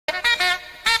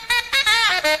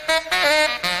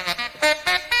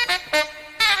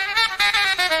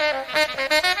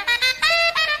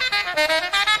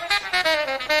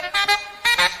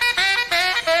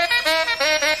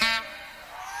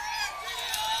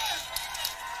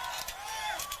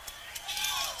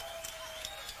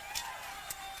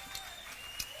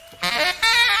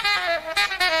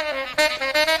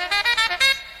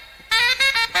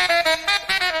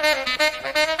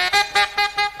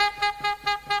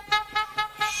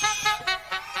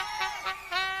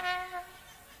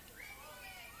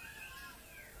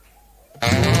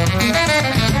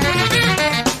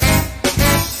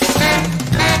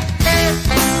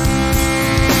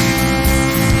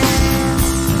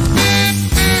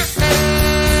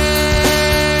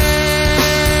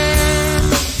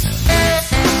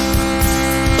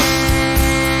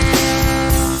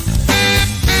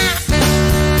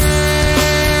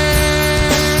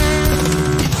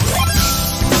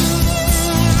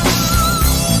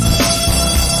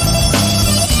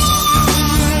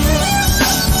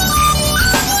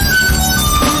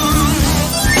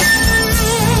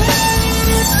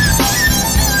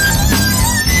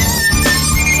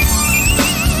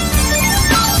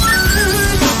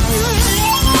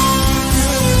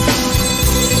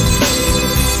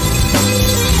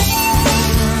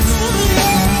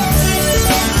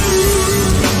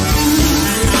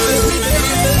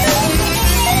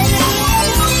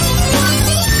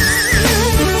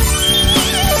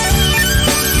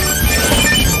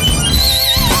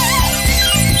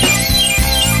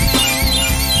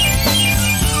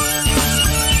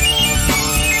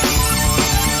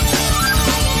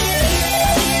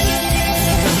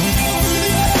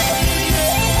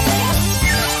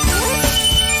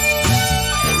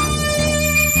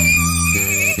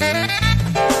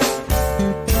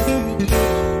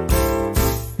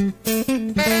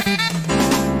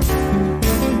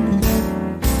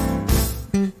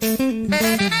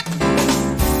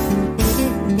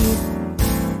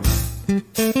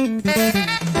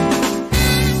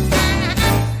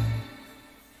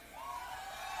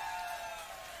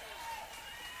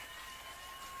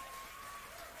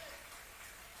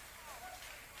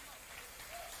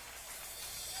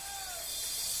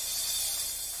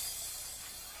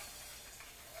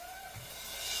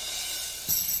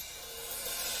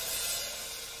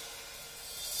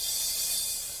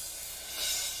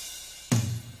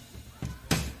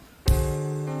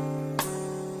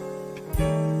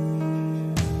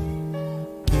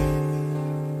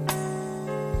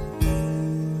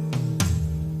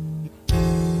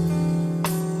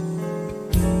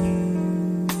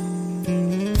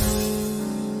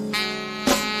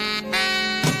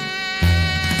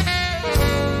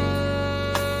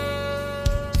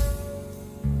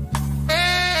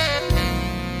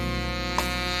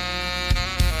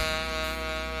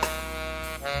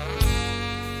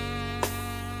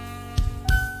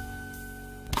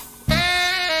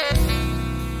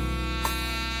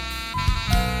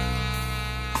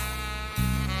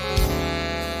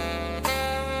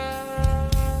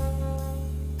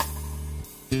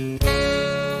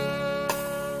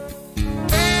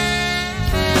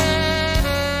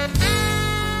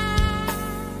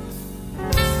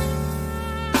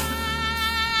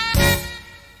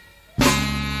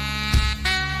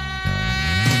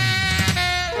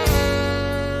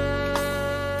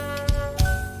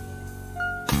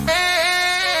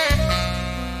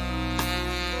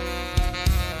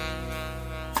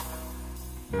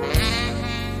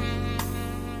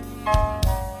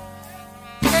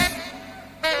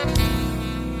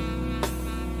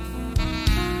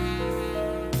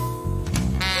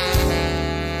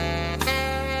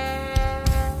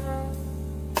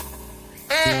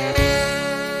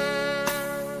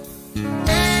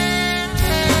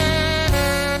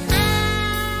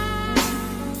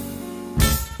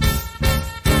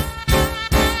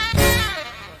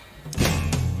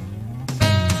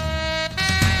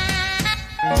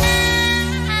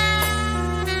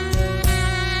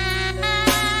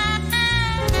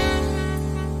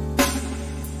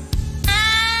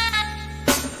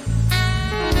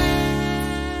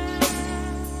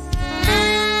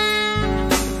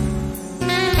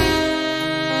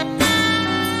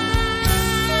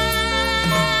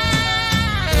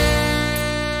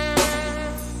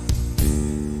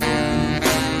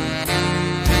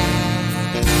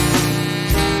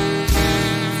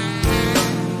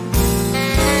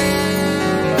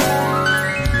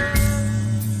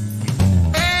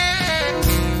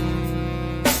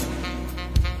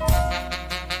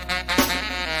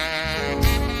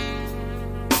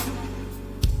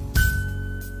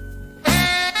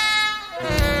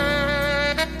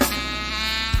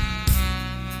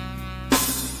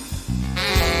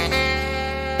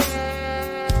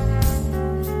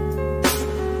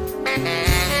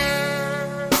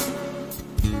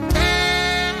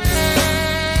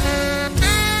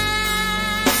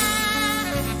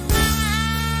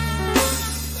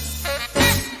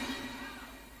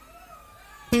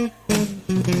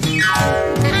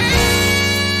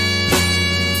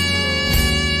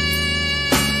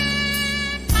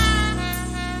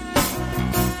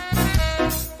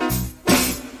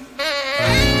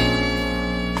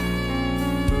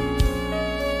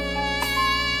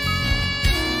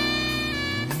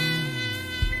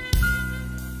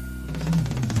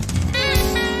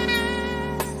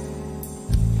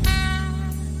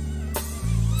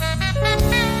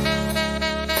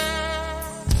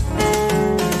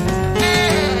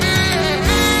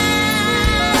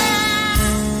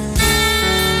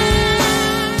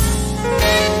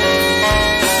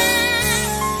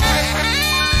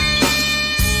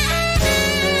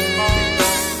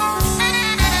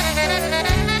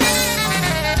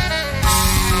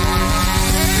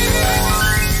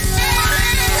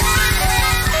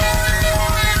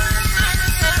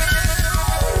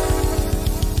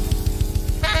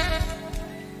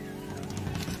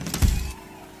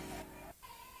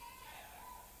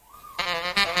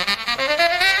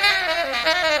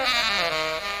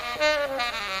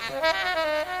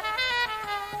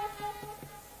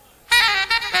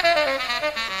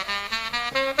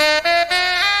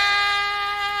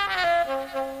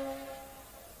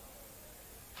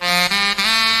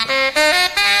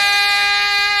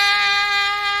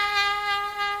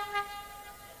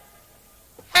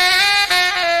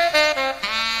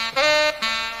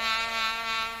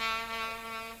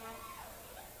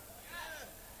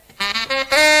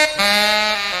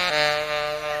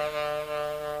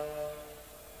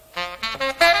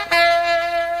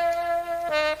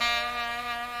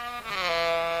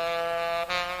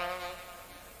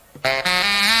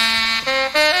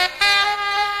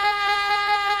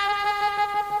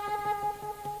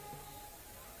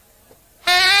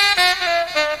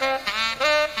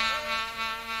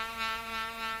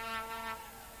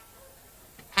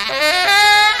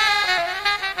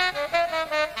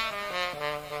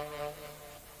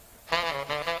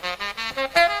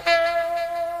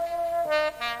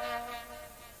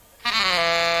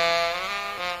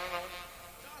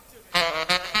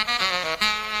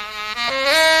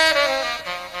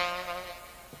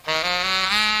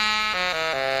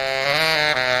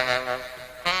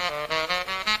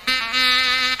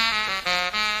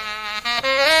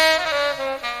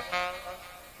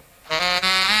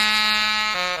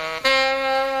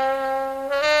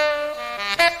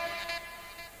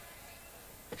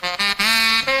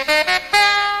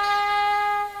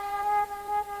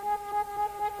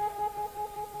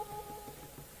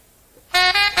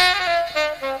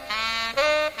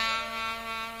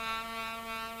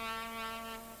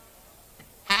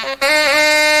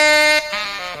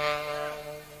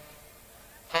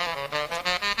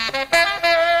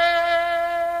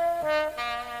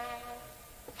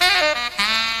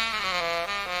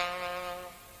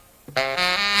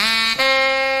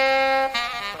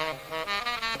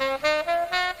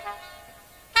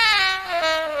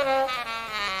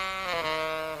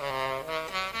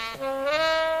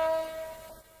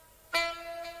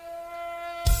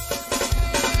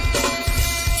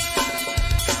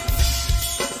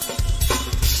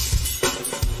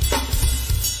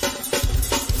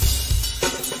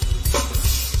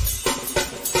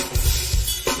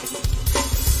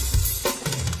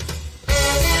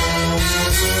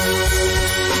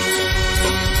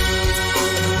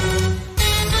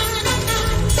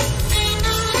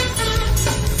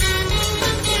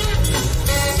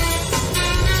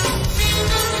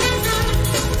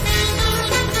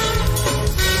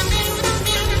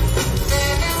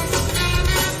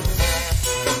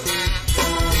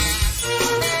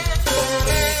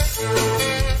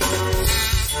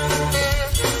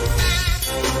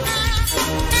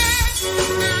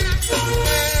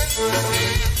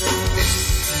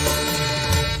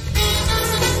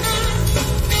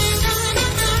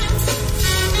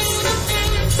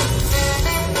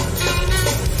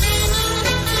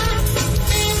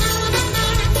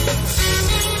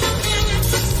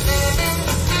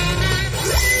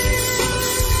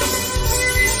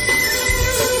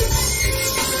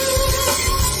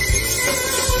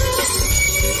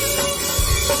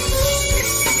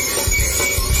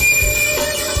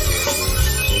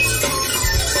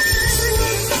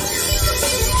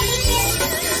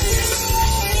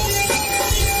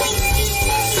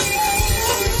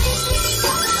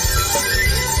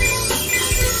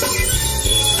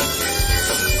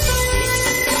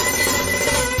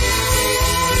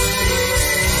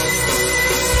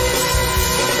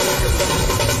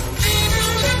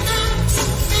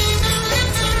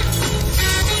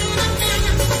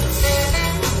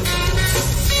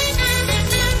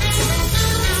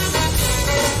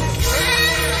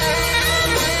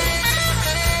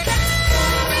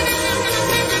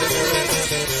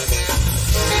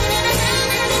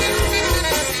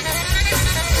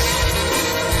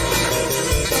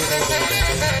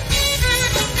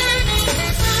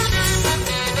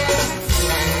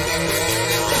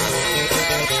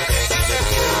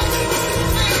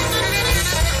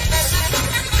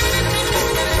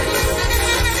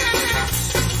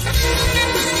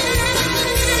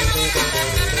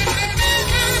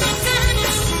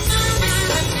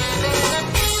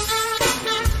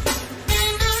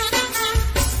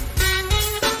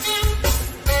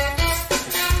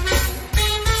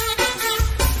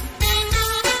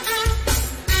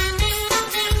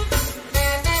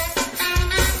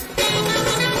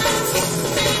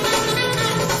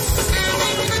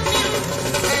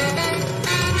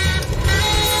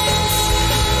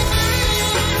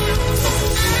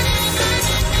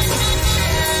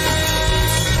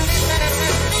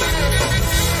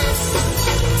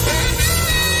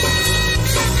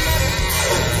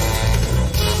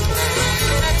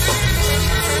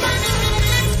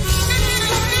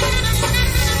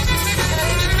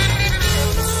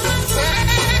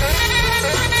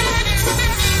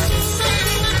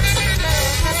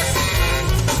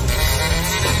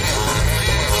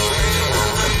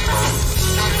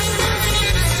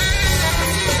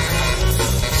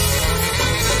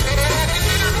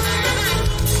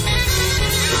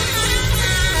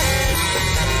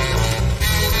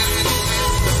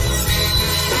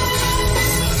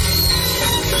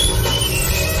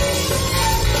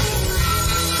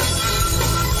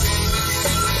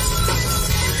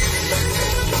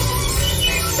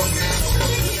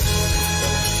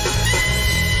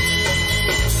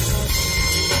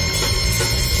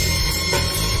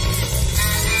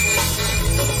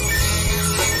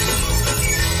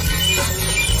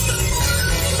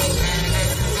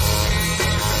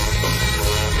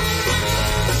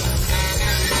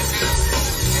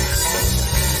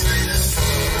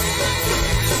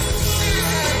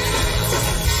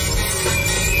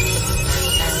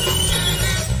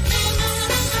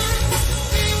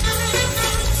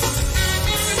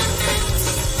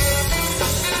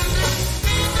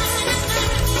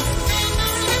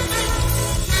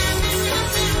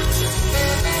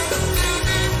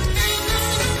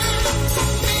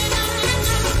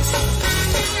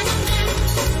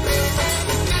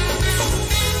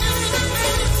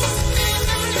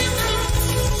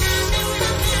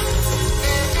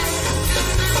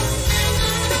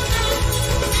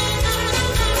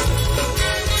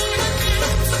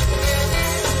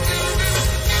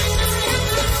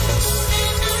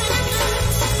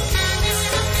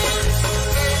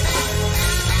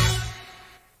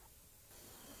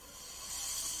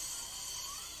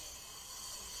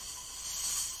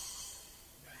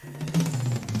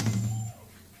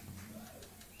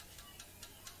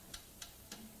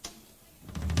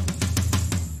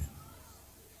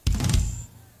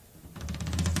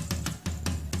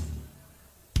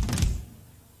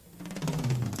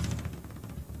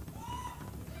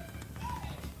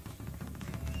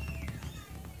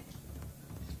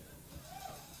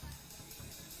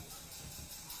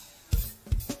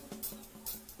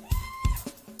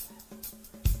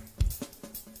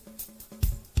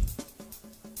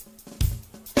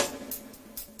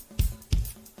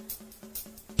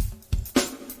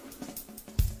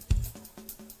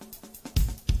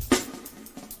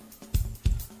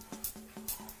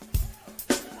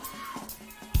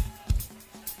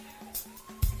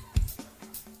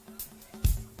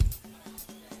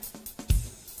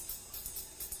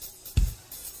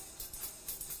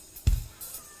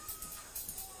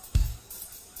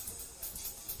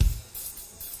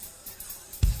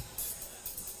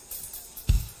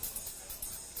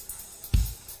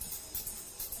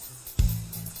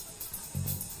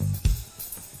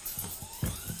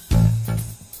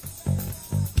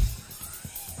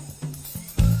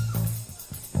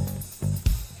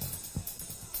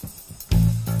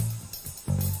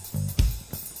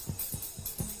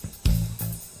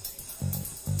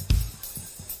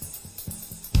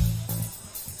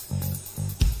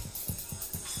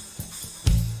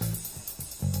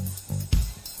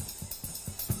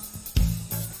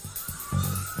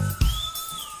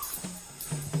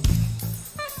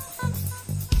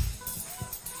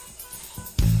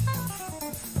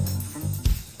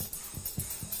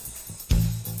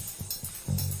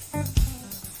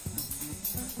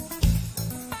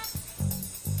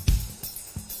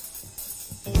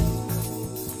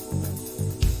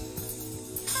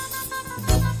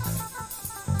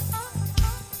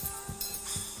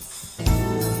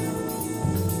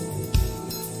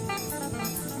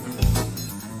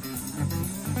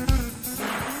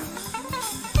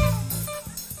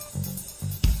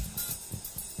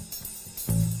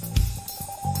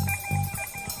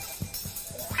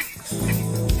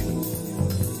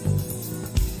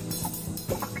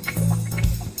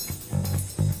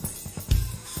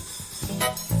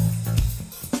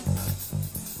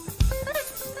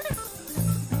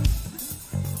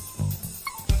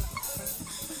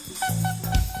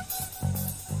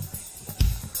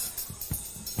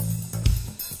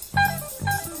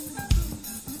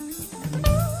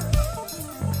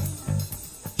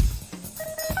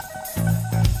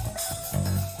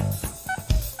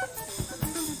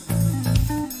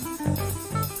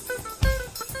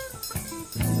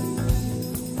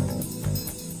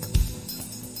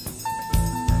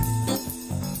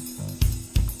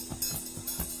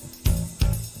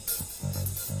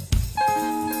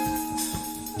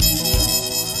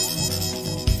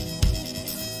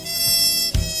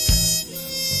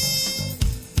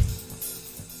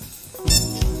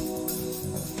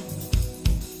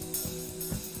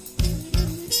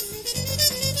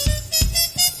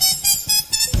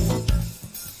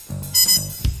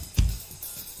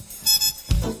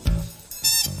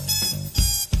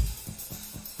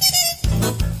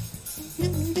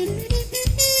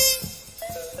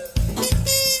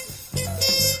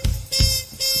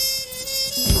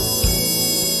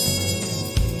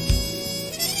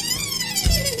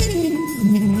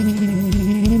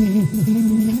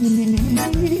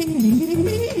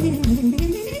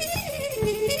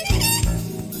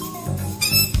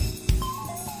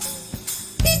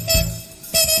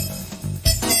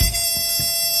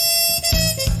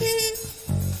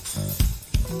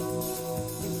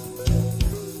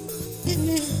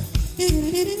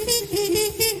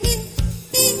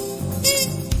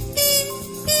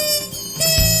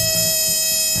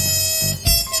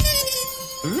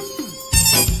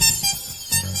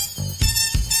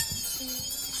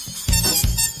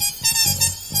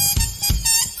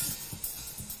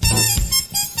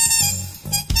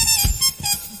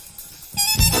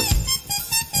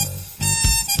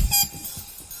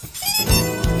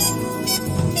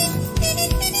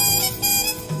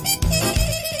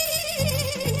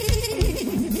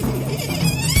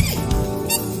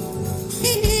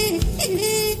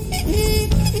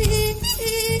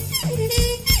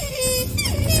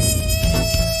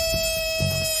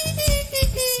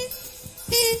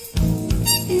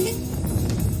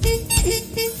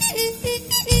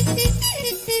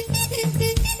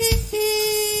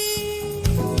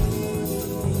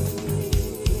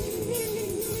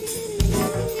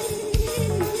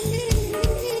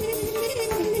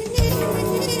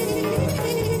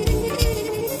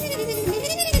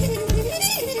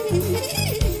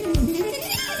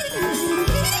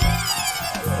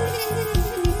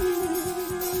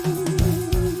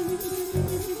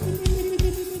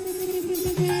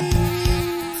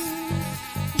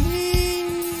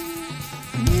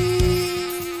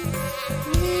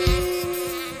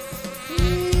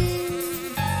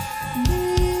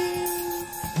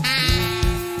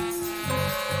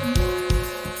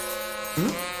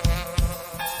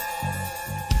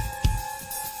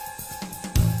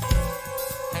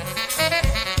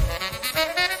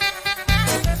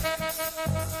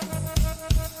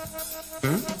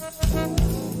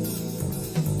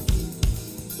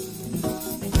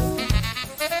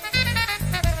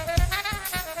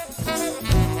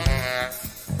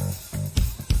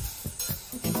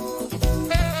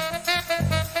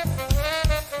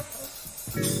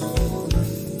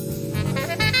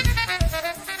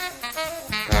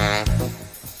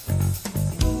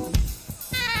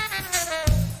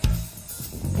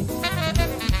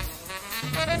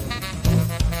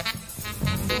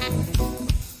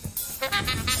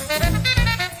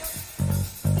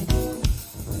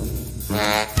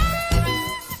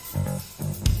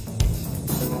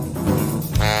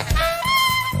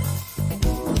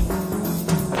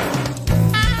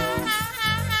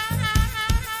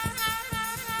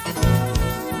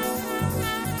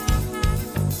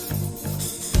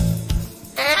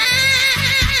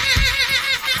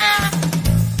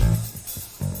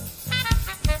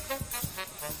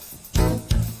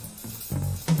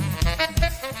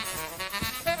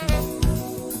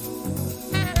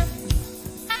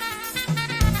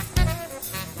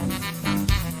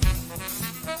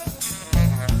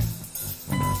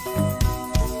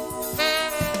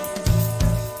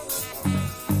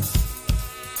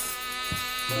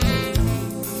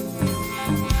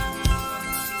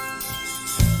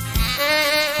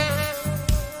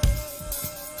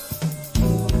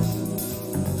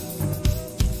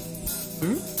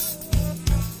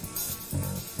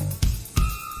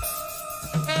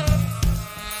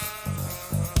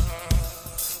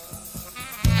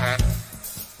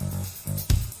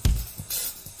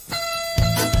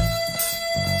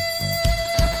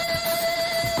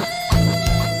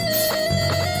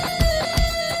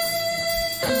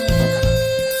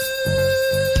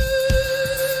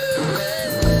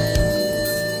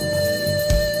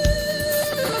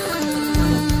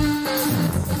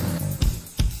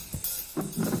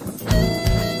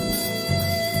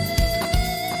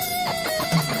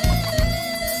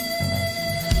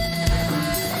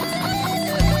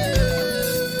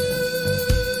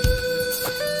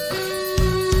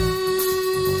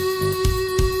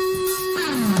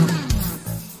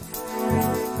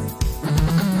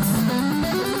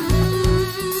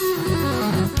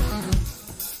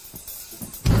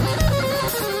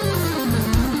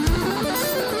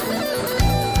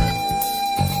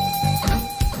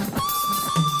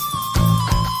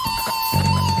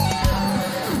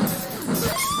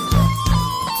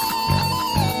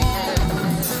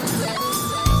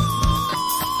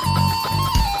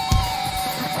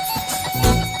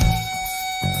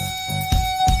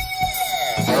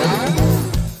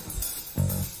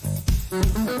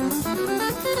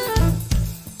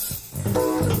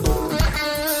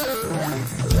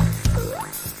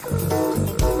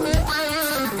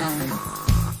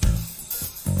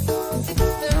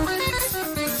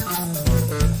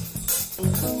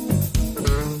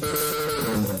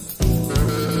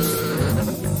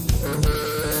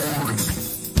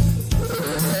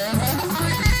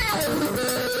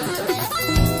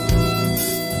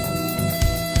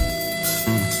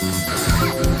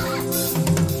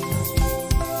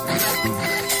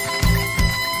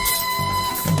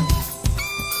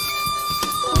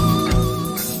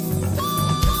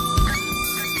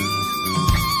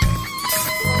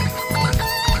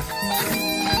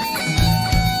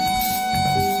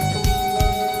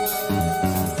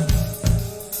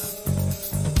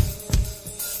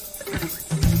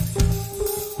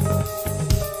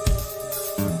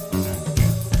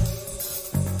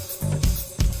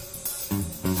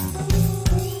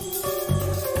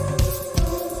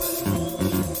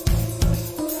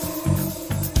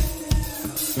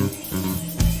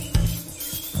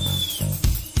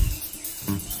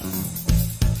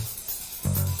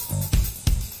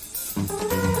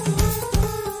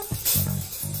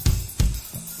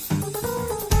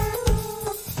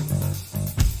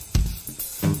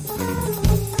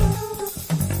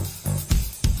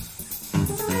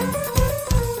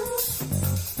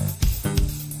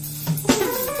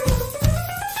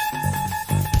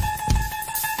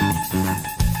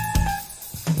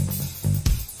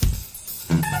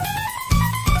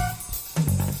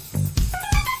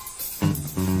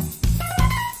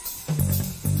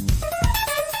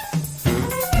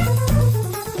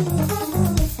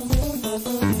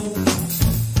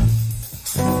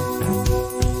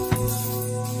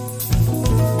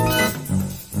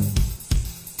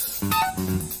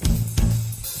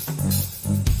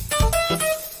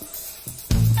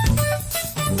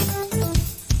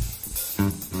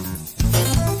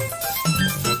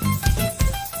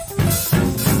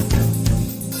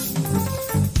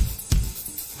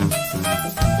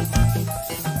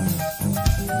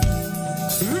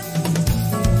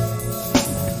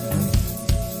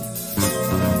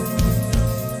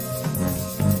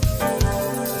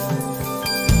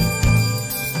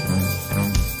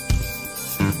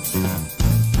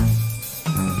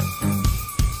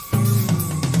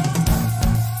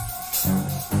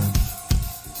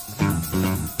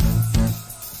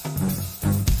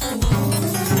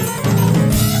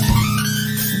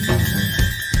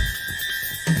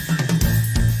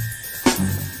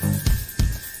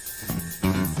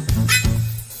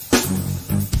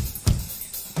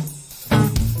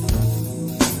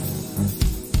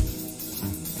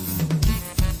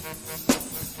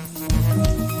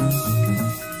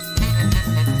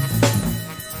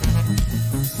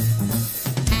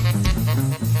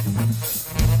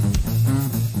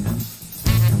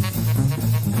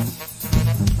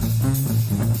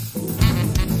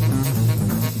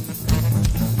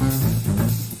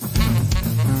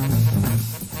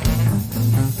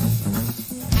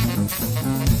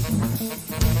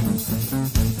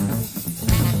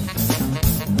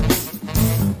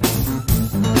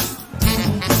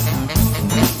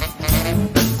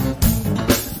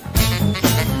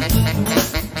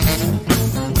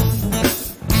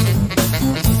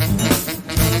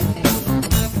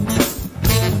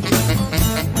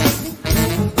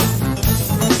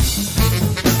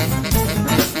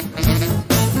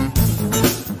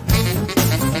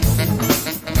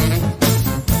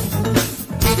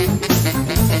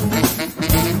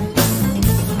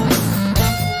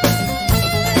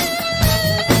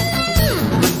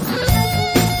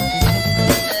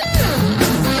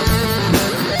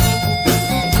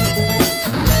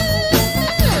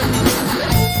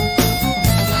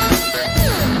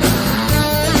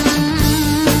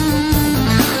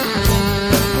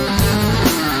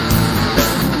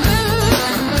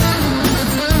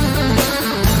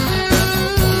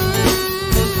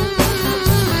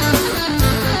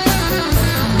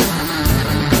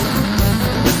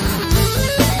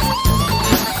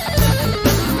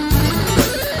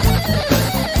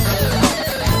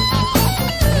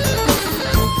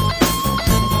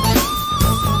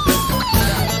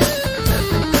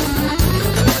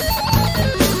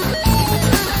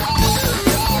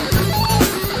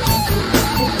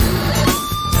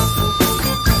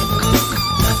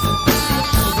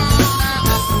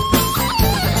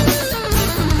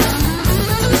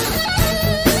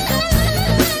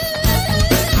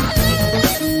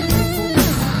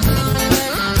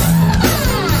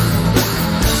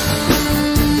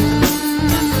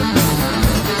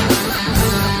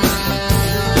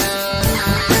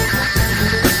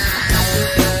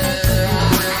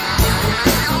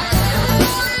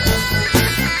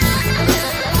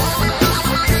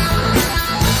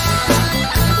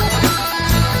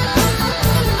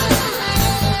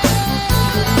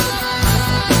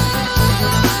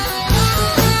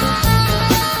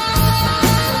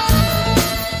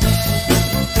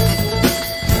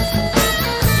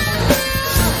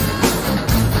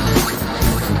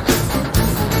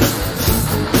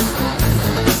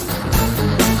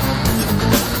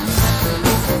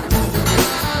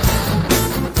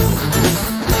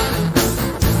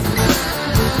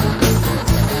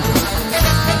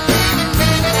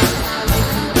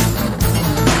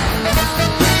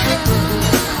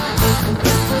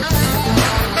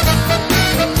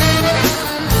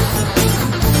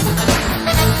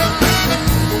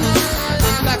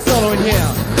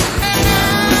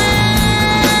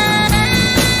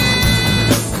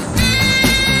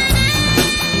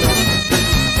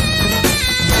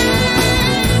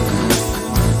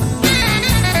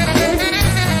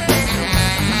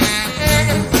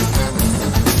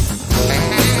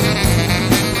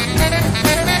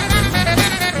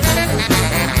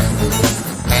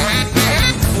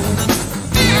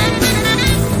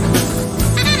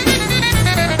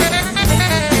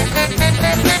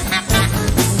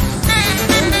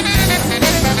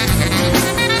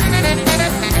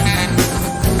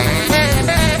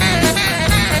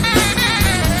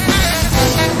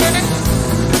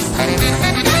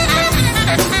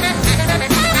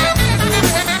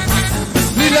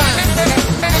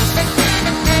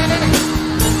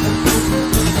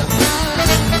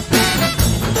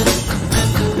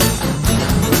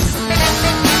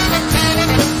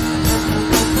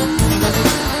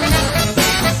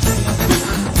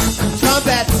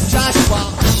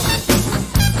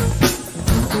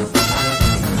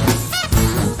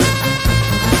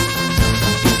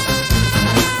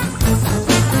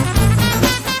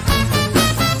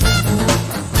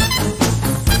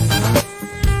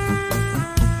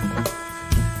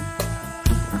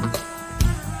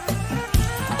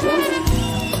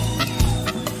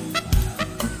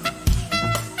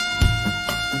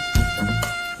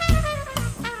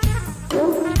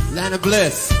Lana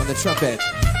Bliss on the trumpet.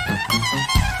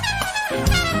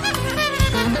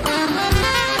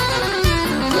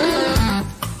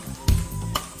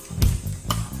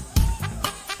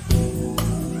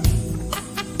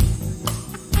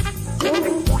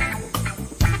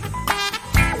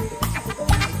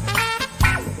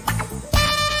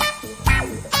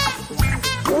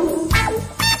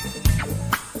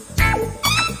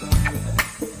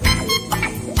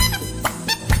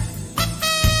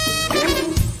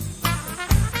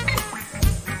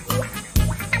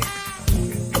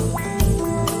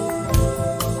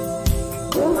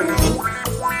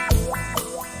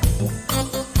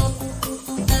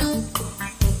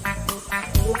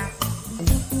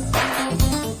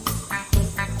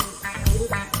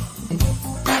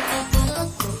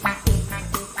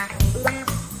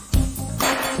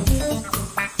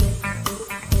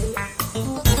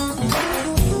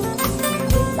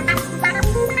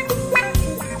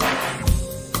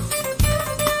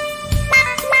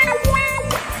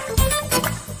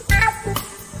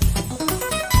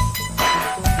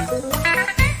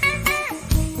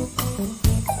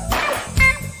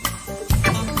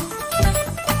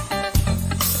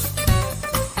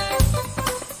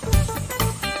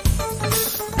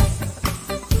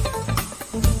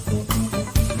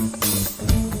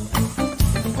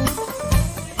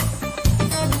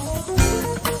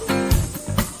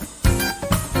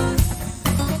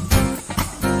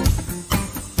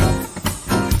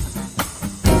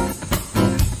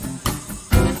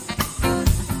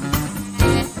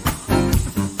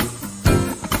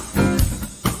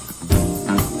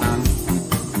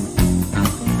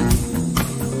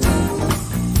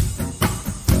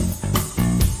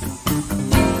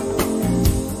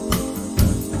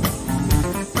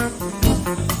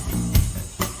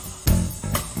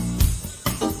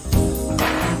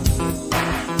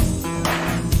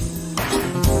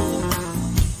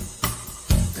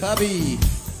 Bobby.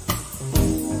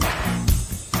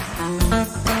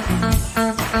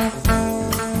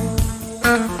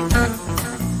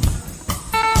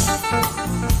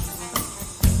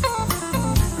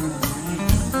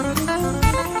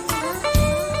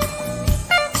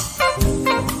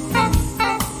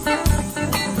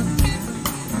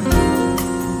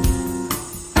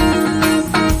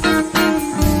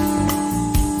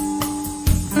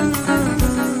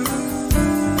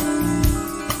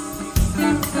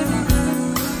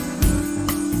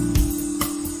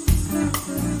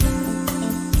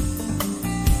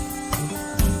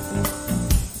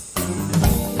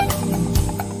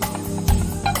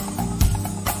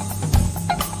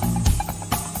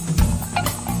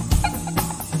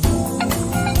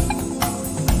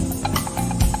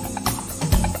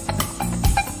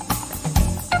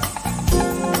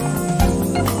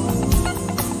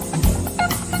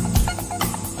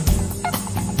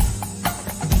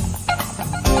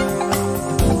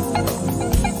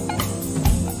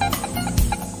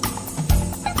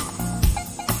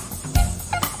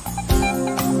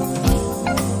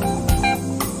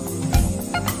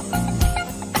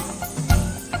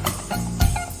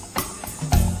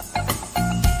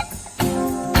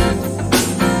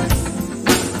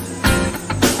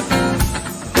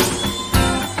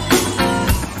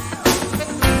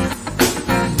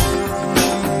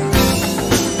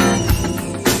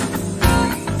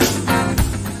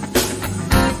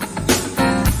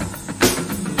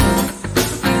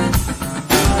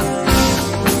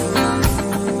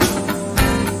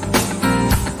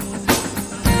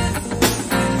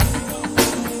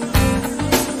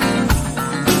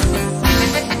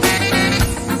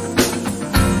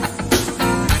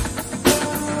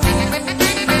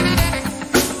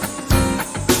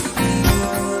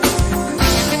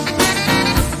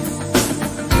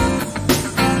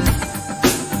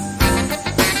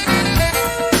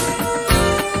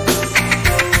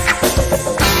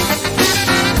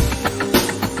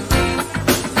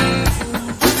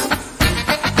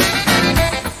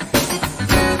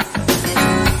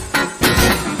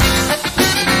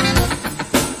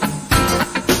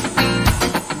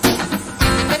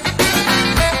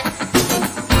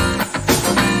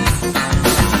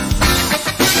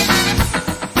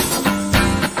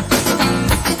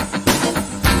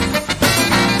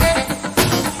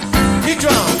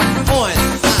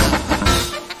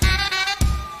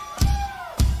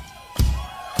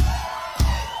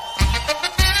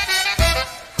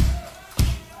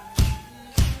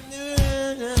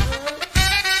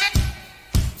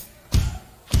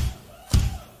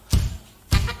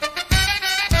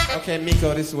 Okay,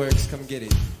 Miko, this works. Come get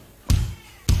it.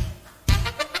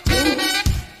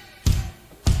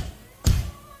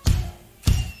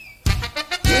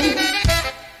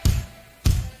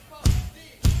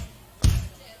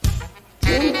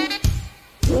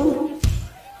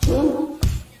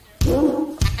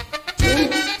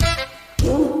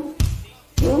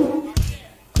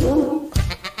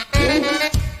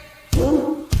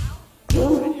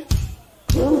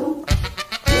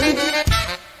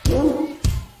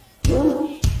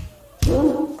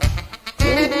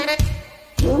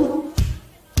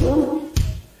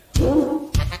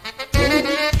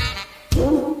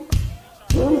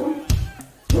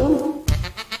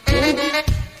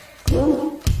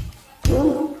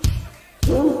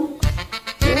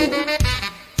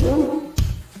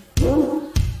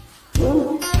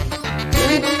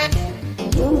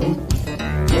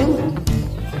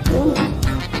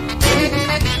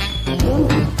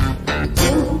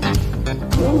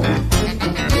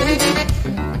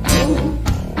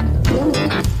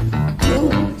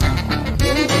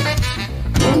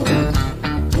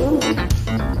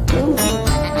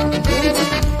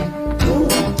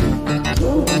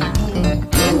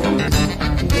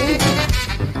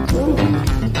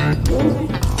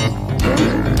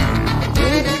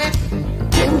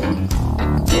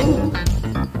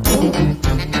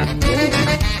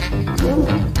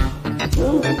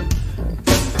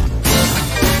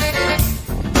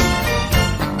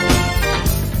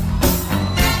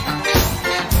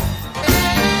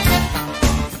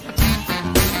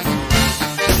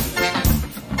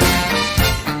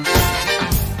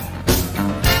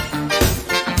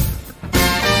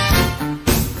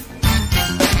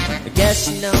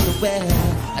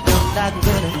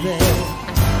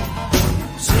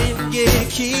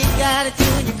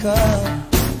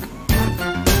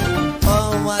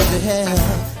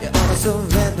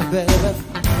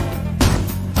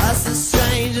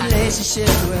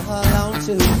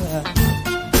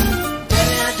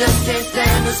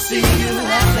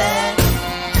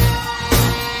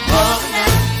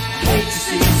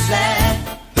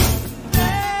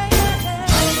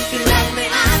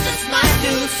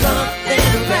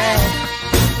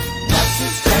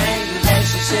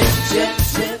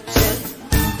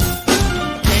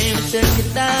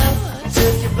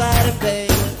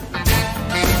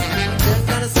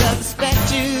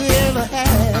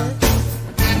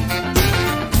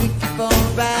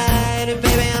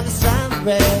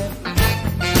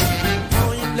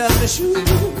 love the shoe,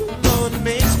 Lord, it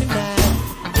makes me mad.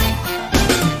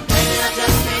 Baby, I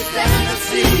just can't stand to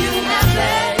see you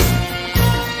happy.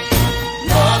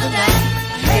 More than that,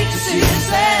 I hate to see you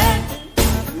sad.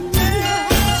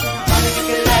 But if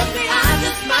you let me, I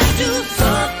just might do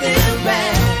something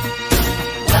bad.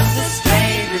 What's this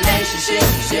strange relationship,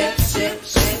 ship?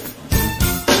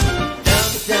 Dum,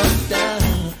 dum, dum.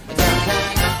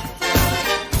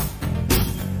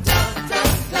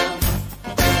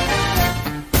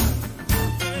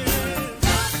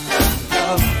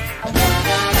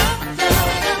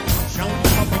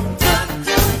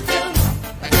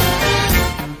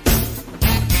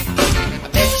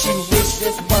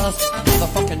 A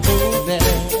fucking movie.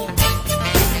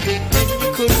 You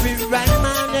could rewrite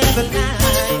mine every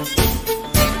night.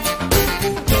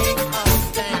 Think of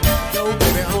that, yo,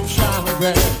 baby, I'm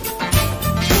sorry.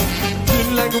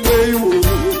 Didn't like the way you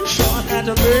were, sure had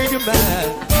to make it mad.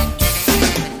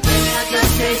 Baby, I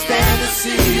just can't stand to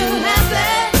see you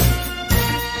happy.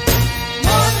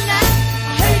 More than that,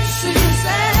 I hate to see you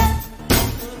sad.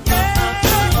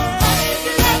 If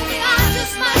you let me, I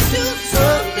just might do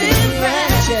something bad.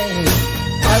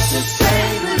 What's the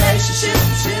same relationship,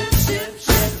 ship?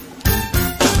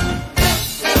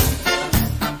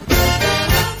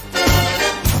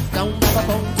 Don't ever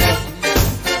phone me.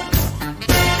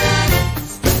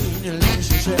 Stay in a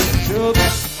relationship, trouble.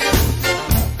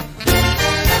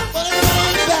 What it's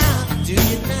all about, do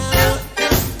you know?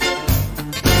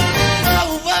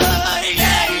 Over,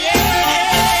 yeah.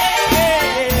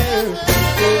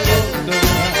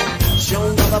 Show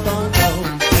up a bongo,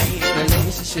 ain't a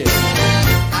relationship.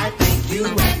 I think you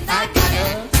and I got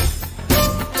us.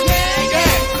 Yeah.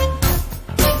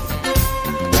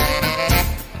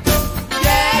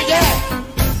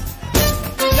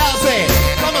 Y'all say it.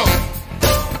 Come on.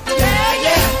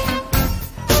 Yeah.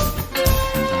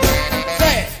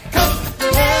 Say it. Come on.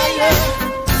 Yeah.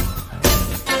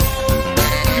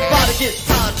 Your body gets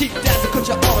tired. Keep dancing, put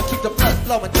your arm and keep the blood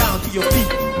flowing down to your feet.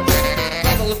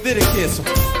 Brother Leviticus,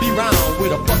 be round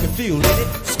with a fucking feel in it.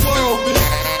 Squirrel with it.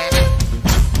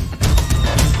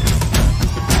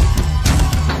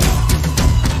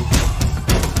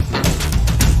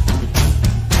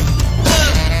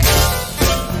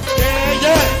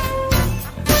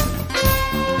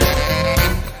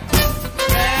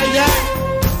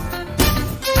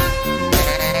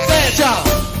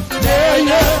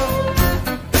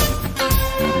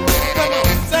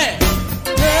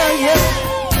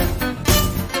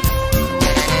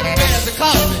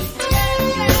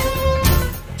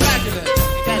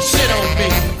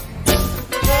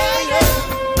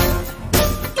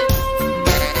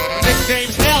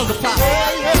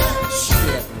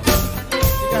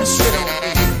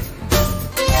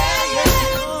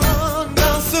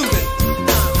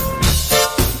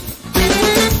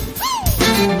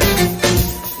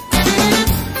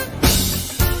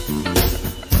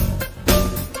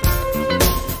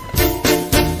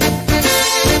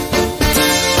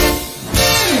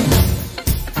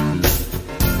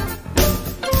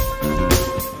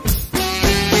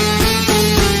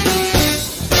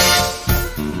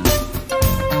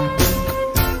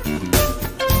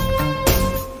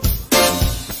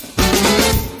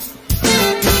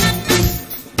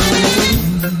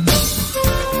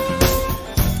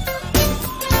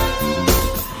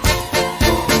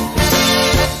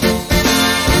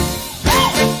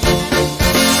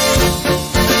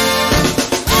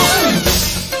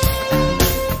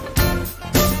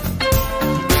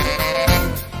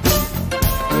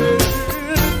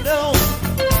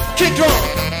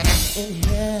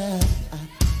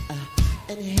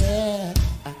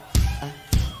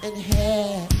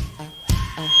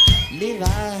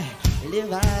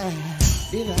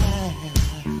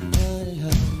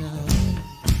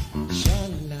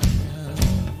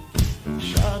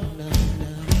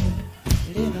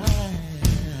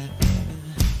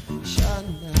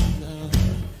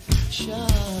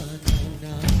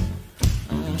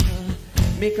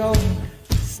 Miko,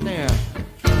 snare.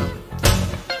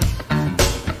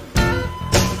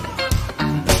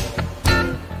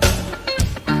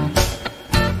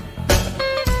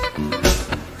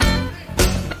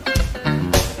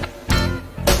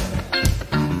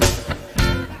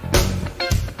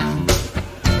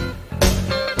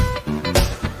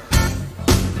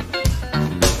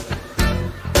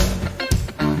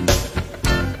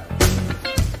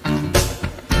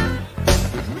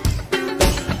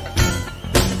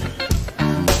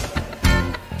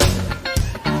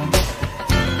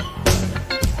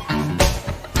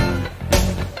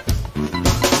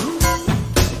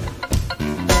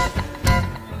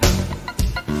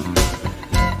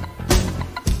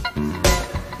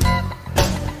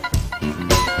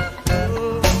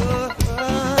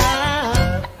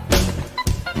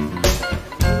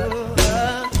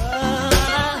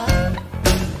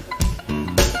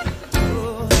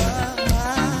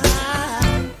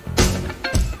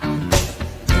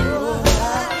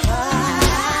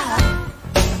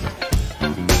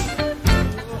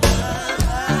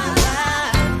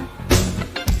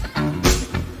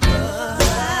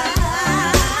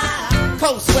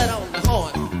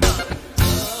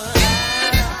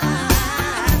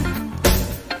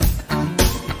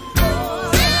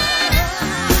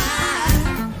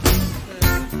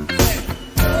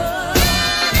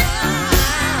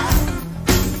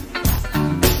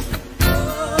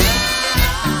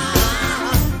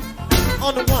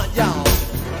 the one, y'all.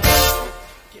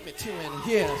 Give me two in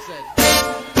here. Said,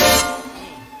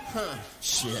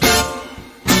 shit.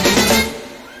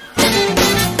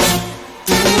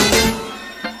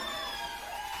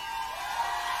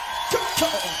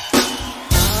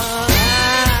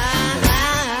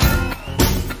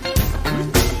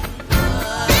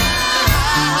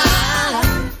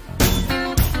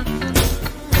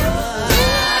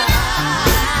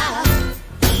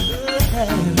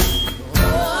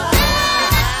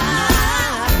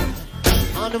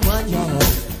 On the one, y'all.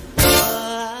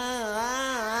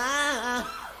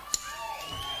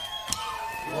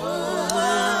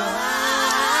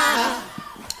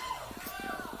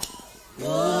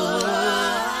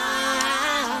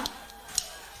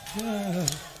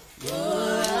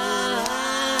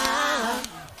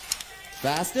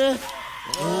 Faster.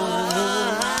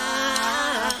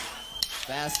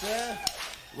 Faster.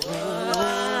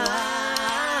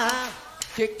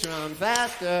 Kick drum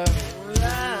faster.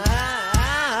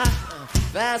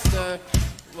 Faster.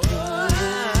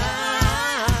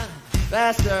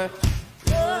 Faster.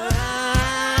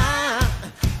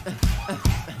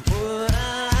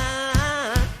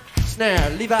 Snare,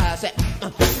 Levi set.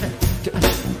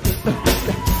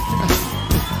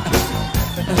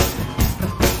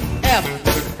 F,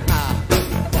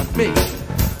 B.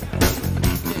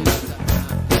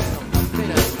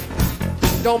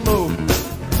 Don't move.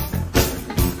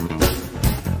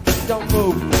 Don't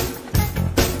move.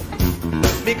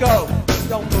 Miko,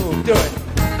 don't move. Do it.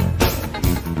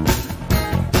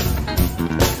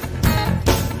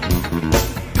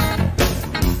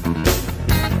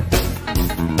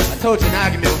 I told you an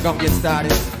argument was gonna get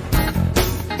started.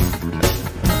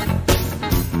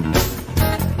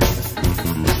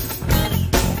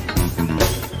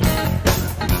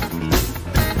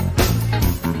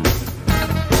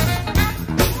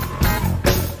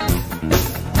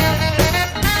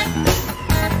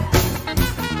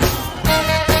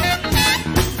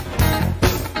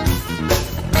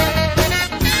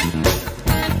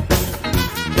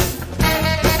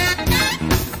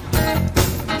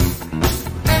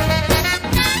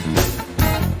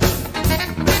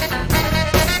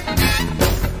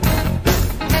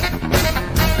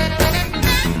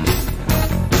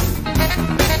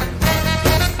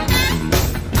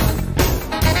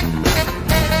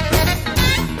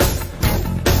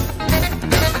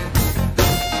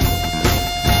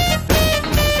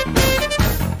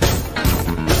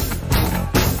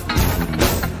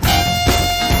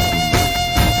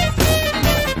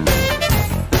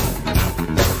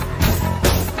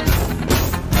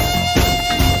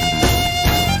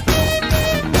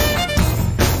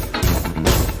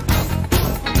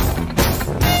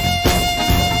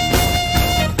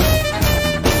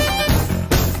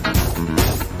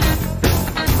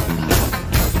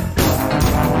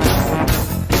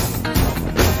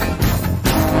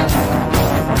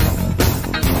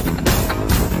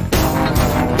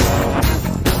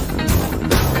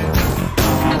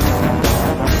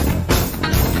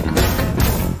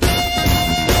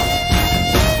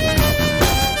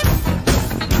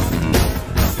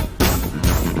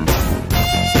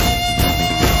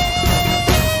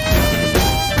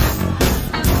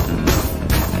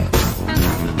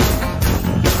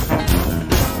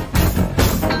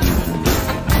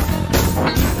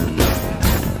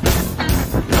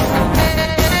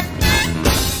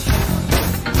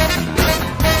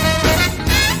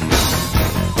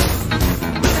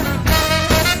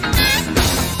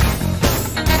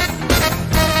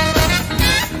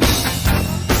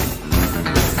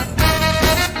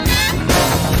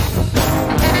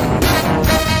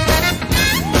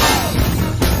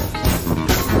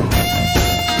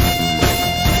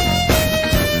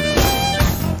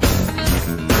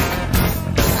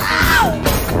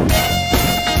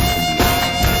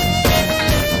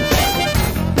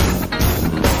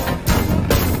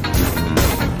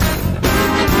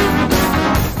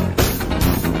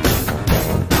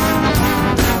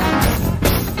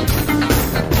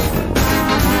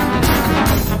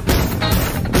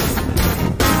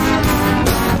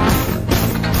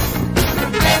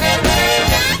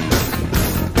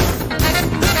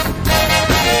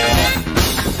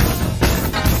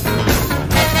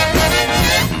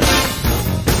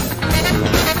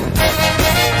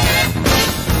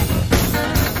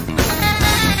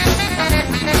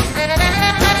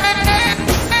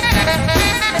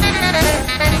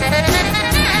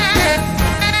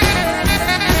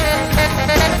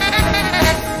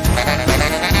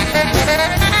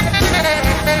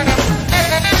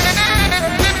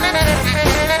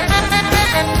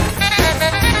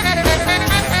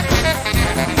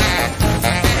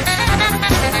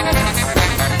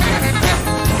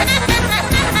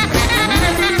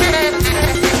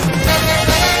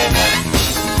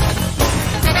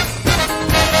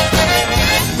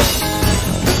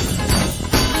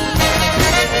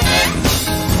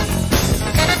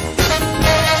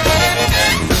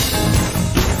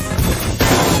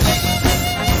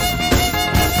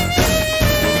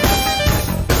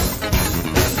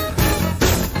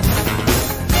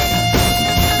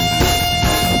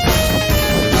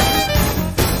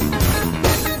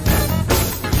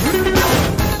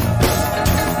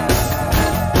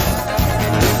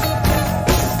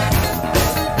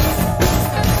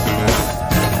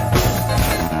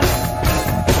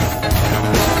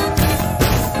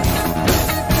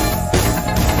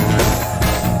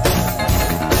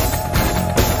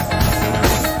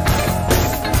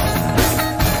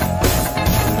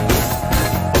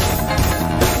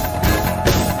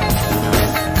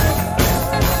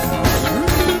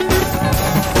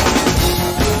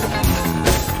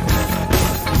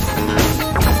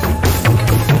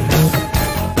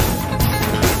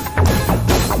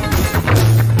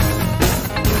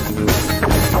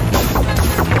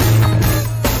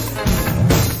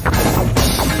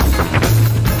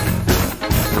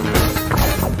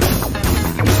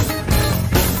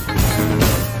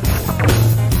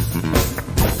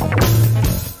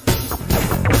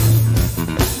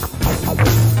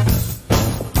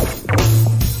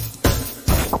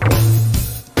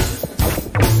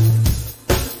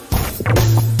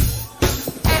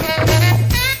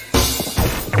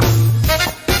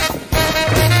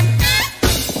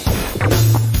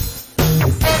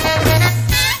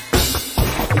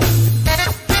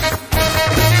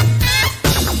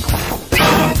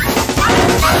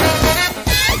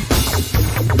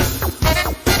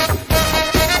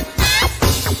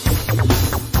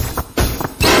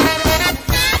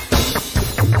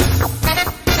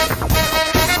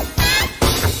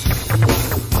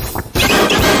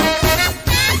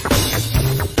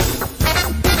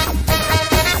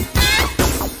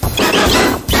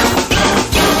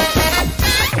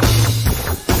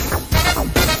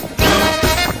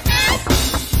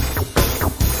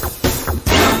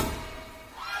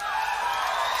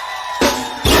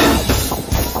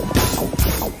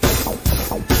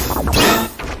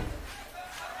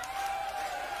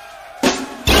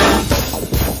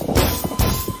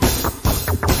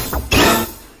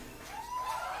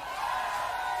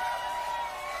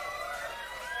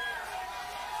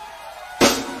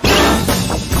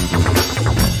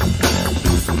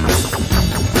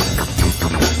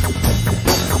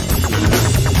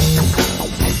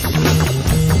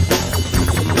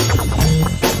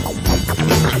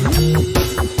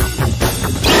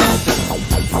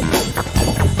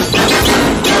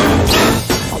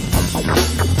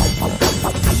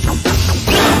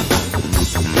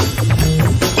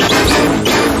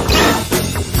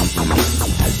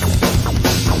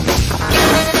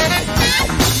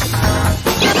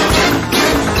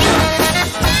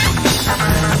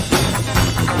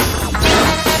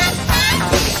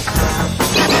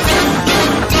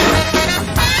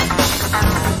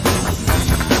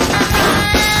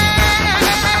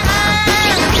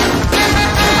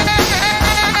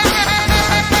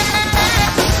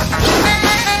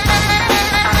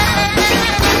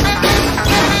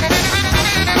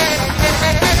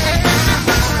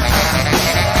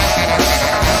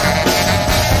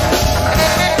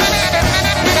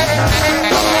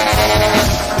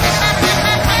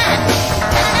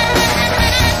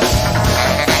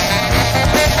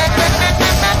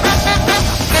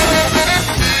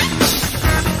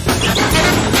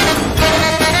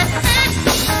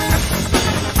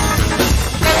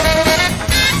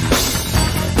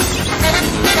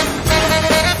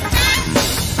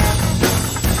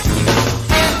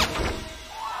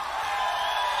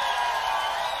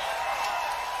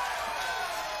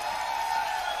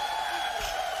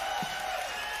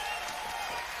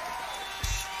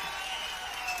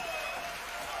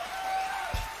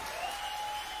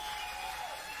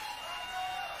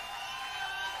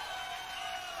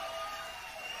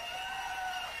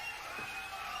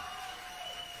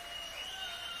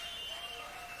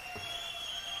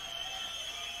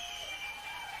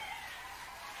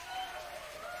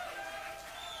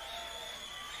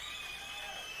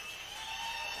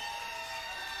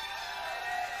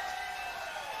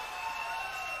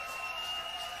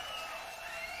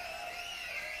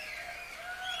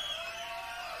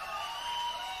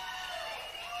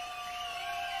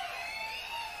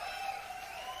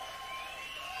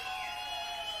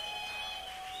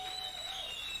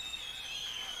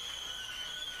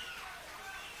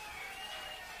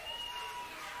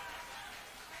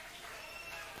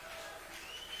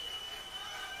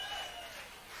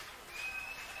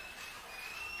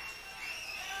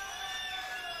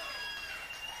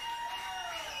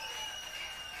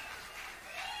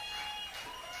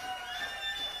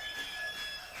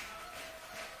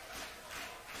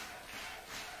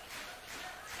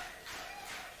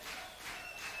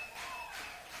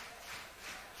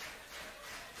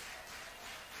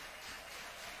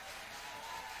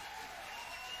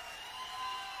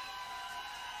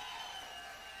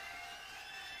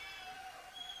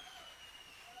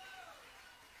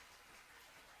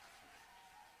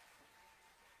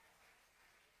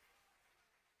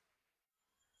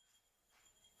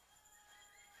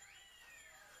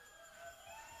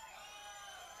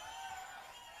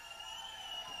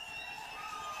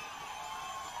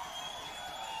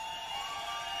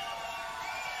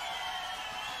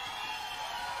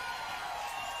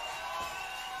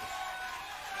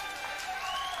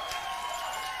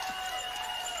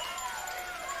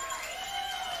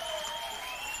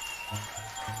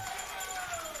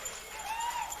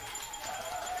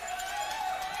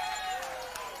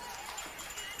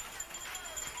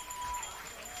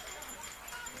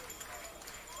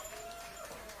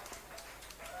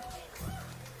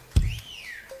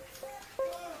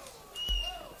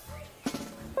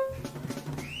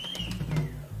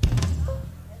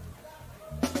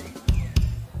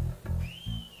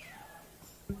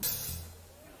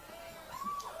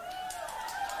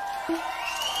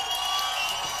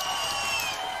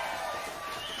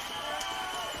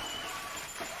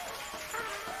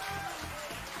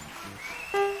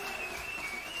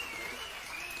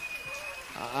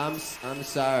 I'm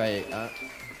sorry.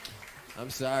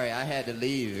 I'm sorry. I had to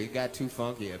leave. It got too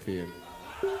funky up here.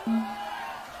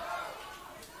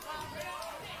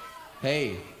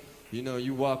 Hey, you know,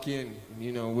 you walk in,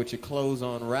 you know, with your clothes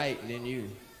on right, and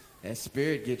then that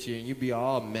spirit gets you, and you be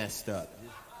all messed up.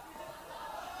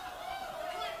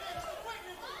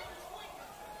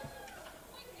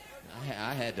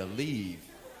 I had to leave.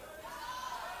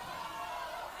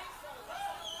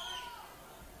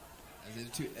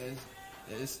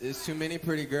 There's too many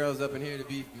pretty girls up in here to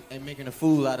be making a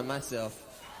fool out of myself.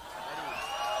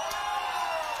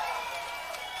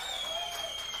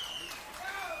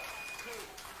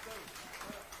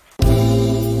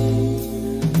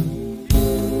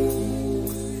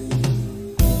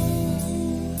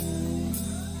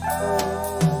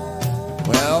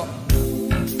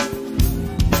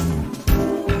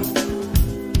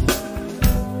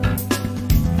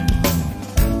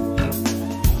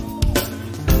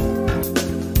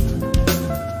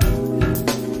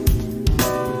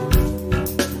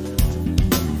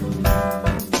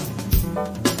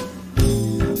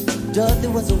 Dorothy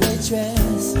was a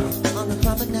waitress on the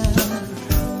promenade.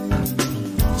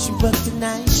 She worked the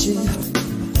night shift.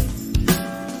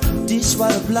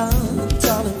 Dishwater blonde,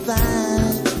 tall and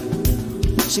fine.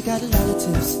 She got a lot of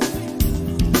tips.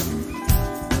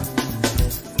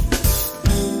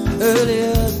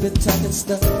 Earlier, been talking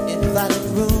stuff in the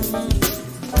dining room,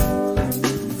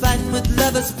 fighting with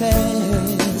lovers'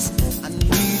 pairs. I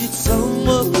needed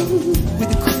someone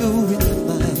with a clue in her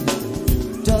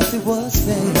mind. Dorothy was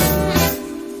fair.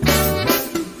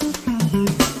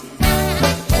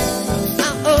 I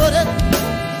ordered,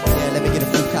 yeah, let me get a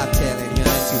fruit cocktail in here.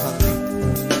 I'm too hungry.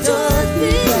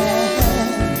 Dorothy,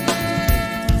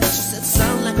 she said,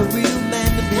 sound like a real man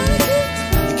to me.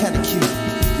 You're kinda cute.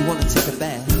 You wanna take a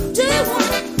bath? Do you want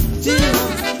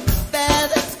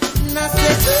bath? And I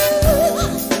said,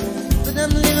 but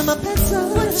I'm leaving my pets on.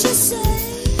 What you say?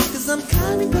 'Cause I'm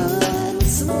kinda good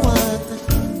with someone.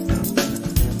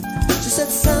 She said,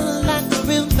 sound like a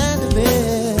real man to me.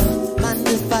 Mind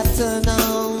if I turn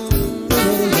on the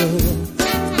radio?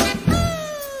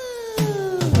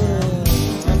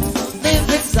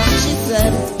 Favorite song, she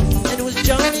said, and it was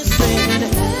Johnny singing.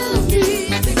 Help me,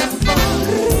 I think I'm falling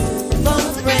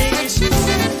with rain. She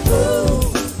said, ooh,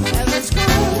 average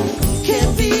girl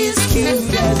can't be as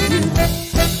cute as you.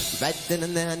 Right then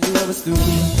and there, I knew I was through.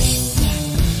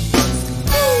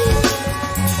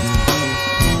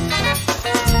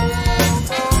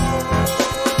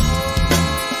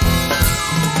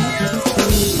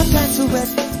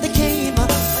 They came up,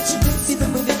 but she didn't see the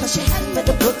movie 'cause she hadn't read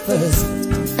the book first.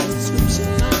 Scripture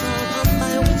on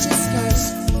my witch's curse.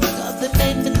 God, they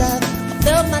made me laugh. I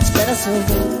felt much better, so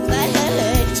I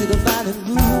head to the bottom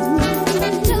room.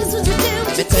 Tell us what you did.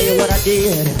 Let me tell you what I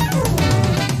did.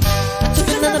 I took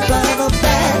another bottle of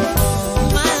bed,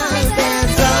 my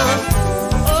bands on.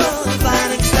 Oh, I'm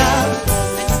fighting stuff.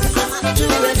 Next time I do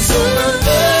it, someone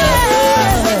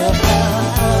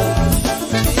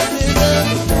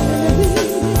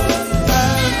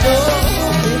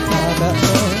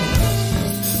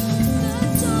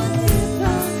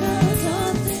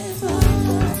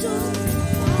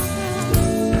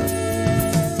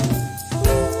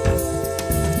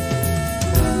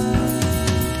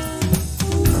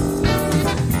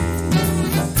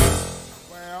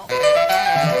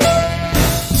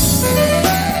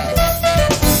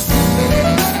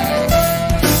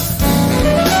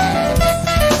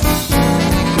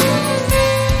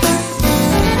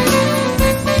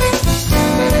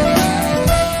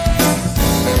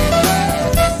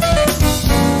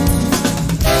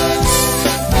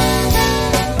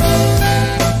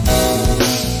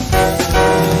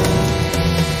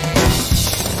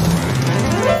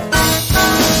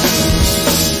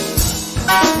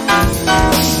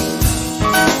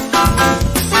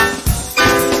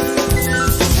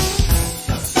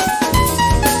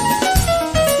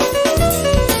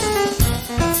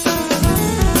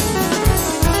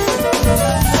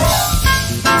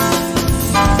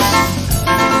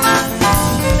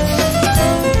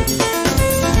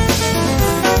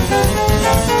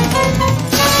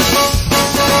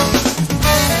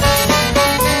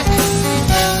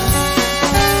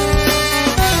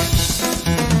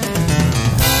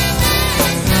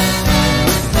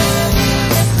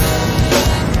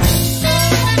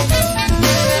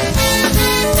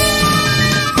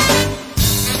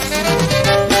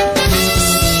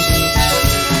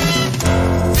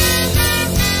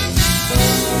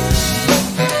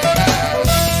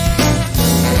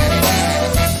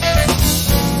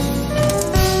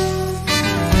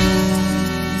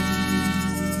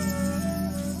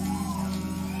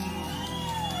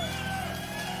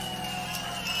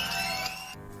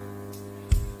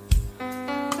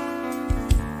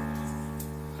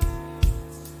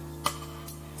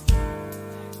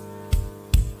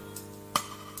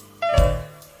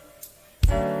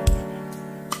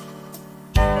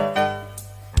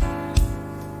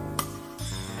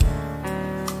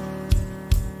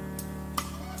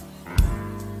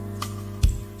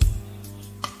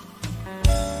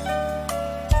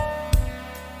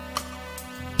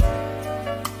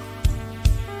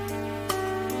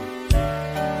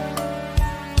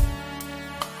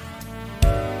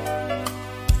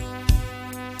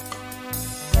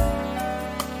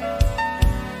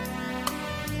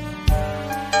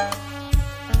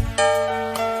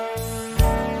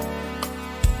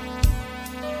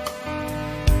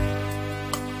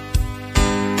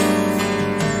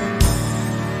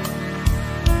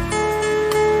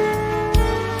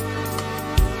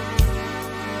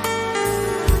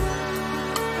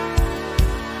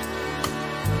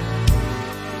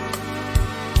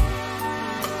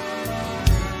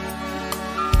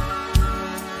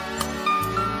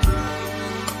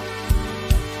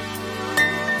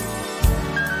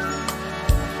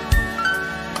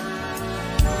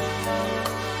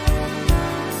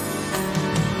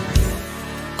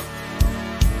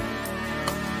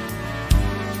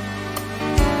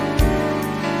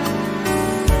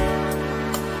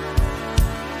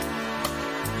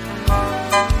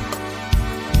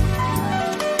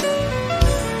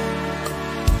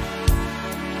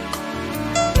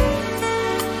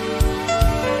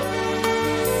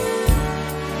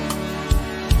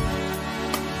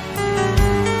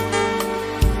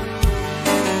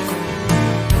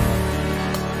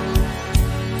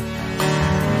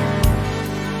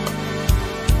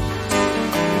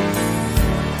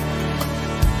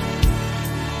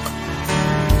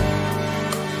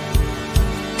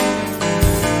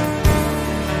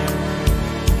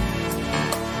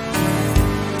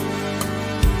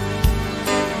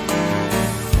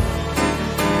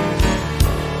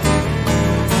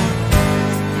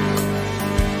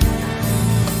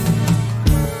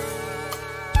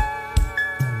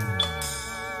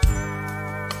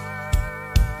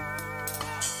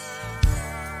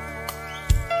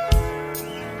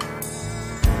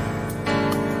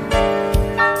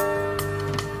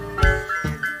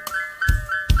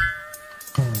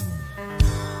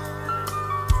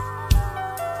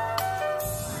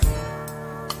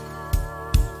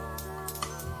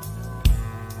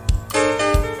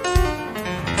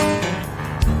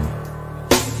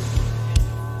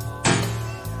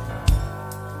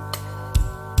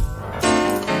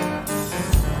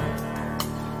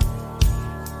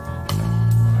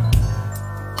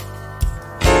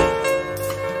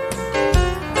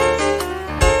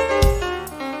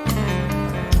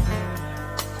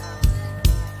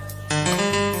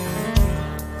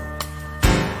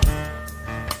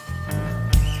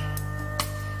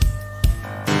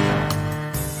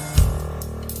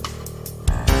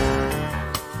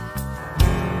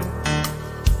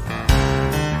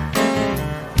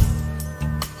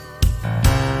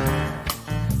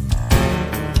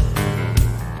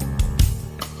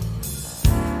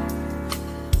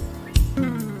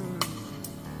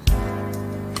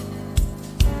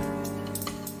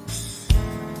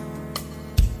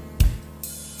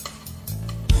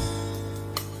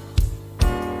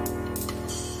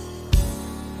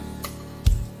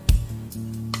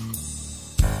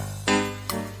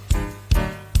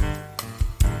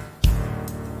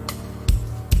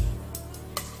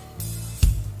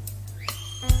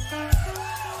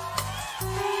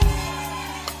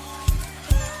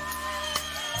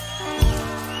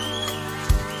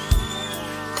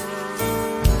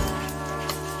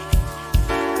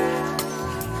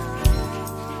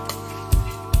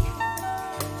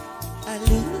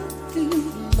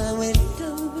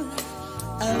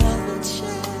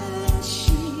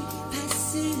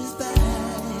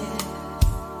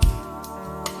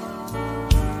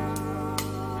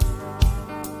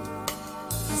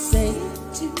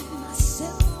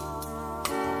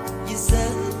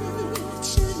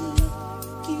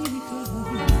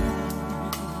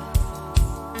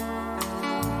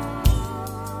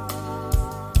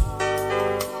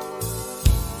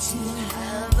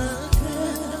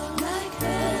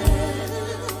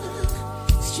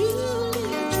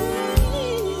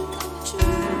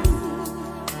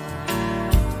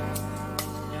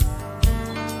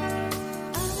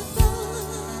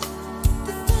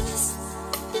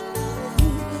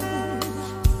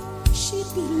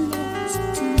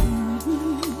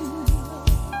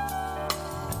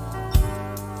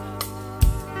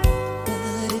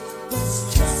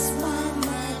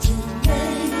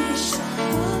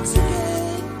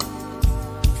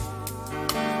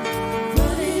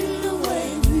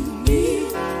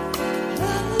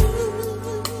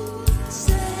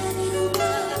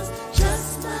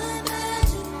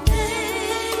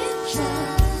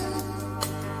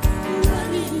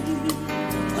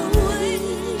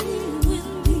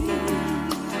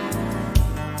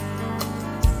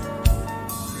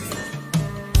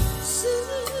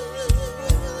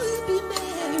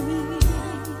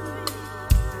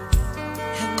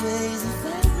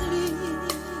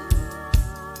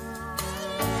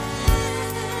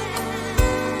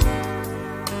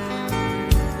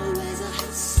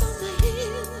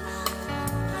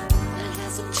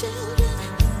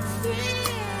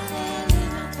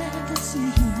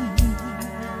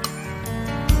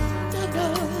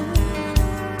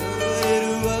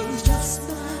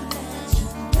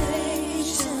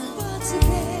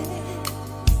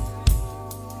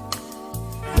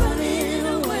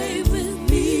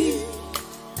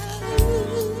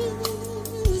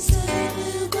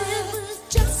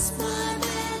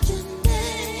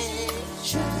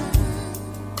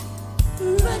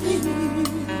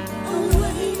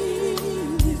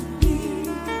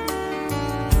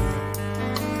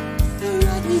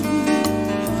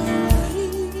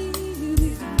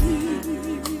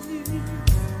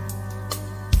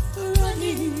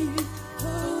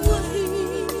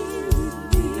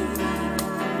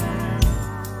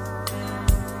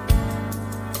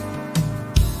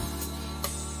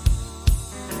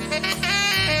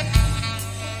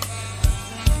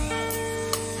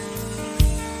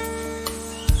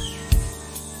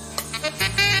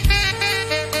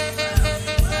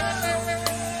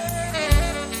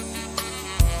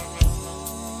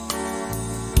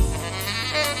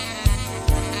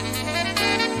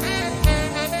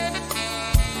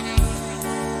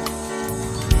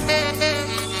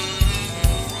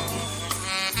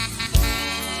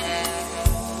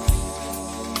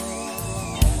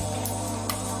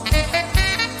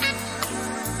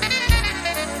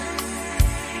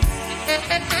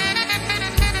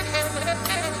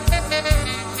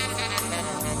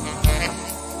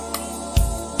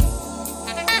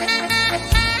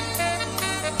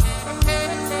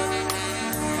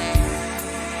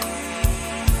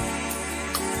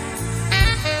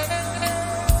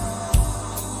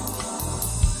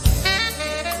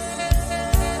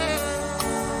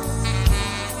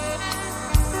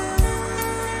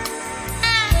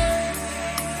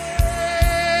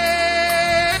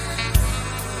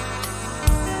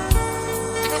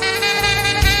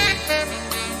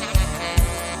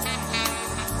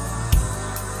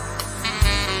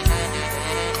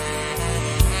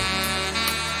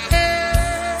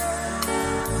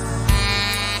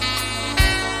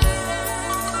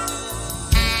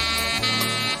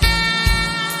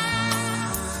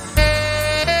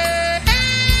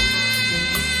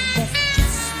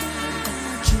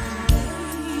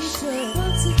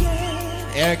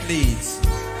Eric Leeds.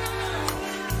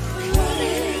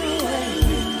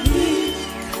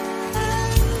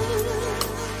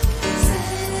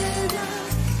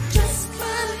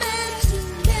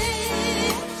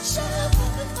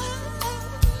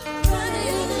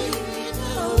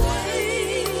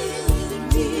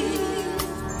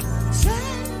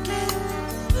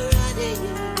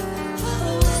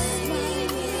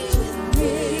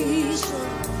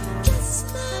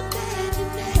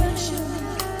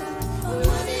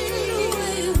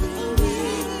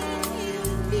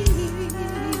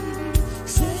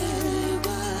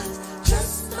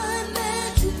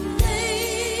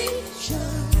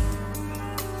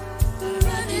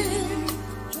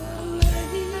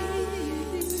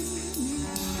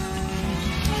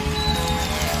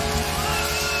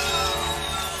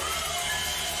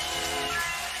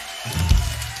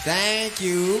 Thank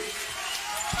you.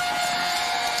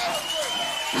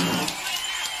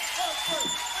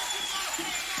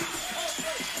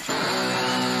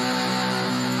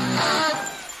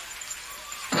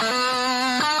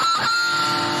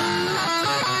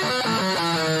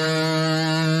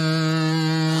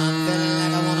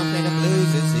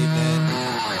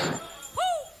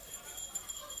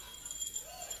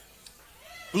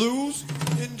 Blues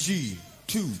in G,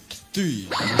 2, 3.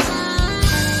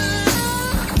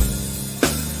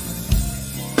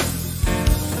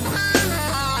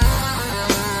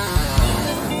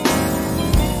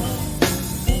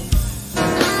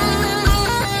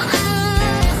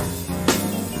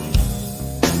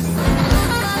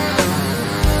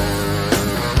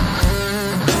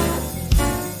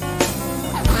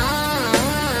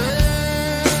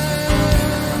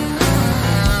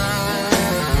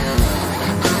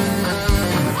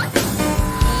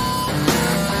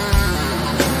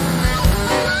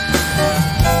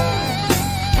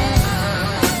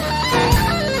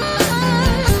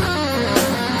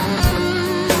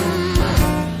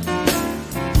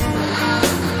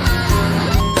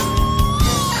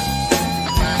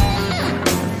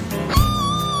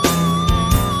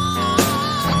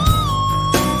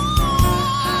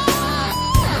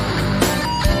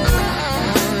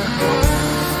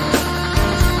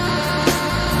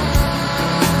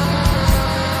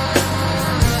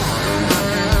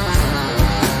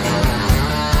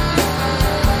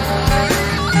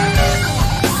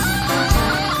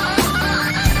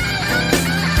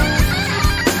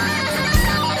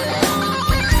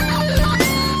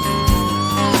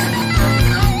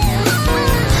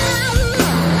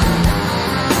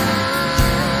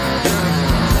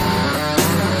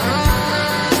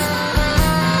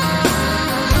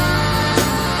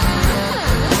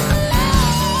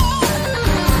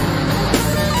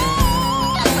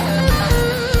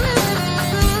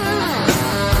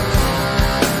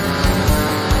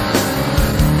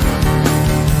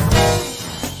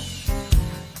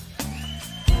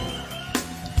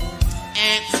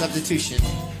 substitution.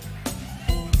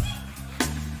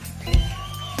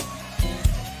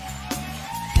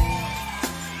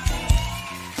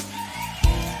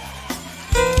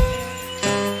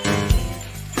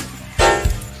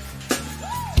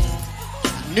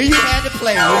 Knew you had to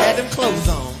play. You had them clothes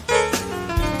on.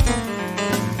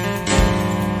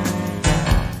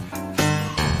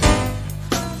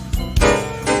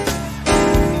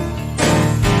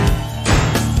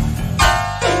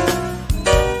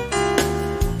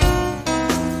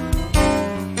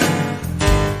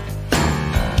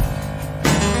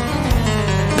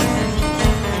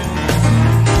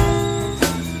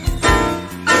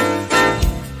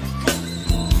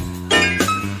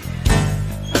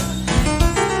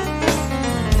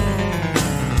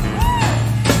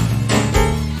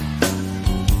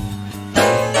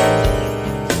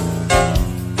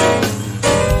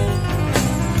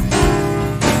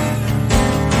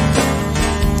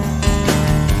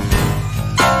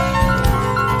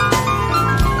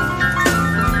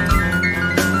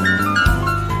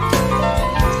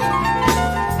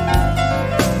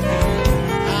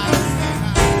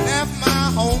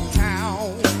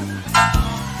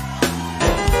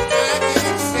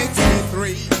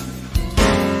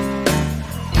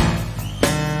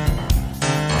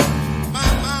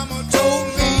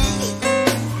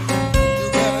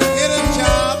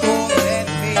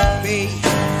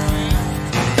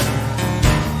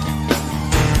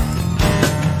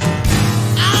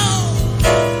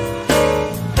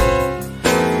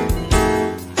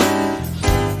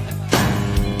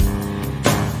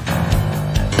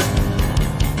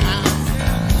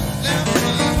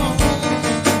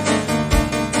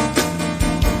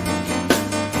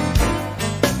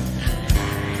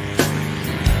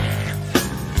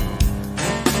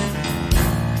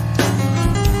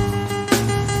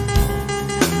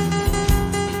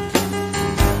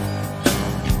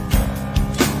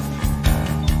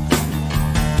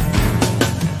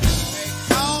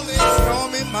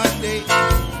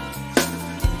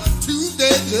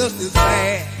 Just as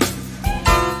bad.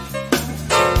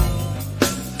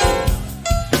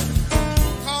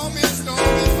 Call me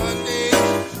stormy Monday,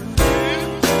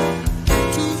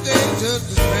 Tuesday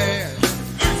just as bad.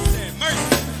 Mercy,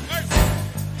 mercy, mercy.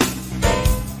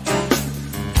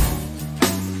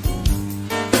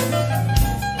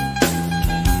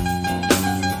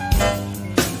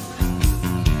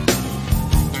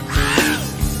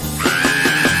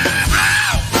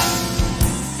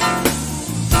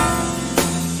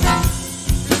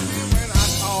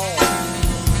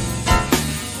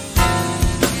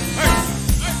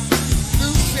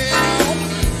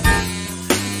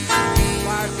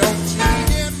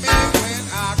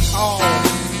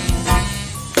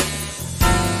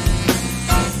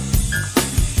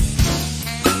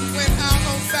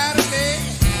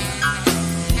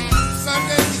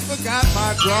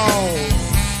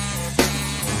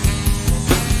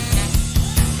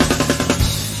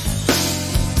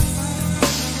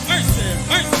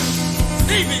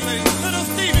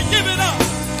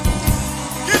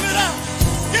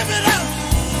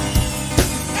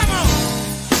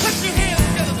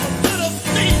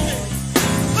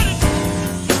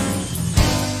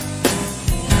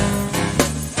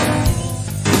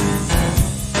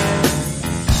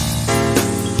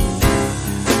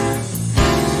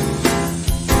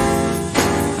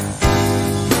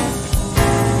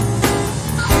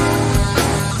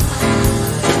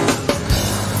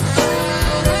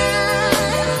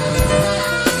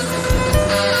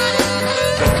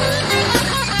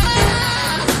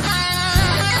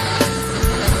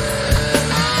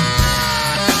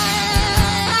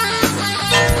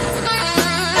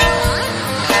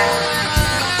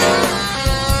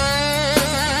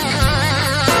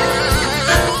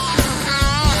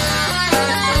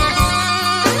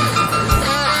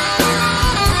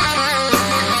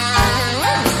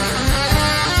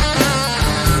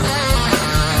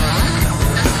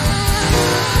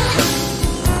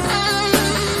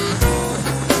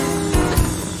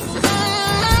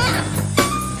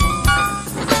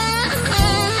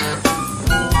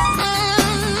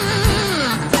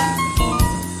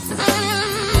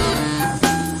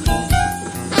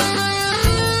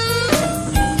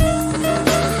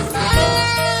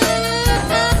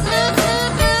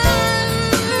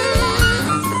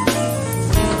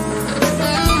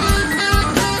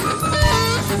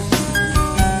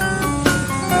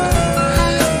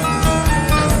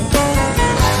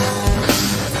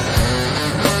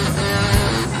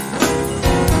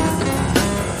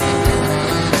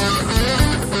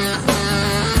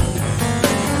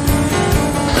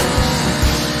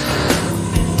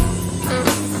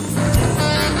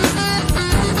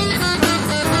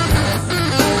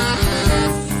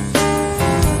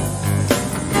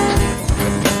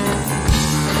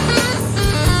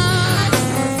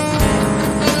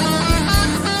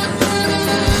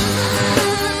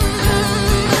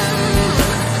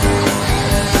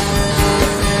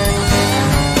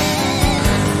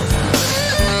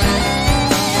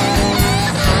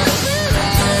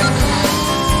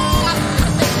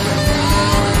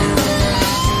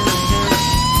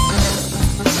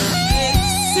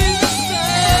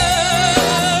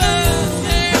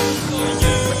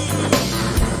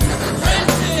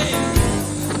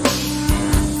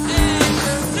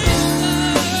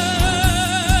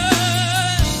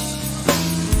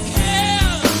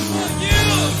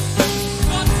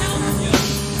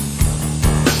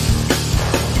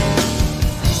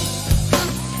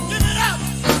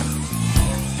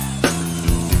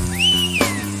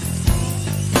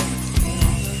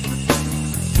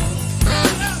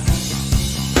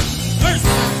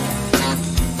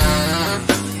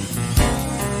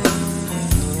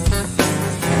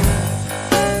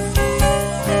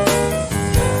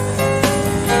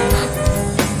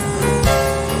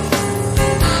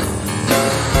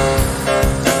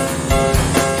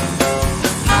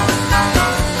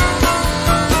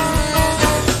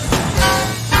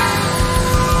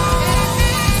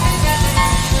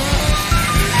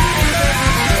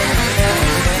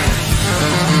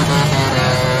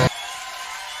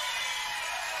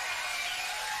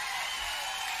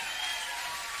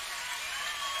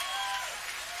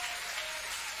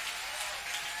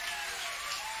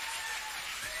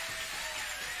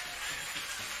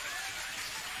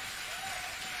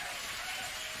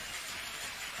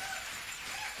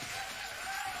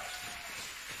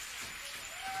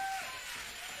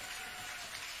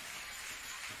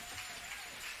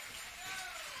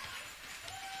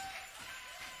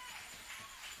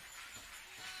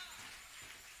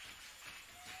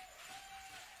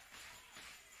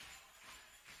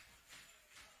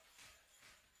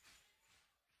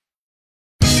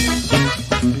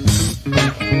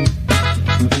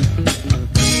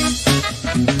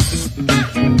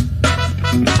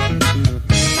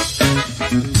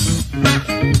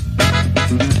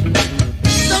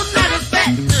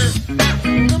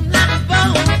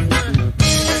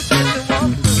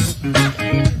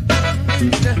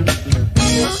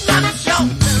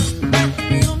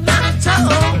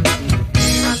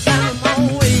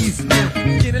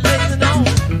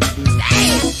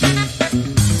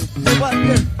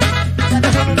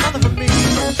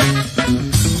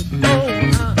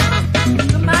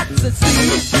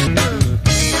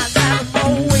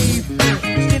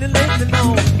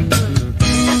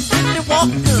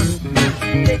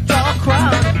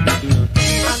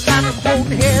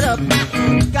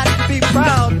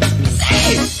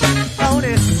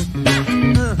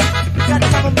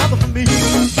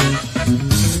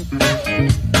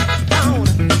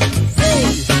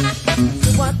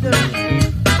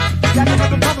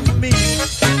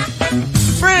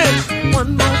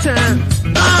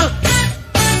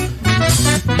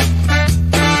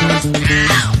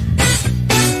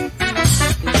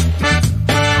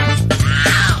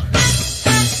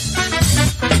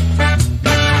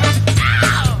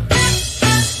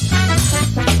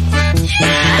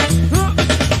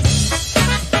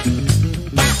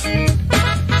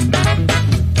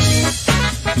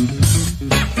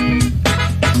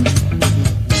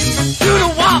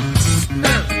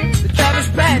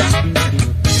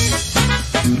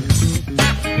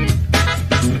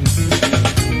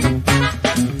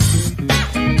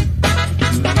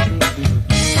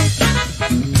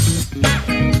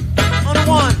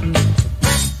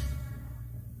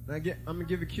 I'm gonna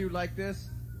give a cue like this.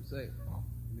 Say,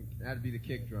 that'd be the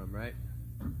kick drum, right?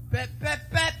 Bet,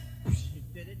 bet, bet. You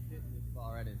did it. Just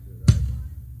fall right into it, right?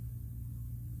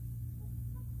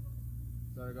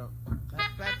 So I go, bet,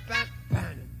 bet, bet,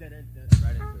 bang,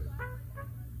 right into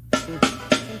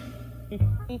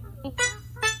it.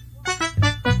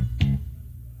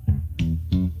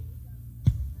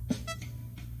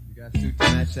 You got a suit to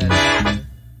match that hat?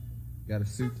 You got a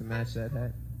suit to match that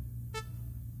hat?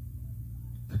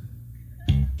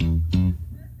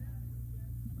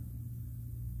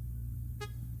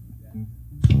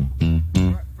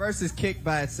 First is kick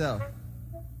by itself.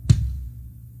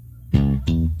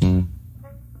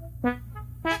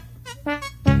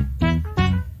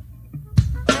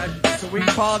 So we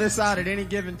call this out at any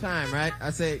given time, right? I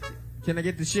say, can I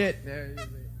get the shit? There,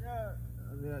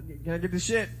 can I get the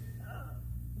shit?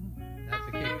 That's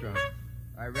the kick drum.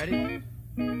 All right, ready?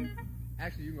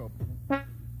 Actually, you go. Oh,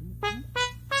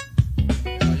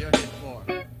 you'll hit 4.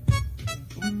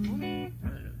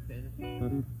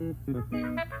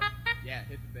 Yeah,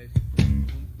 hit the bass.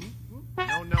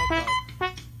 No note though.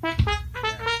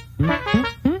 Yeah.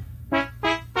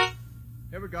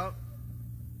 Here we go.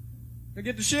 Gonna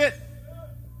get the shit.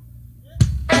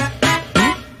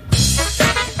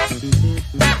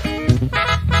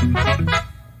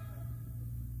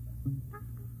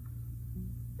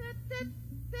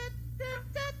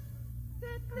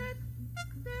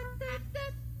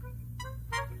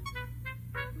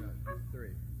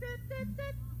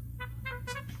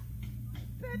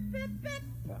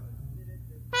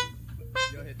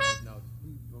 You'll hit those notes.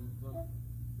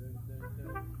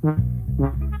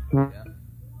 Yeah.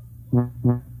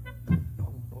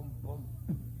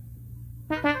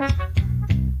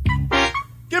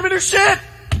 Give me the shit!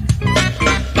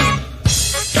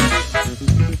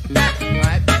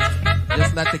 Alright.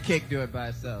 Just let the kick do it by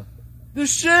itself. The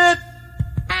shit!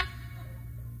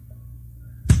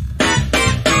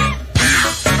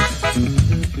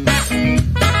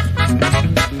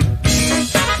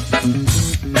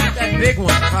 That big one,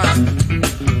 huh?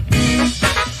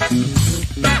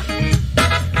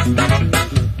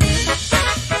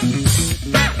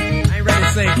 I ain't ready to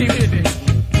sing. Keep hitting it.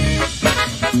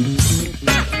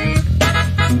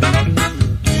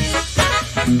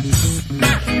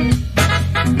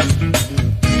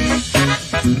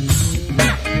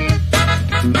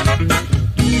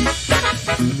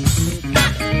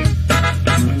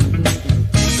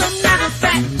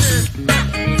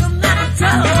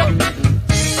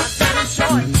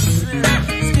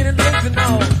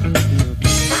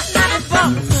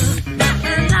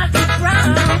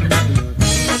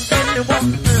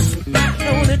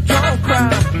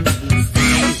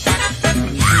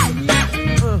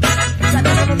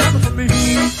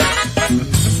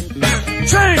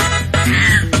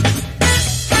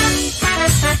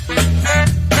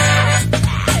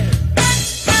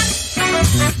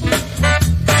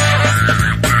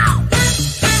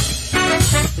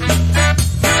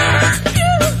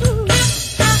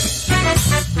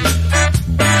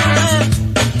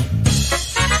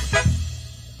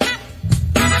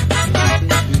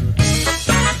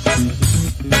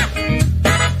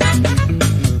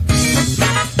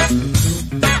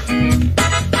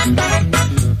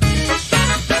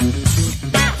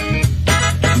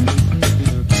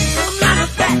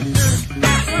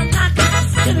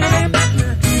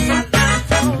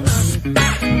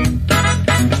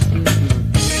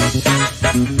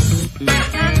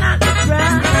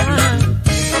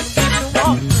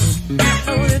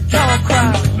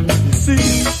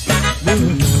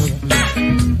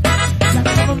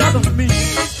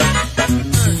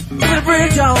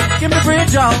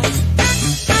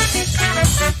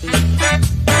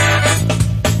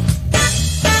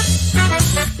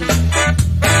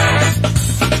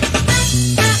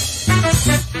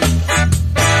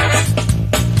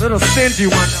 Little stingy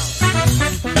one.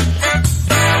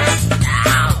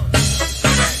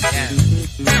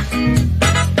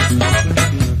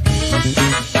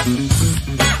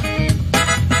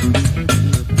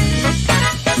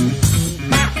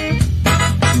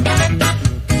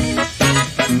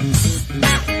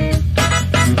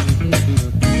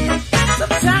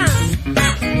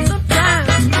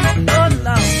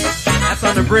 That's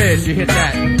on the bridge, you hit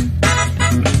that.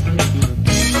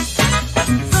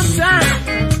 Sometimes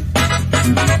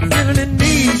living in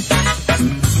need.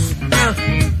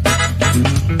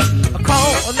 I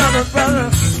call another brother,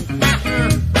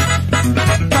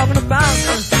 talking about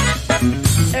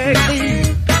hey, please,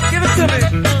 give it to me.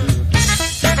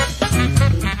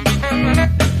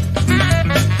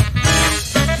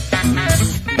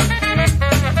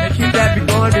 They keep that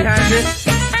going behind it.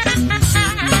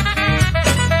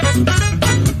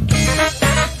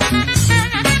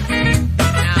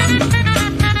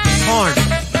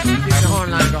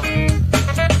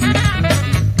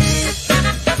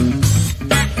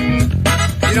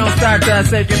 You don't start to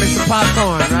say, give me some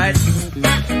popcorn, right?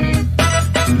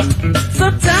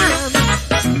 Sometimes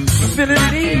I feel in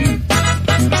need.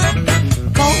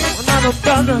 Call another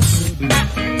brother.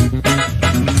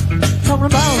 Talking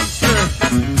about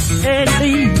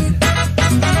Eddie.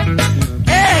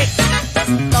 Hey!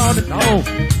 Lord, no.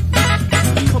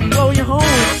 Come blow your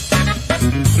horn.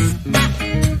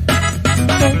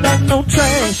 Don't want no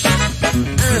trash.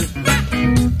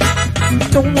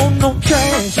 Don't want no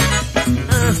trash.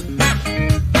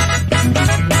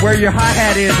 Where your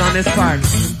hi-hat is on this part.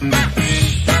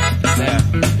 There.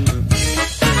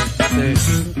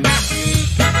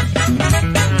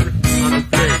 On the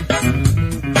three.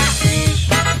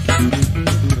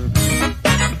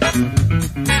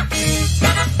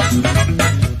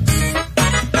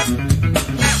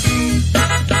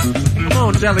 Come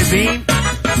on, Jelly Bean.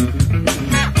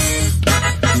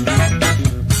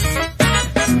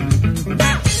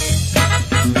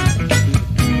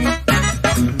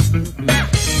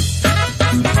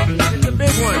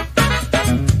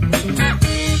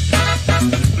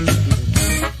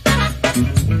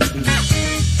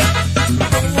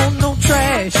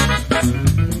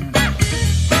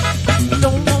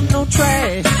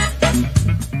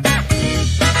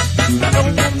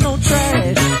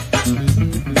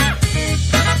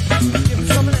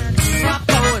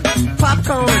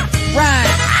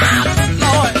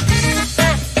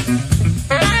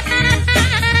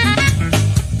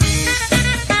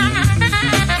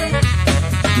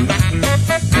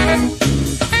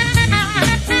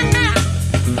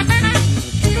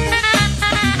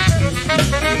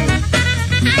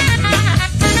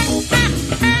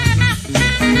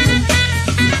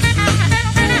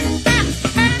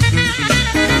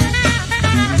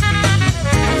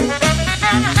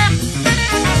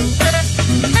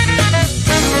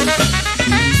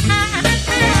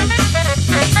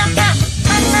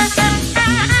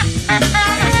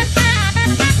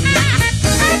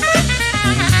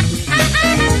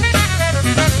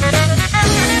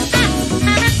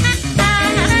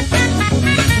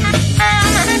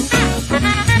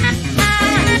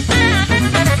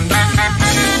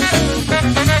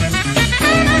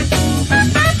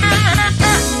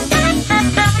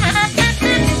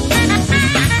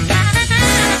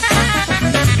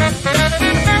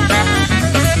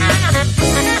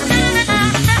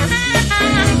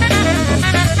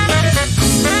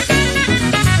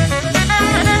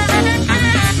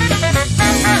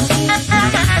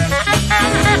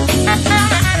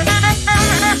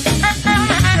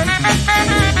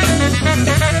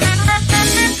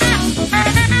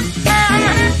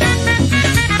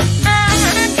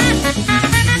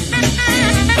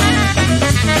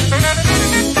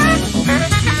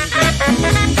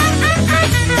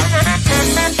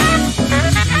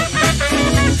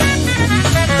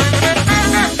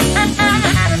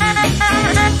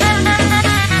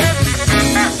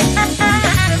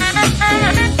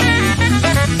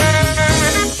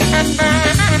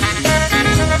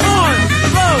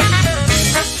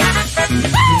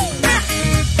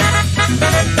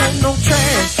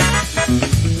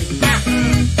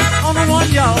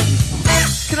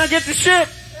 Get the shit.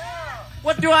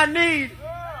 What do I need?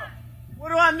 What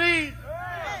do I need?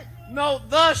 No,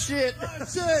 the shit.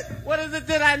 What is it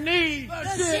that I need?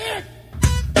 The shit.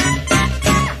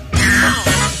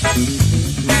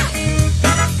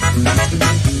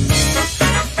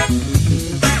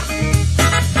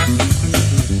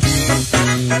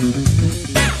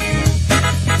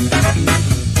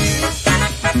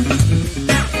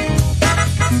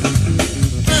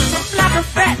 Like a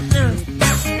fat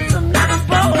some like a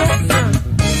bowl,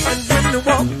 and when you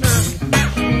walk,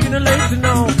 get a lazy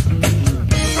know.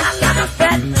 I like a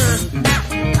fat,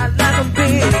 I like a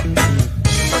big.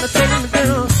 Wanna take him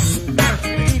down,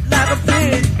 eat like a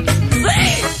pig.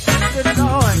 Hey, good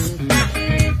Lord,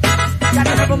 got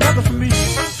to have a mother for me.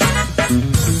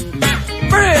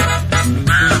 Bread.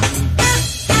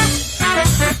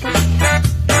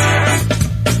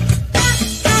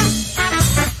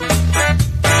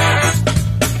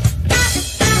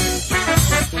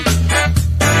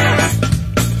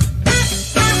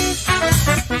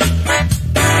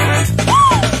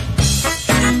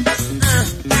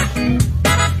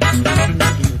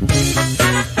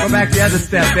 Back the other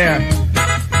step there.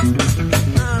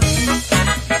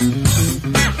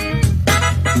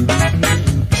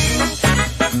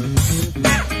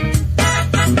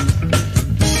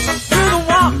 Through the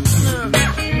walk,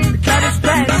 the cat is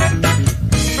back.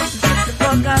 The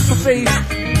bug got my face,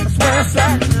 that's where it's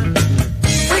at.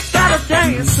 We gotta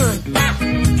dance,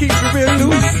 keep it real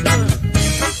loose.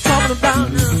 Talking about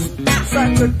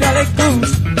psychedelic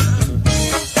goose.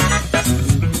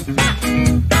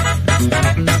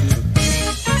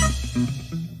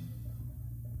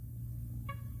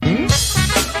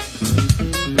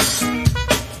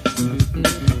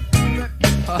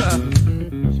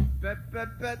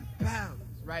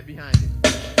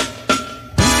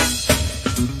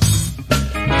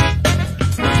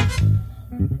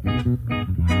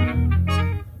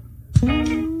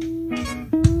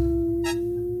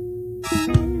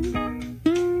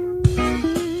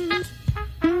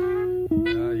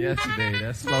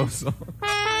 song.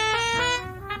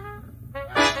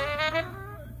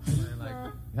 Like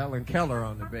Helen Keller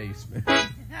on the bass, man.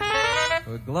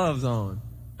 With gloves on.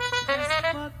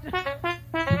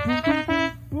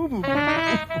 Boo boo.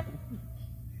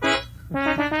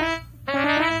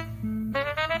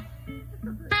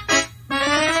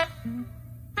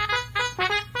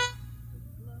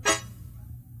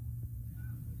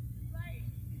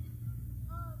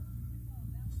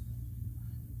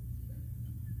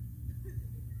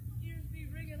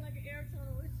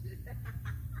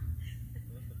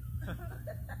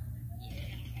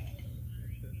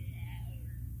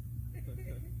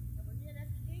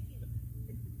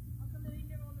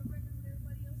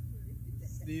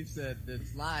 Steve said that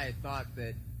Sly thought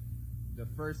that the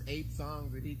first 8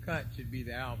 songs that he cut should be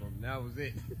the album. That was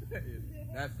it.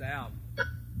 That's the album.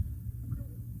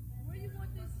 Where you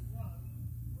want this?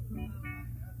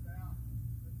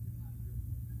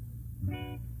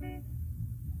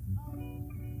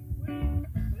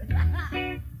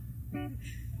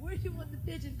 Where you want the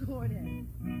pigeon cord at?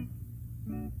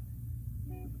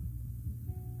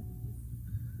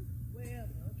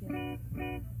 Wherever, okay.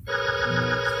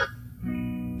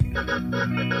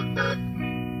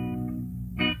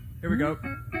 Here we go.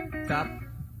 Top.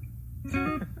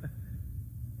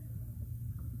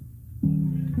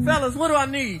 Fellas, what do I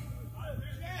need?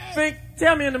 Think,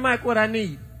 tell me in the mic what I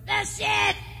need. The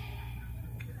shit!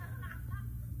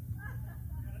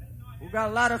 We got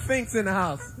a lot of finks in the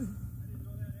house.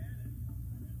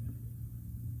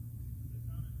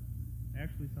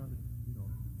 Actually sounded,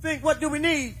 Think, what do we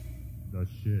need? the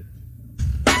shit.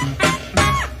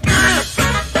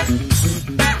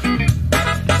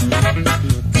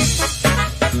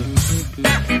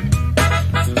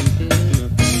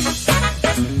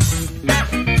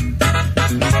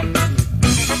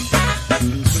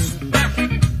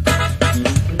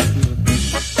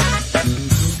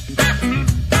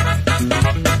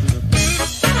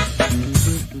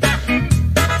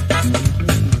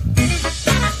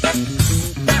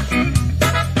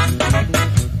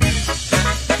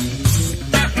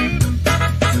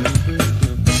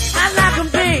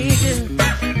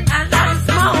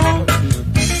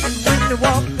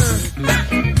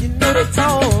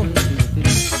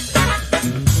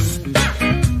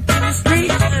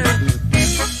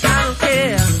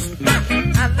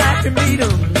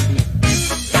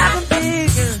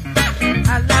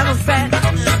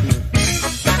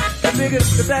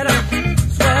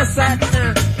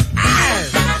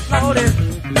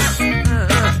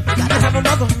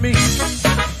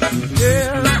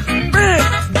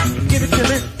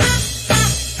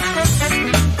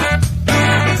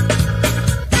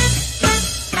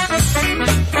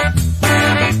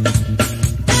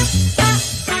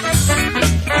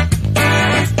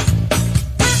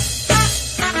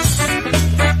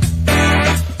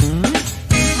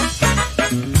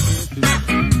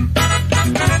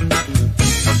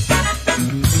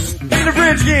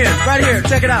 Right here,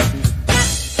 check it out.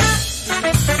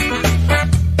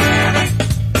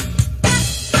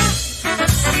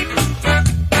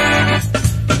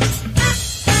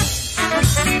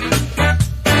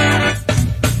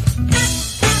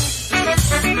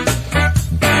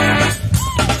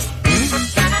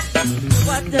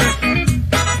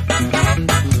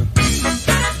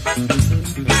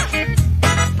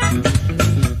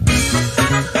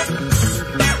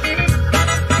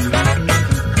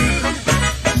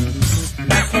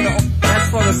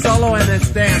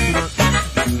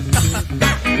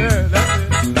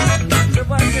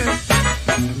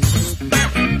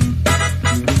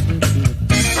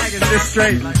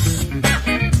 Straight.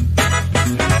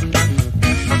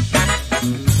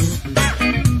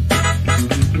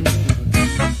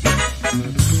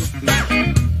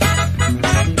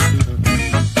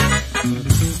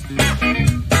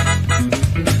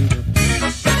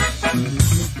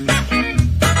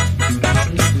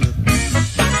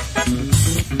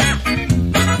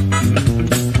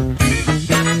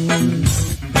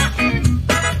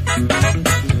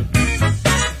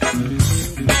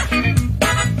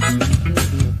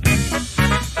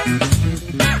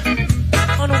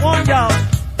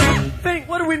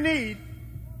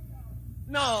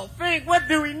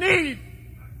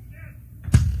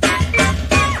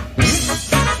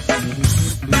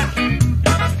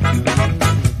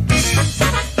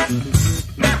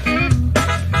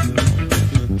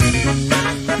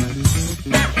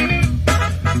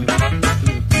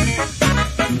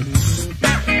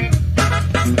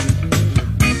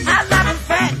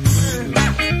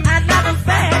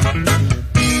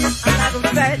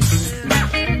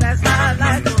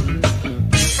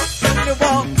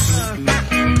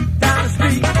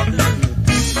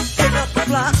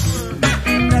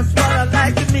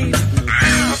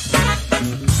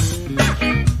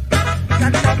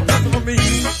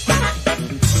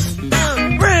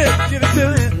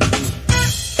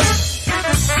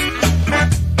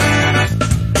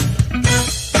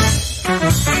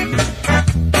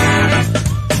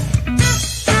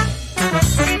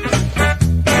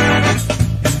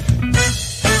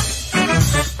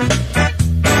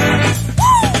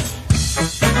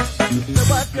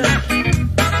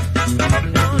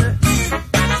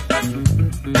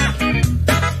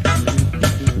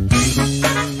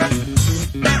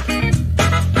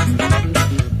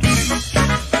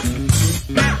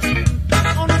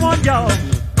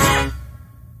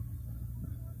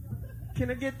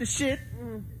 the shit?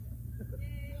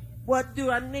 What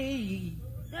do I need?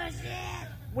 The shit.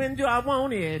 When do I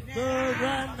want it?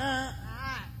 Right now.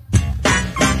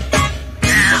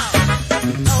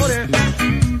 Oh, there.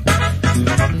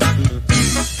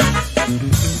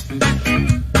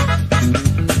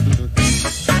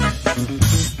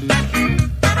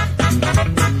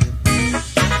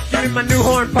 Give me my new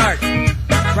horn part.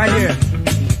 Right here.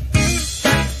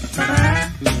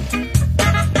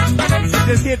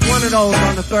 Just hit one of those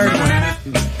on the third one.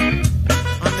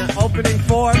 On the opening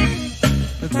four,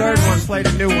 the third one, play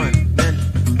the new one. Then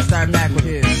start back with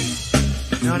his.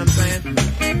 You know what I'm saying?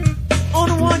 On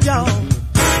the one, y'all.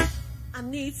 I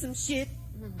need some shit.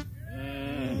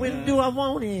 When do I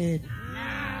want it?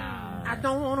 I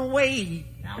don't want to wait.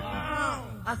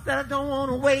 I said I don't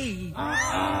want to wait.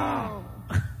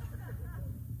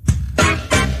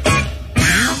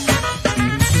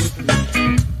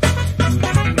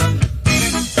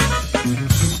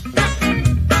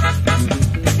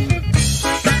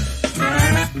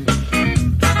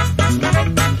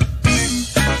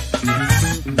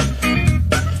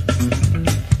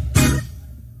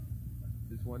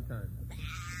 One time.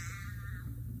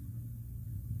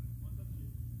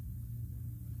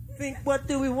 Think, what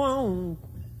do we want?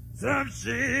 Some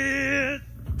shit.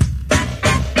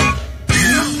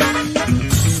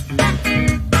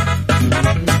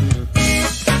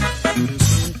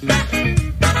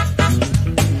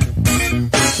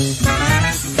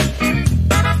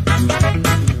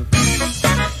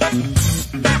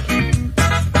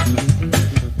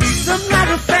 Some like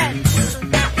a fat,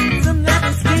 some like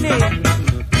a skinny.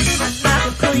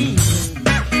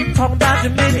 Talking about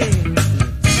your mini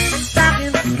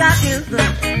stockings,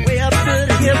 way up to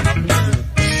the hip.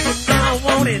 If I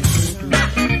want it,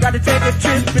 got to take a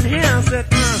trip in here. I said,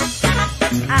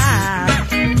 I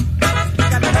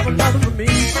got to have another for me.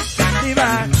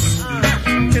 Levi,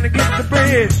 can I get the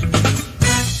bridge?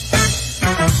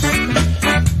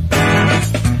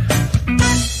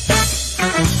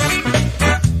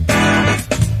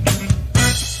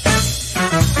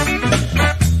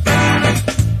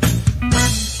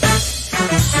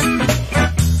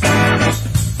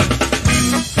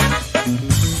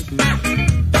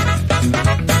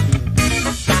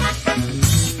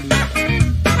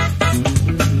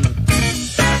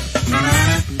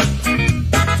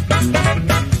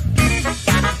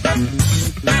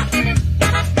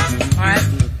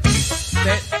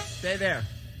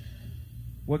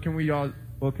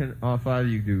 What can all five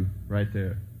of you do right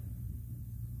there?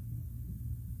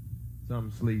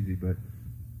 Something sleazy, but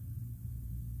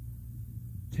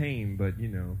tame, but you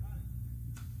know.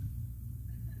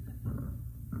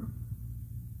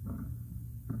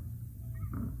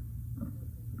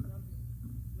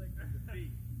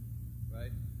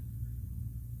 Right?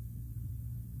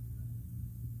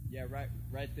 Yeah,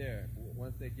 right there.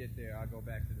 Once they get there, I'll go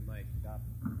back to the mic. Stop.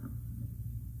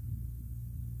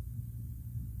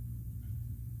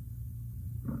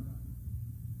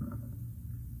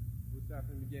 Start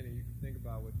from the beginning. You can think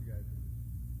about what you guys do.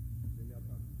 Then they'll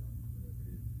come to whatever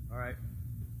it is. All right.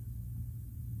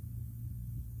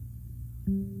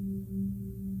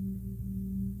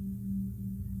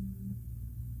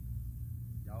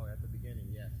 Y'all at the beginning,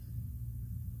 yes.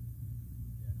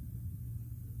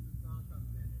 The song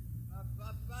comes in. Up.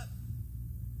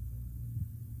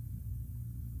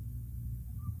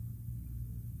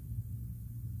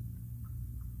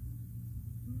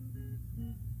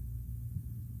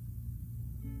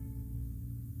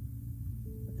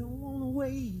 Don't wanna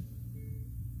wait.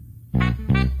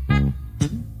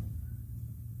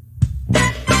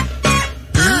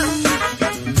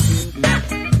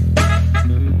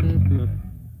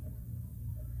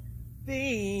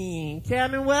 Think, tell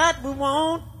me what we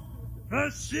want. The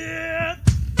shit.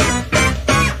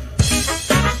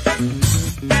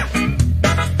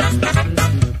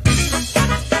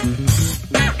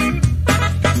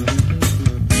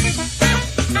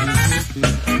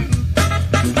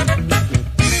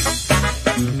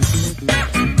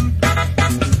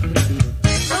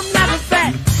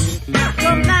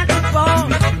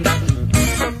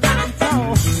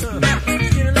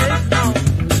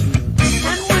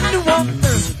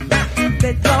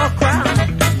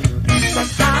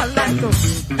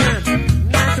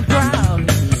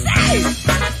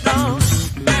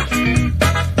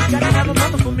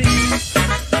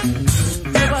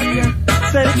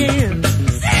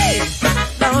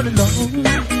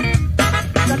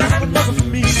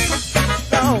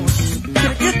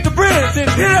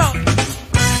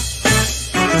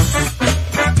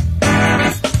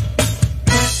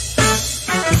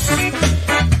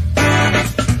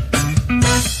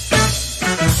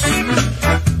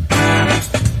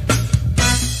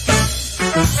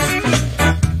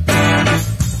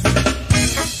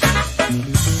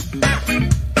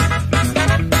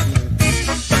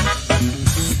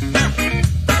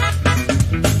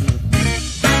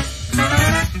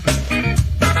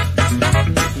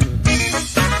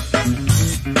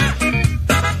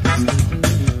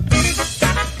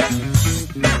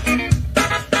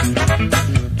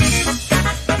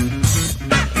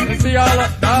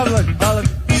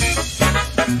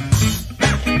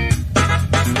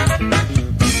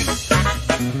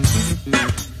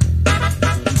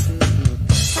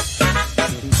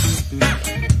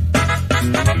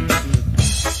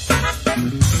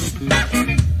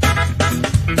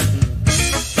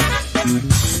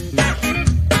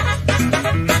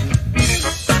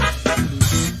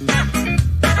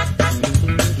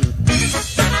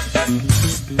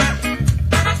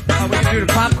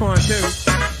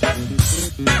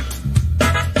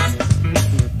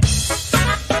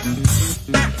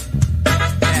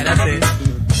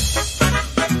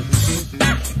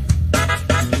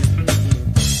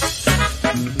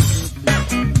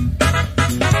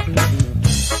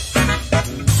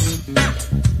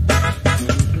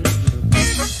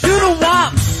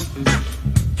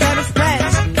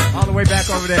 way back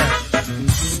over there.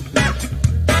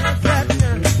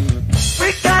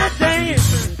 We gotta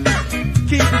dance,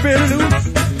 keep the bit loose,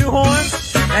 new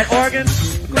horns, that organ,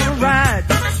 gonna ride,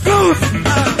 goose.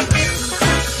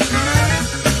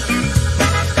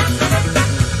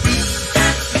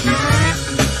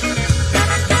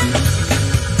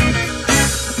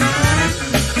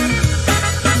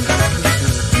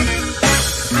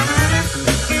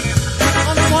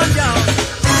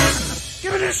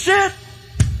 Shit!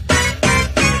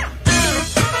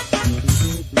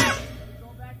 Go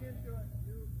back into it.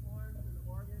 New horns and the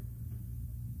organ.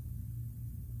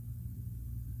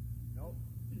 Nope.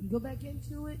 Go back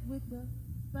into it with the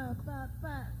ba ba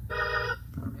ba. Yeah,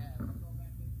 let's go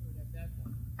back into it at that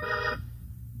point.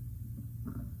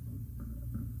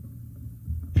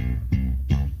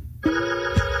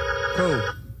 Cool.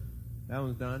 That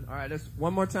one's done. Alright, let's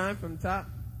one more time from the top.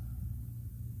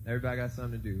 Everybody got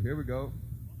something to do. Here we go.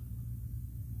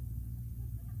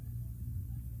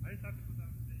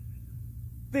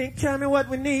 Think, tell me what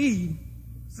we need.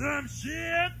 Some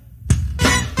shit.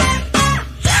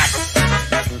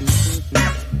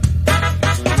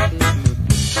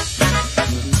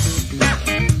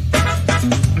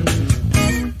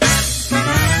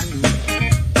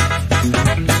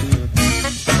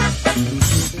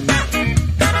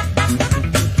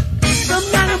 Some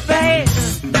night I'm bad,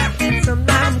 some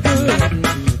night I'm good.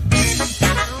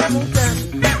 I want that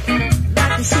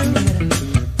like you should.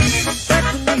 But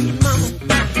we need mama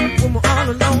when we're all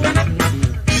alone.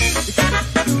 If you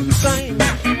do the same,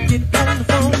 get on the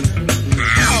phone.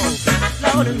 Ow!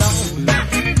 Lordy, Lord.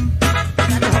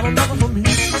 Got to have another for me.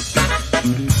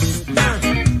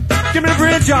 Give me the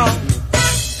bridge, y'all.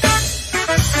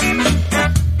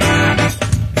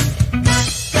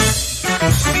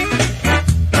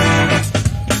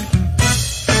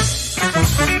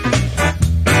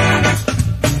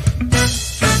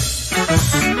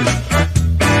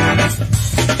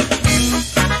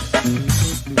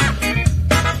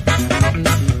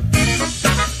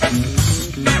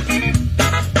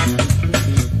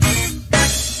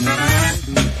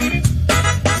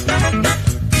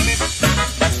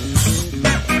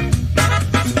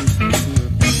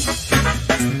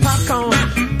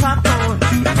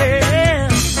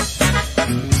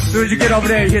 Over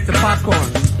there, you hit the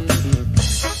popcorn.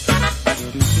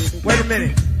 Wait a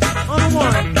minute. On the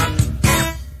one.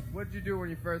 What did you do when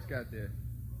you first got there?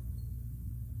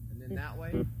 And then that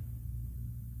way?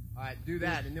 Alright, do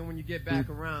that. And then when you get back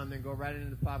around, then go right into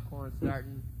the popcorn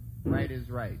starting. Right is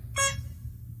right.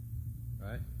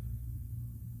 Alright?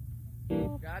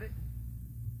 Got it?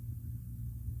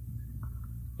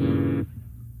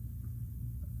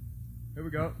 Here we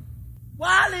go.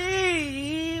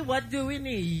 Wally, what do we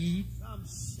need?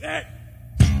 Shit.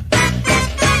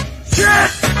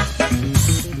 Shit!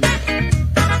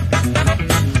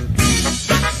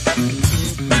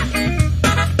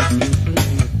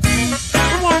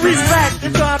 Come on, reach back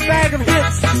into our bag of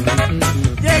hits.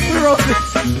 Yeah, we wrote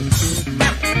this.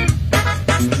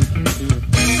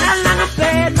 I like a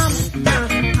bad mama.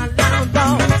 I like a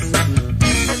boss.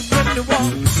 And when you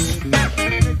walk,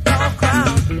 the dog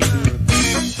crowd.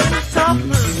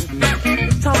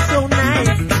 Talk so nice.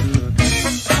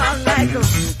 I like them.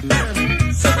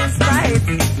 So inspired.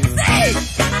 Say,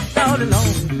 all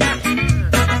alone.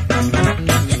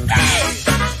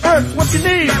 Earth, what you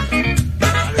need?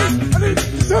 I need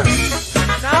dirt.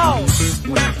 No,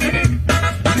 what you need?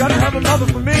 You gotta have a mother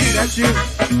for me. That's you.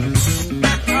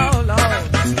 Oh Lord.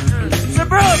 Say,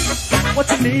 Brooke, what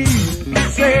you need?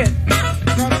 Say it. You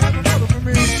gotta have a mother for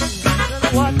me.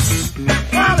 What?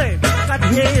 Wally, got to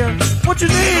hear you. What you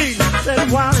need?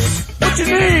 Said Wally. What you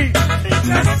need?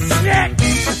 That's shit.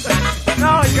 No,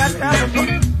 you got to have a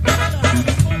mother.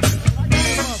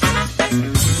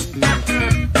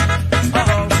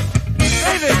 Uh-oh.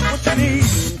 David, what you need?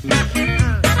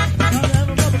 Gotta have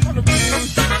a mother.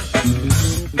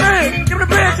 Hey, give me the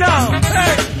bridge, y'all.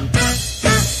 Hey.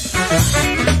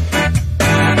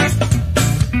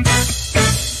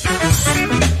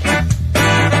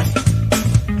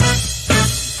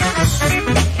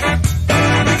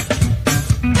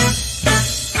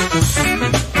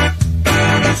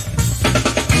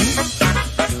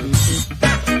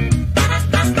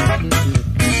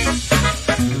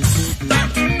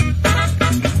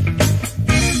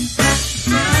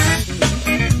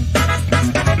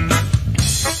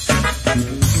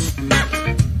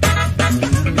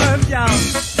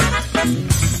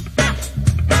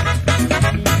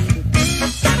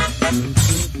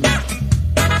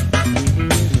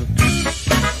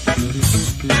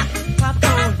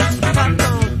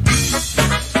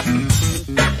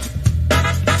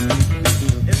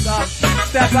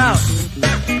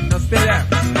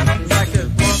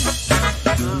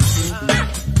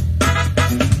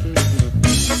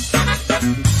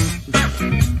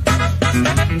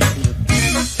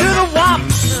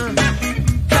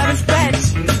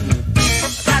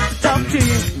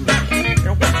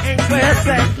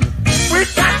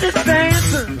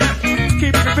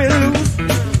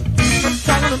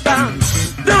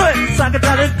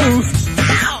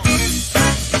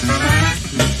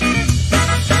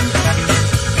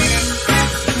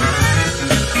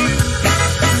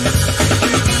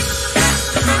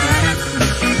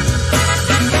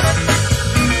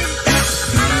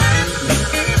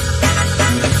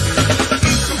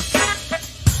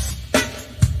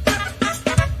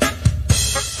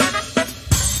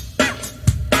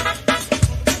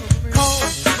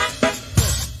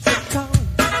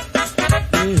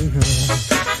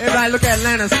 look at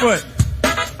Lana's foot.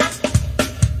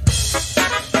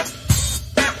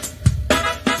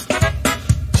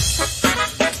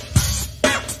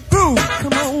 Groove,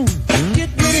 come on, get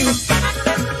ready.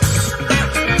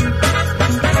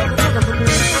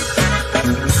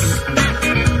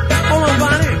 Hold on,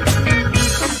 Bonnie.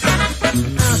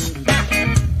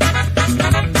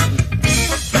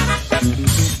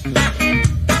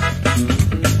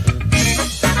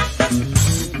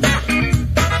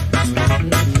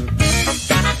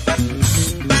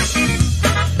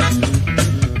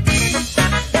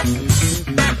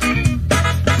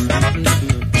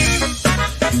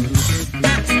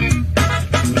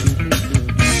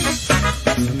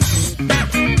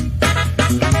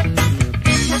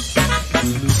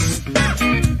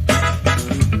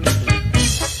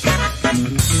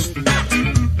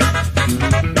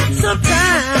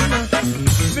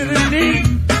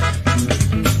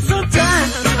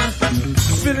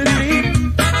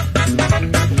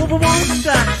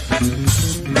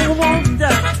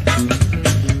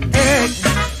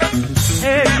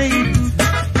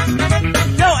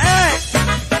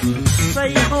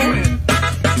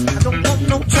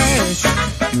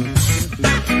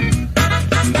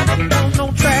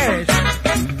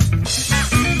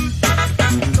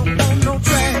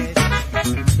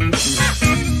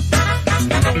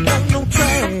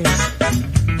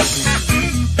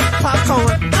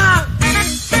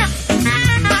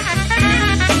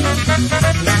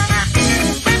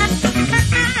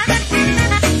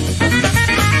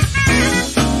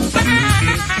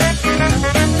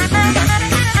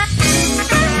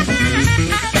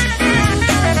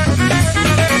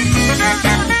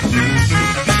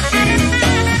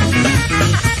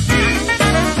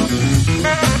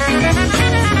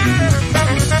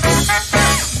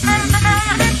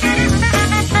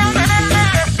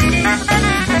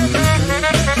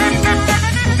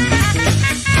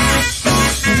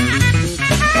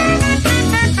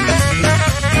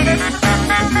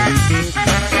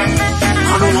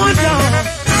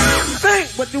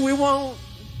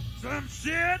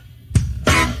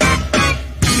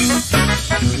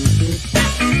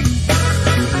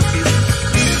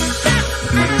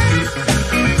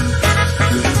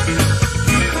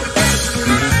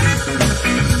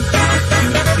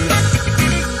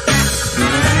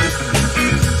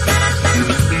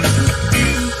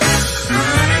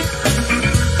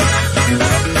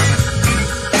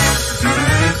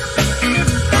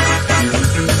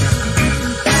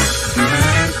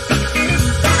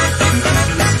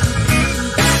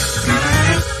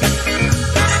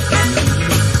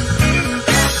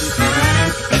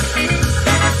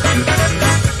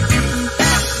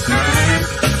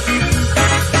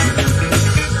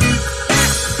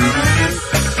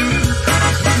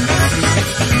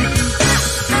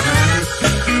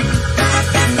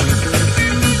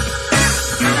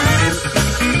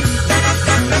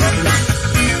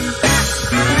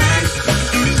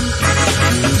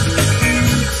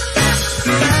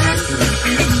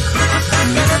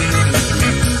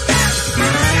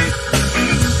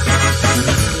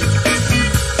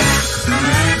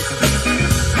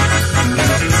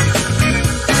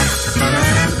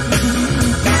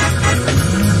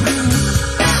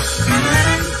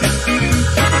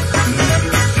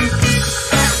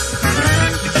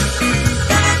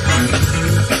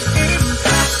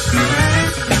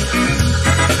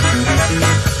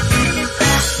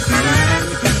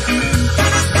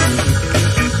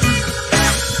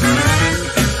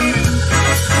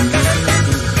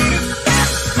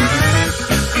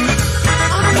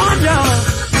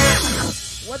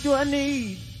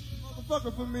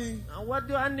 Motherfucker for me. What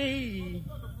do I need?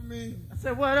 Motherfucker for me. I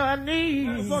said, what do I need?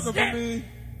 Motherfucker for me.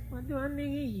 What do I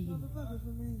need? Motherfucker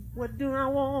for me. What do I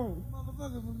want?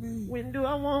 Motherfucker for me. When do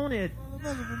I want it?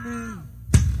 Motherfucker for me.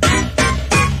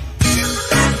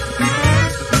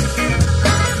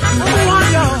 I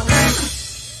want y'all.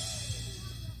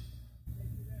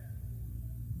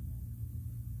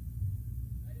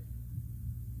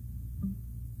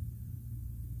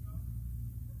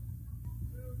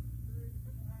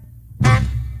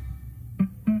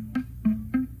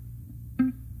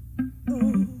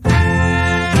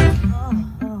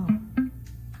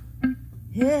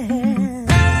 Yeah,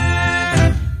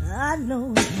 I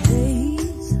know the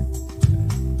days.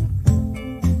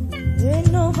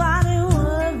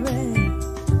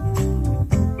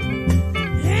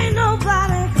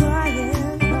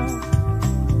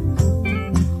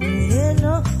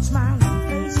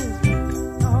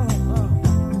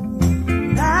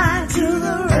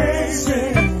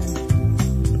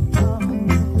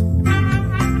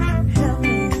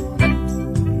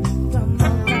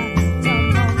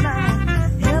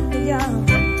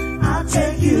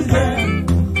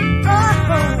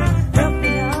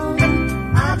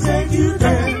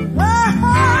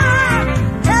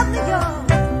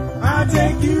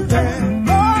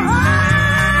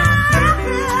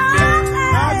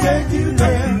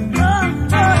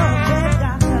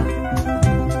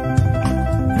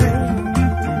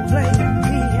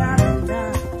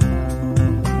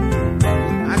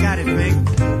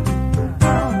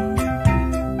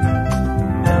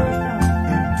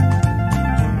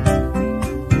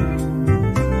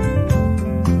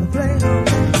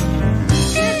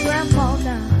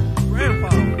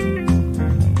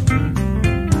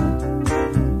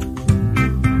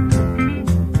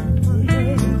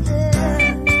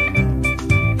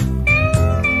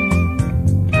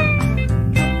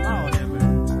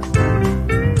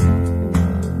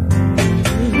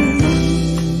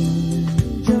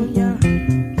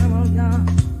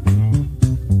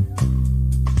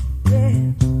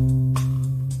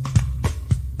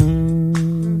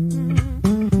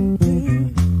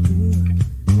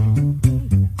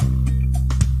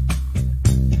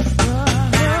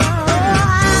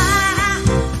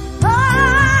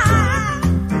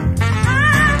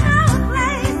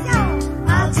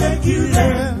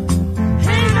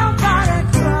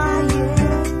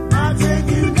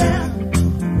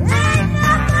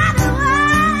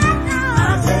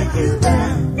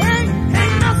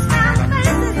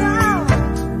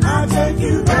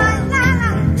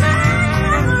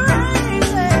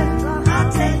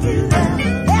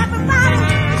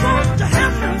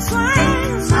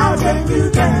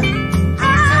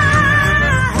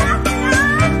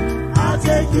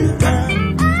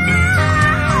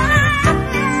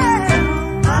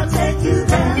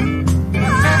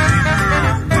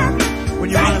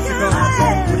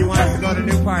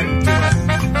 part. You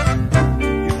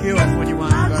cue us when you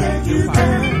want to go to the new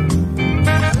part.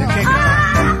 The kick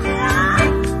part.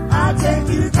 I'll take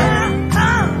you down.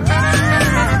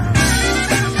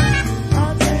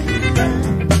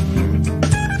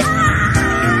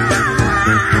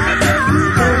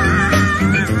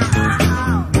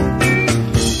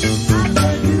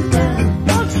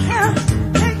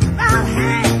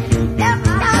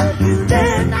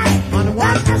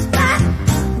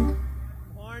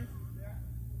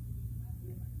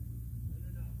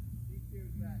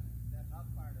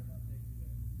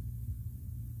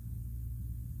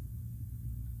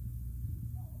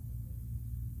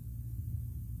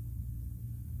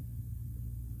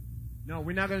 No,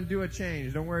 we're not going to do a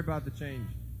change. Don't worry about the change.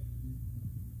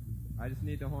 I just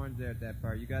need the horns there at that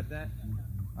part. You got that?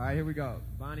 All right, here we go.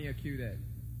 Bonnie, cue that.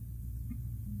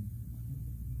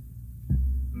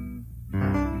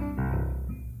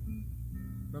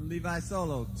 From Levi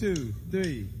Solo, 2,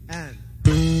 3, and...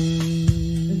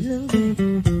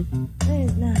 Hey,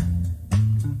 now.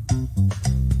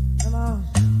 Come on.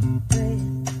 Hey,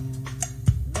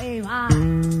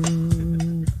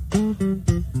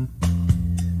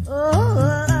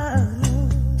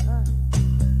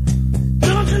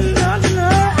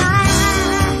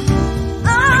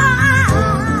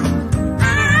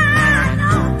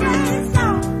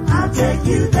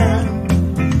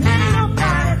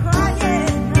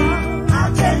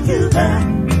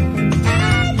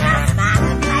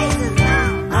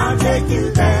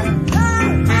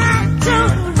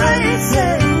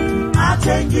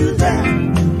 take you there.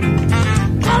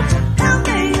 Won't you help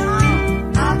me?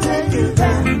 I'll take you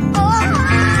there. Oh,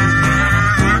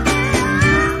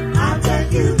 I'll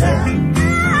take you there.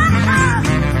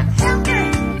 Help me.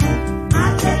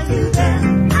 I'll take you there.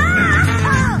 Help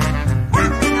me.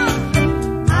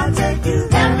 I'll take you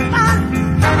there. Everybody, come on,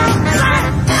 help me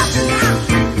out.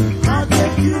 I'll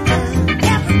take you there.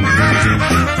 Everybody, help me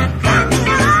out.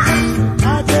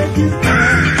 I'll take you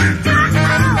there.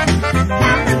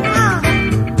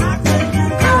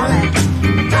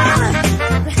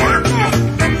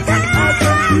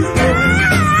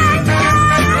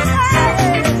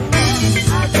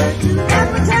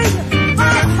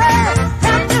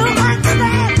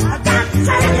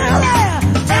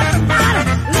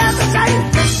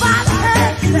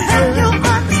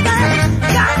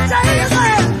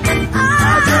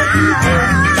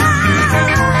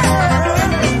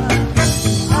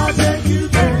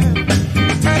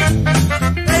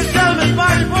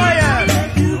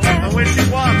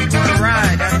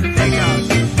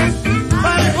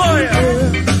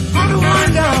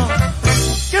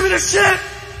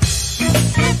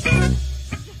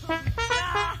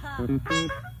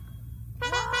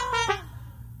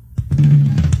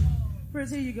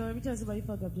 First, here you go. Every time somebody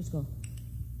fuck up, just go.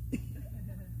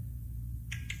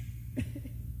 My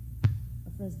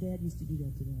friend's dad used to do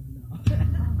that to them.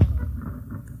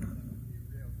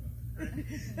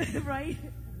 No. Right?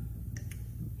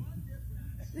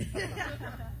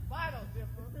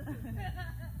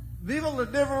 Viva la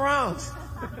difference.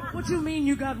 What you mean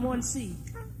you got one seat?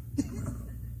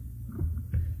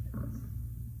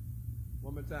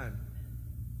 One more time.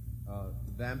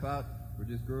 Vamp out. We're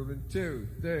just grooving. 2,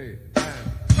 3,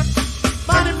 and...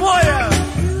 Bonnie Boyer!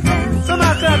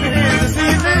 Somebody clap your hands this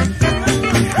evening.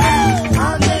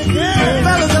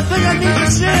 Fellas, I think I need the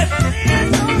shit.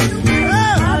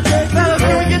 Fellas,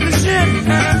 can we get the shit? I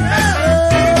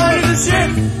need the shit.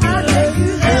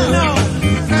 No,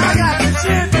 I got the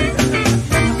shit.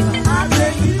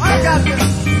 I got the...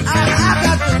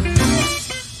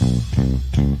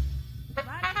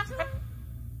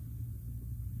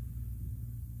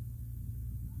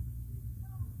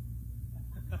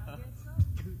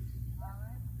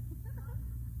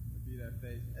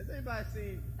 Has anybody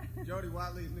seen Jody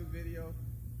Watley's new video?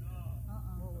 No.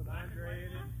 What with Andre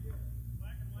in it?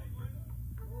 Black and white one?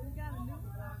 We got a new one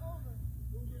over.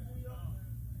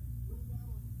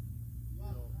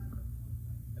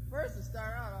 At first it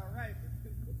started out all right.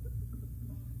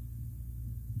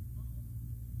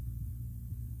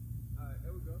 All right,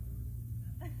 here we go.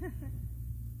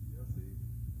 You'll see.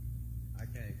 I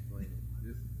can't explain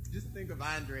it. Just think of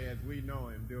Andre as we know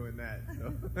him doing that.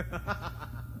 So.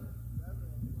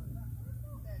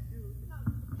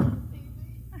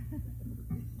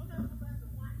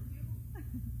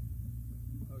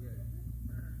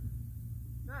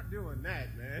 Not doing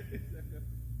that, man. That's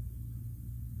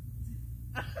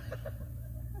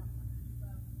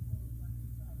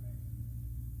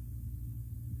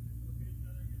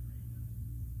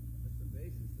the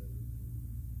basis of it.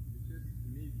 It's just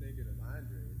me thinking of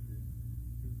Andre. It's just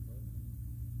too fun.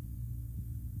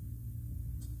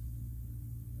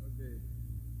 Okay.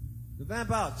 The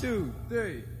vamp out. 2,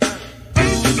 3.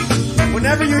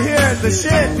 Whenever you hear the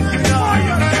shit, you know,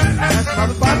 that's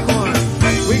Mother Popcorn.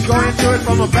 We go into it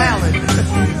from a ballad.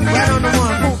 Right on the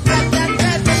one. Boom.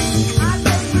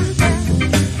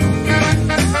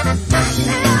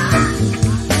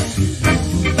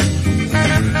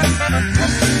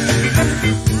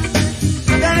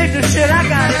 That ain't the shit. I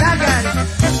got it.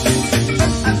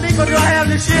 I think do I have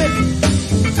the shit?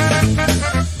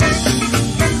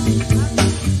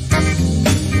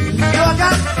 Do I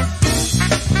got it?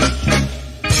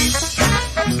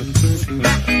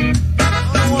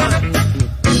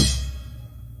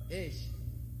 Ish.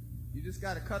 You just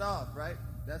gotta cut off, right?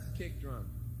 That's the kick drum.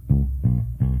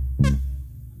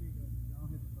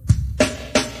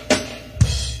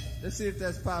 Let's see if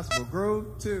that's possible.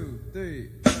 Groove, 2, 3.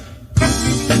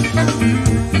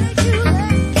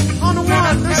 On the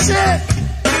one, the shit.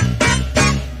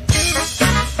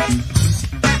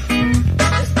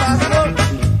 It's possible.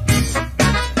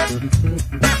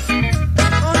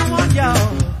 On the one, y'all.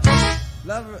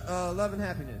 Love and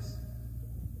happiness.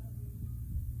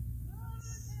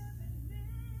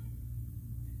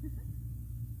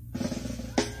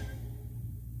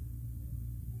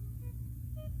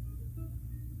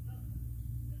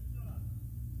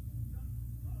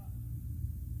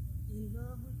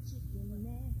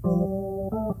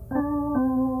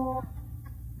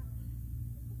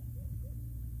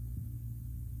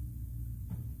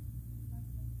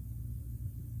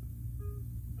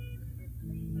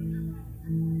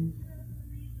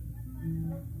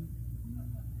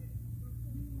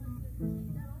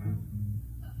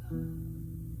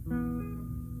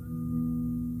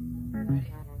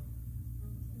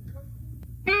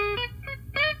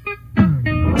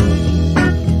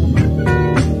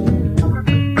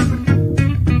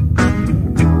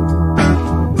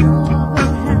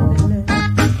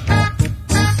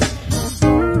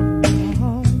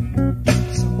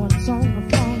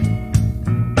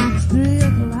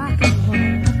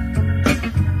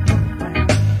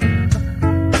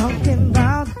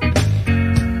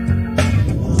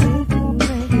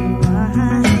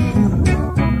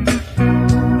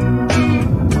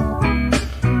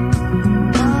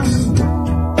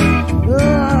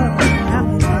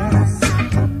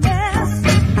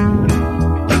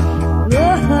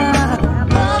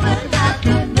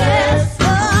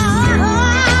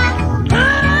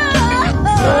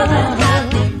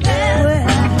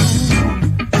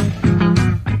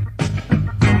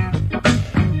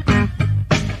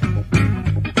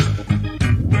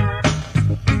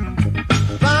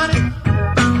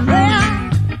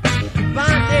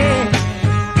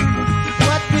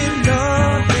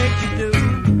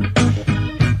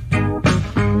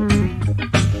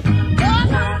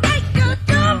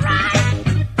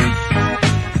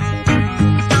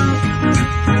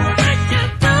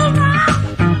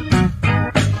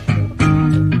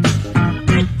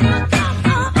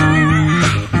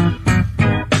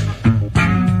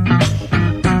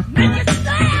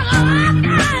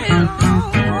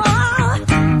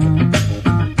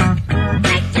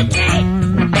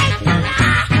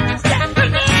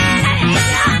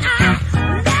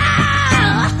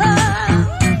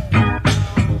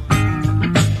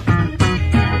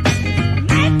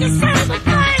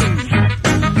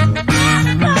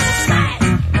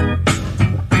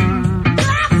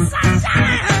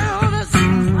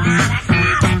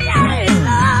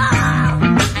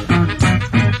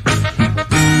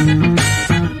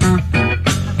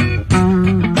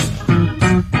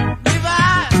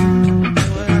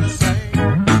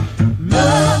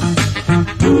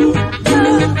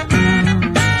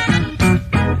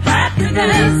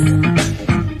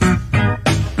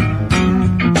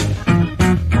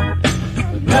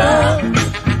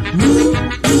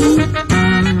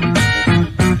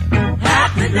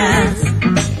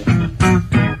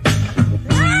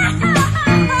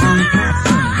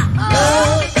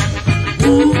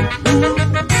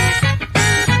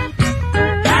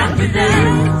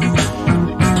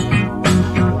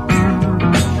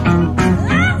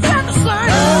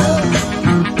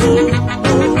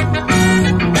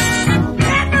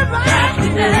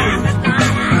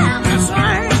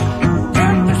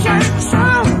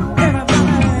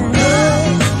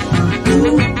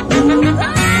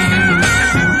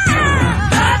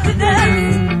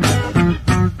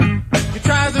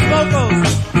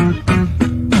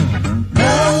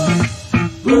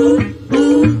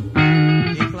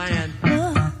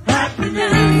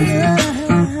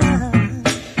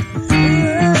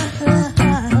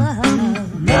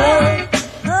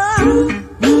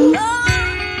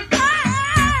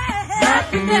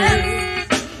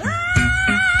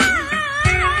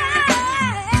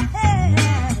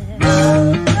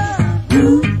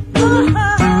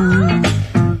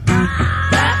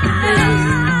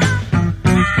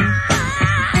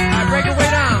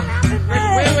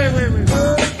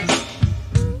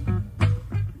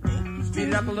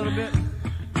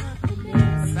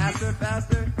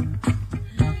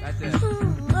 That's it.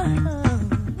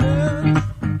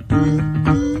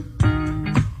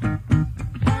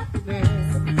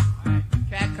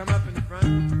 Cat, come up in the front.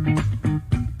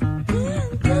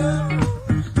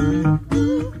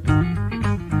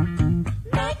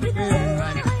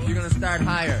 Right, you're gonna start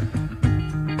higher.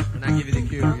 When I give you the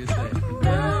cue, you say.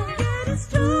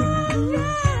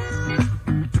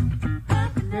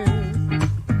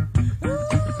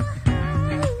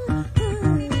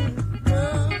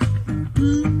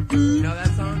 You know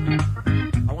that song?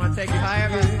 I want to take you higher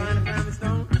by Sly and the Family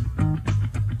Stone.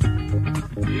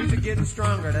 Music getting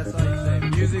stronger, that's all you say.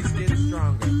 Music's getting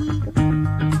stronger.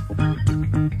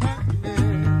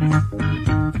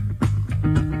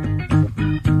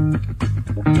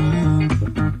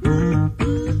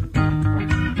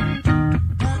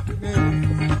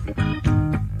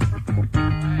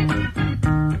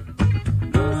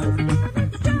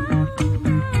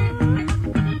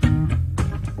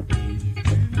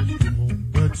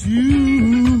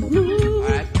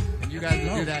 Alright, and you guys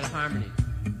will do that in harmony.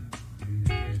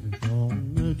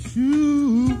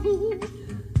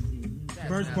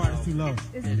 First part is too low.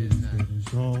 It is not.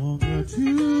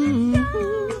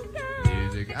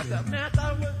 Music. I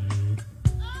thought it was.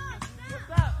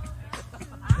 What's up?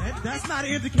 That's not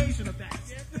an indication of that.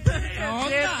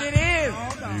 Yes, it is.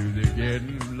 Music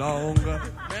getting longer.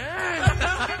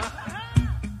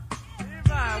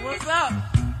 Levi, what's up?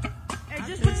 Hey,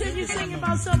 just pretend you're singing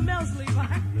about something else, Levi.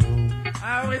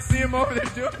 I always see him over there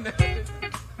doing that.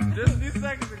 Just a few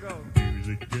seconds ago.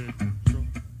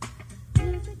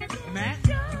 Matt?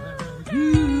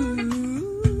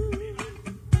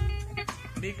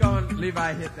 Nico and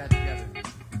Levi hit that together.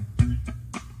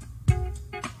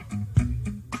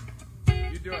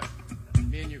 You do it.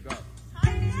 Me and you go.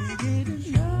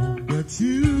 But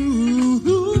you.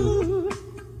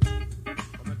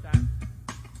 One more time.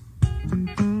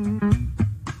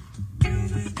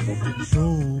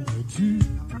 Stronger too.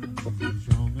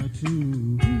 Stronger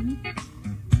too.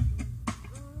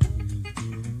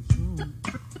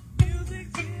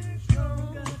 Music's getting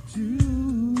stronger.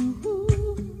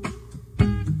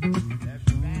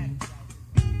 That's bad.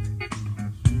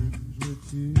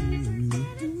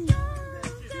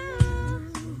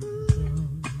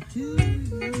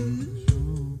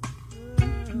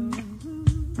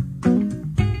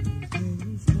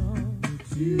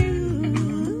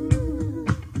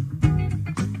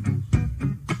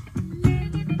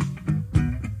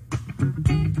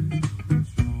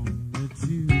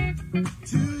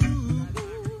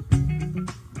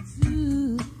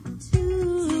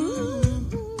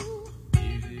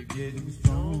 Music getting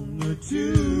stronger too.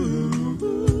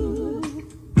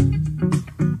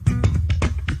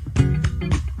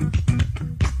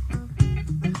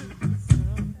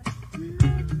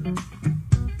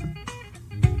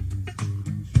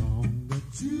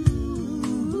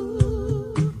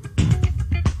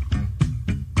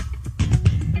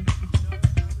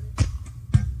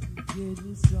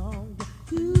 Getting stronger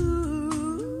too.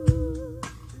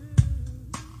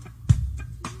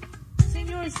 Sing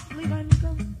yours, Levi,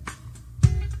 Nico.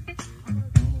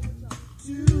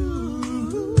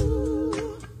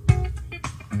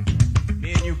 Me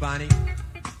and you, Bonnie.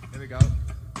 Here we go.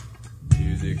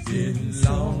 Music's getting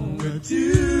longer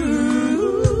too.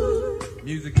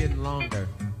 Music getting longer.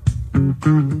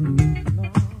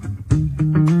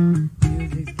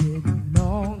 Music's getting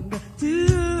longer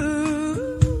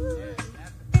too.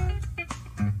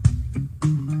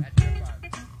 That's your part.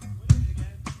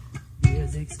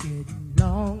 Music's getting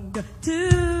longer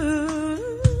too.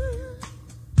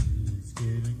 It's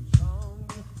getting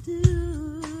Longer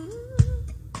too.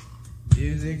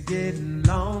 Music's getting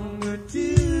longer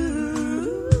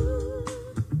too.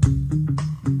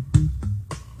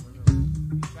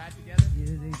 Try it together.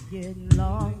 Music's getting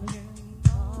longer,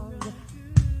 longer.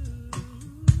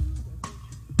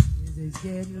 Music's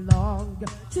getting longer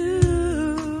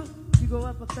too. You go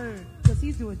up a third, cause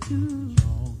he's doing two.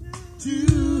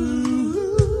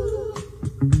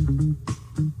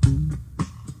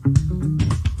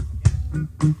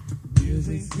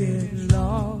 Music's getting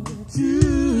longer too.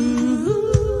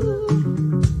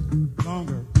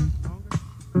 longer.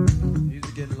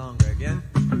 Music getting longer again.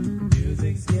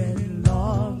 Music's getting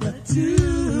longer too.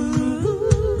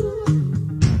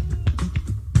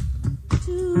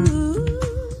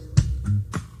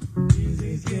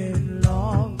 Music's getting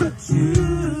longer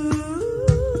too.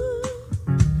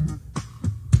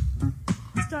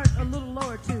 Start a little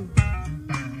lower too.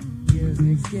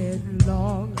 Music's getting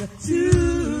longer too.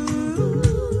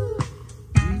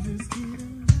 Music's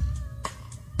getting,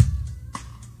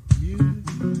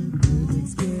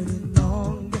 music's getting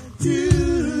longer too.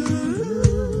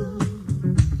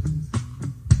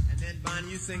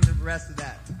 you sing the rest of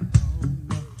that.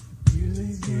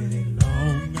 Music's getting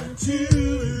longer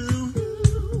too.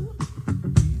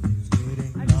 Music's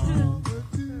getting longer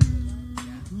too.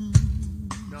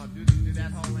 No, do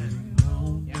that whole end.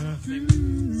 Yeah, sing.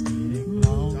 Music's getting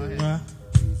longer.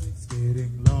 Music's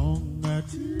getting longer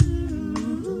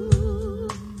too.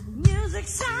 Music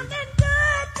sounding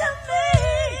good to me.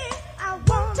 I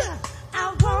wanna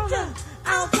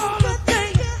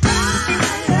take it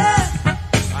higher.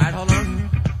 Alright, hold on.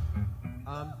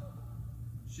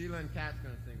 Sheila and Kat's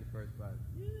gonna sing the first part.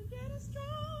 Music's getting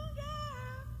stronger.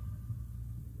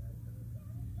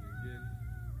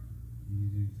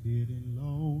 Music's getting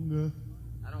longer.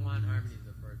 I don't want harmonies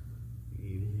the first one.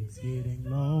 Music's getting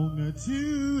longer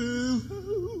too.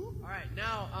 Alright,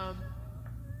 now,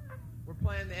 we're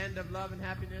playing the end of Love and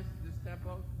Happiness, this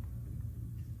tempo.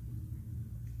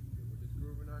 We're just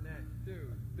grooving on that.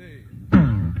 2, 3.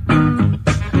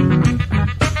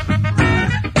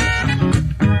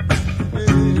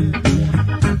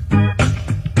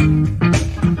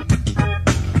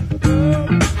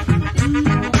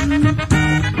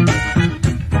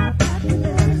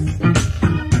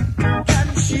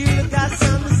 Sheila got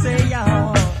something to say,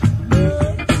 y'all.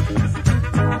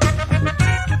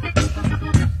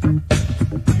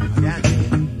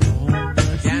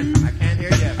 Again, I can't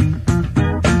hear you.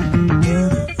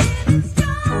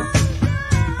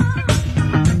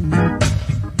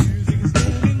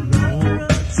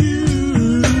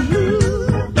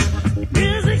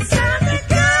 Music sounding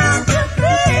good to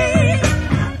me.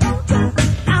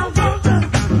 I want to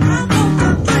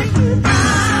take it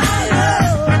higher.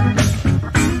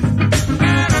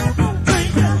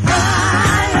 Take it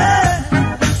higher.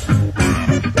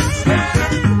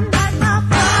 Light my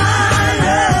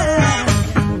fire.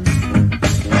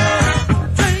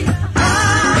 Take it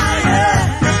higher.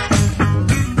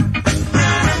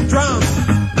 Drums.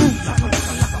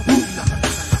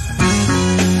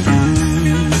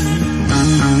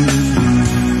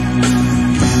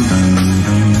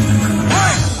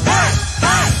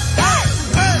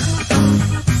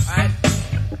 Alright.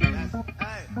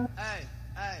 Hey.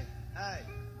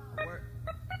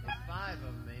 It's 5 of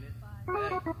them, ain't it?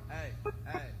 Hey.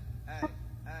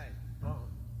 Boom.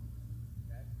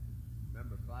 Okay.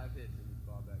 Remember, 5 hits and we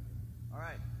fall back in.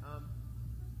 Alright,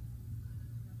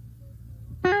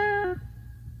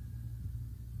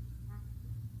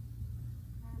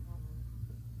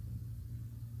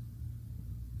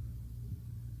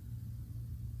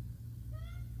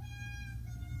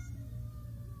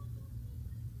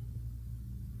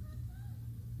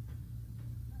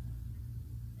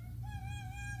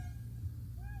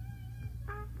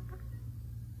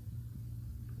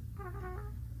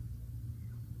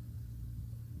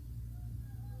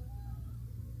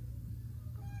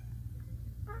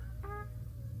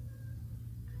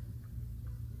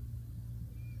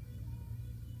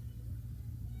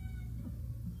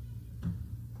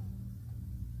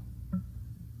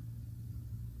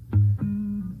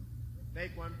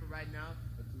 take one for right now,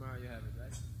 but tomorrow you have it,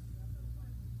 right?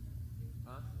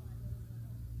 Huh?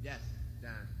 Yes.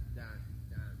 Down.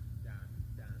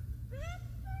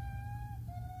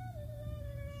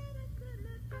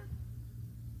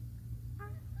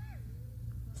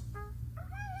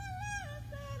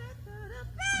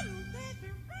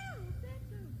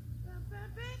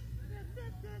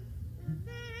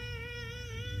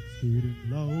 It's getting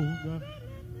longer.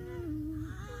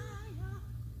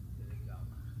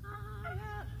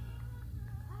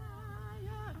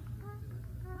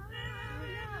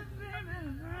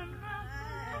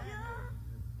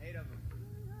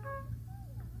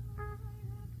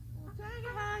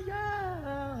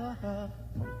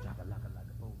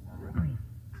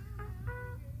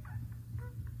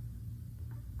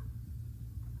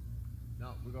 No,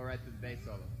 we go right to the bass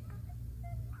solo.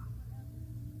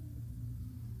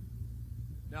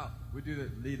 No, we do the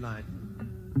lead line.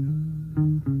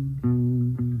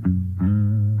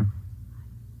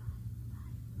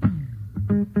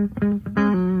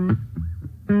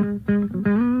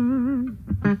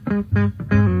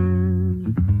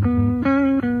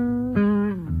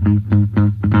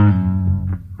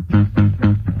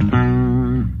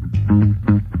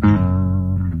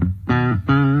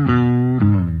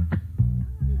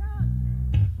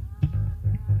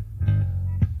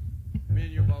 Me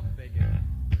and you both fake it.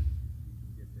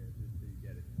 Get there, just so you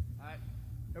get it. Alright,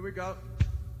 here we go.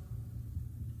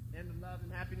 End of Love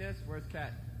and Happiness. Where's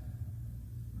Kat?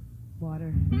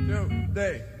 Water. 2,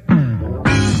 3.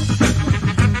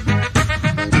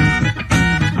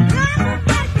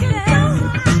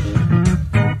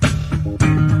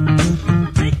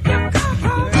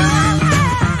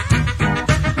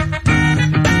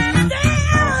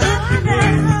 Stay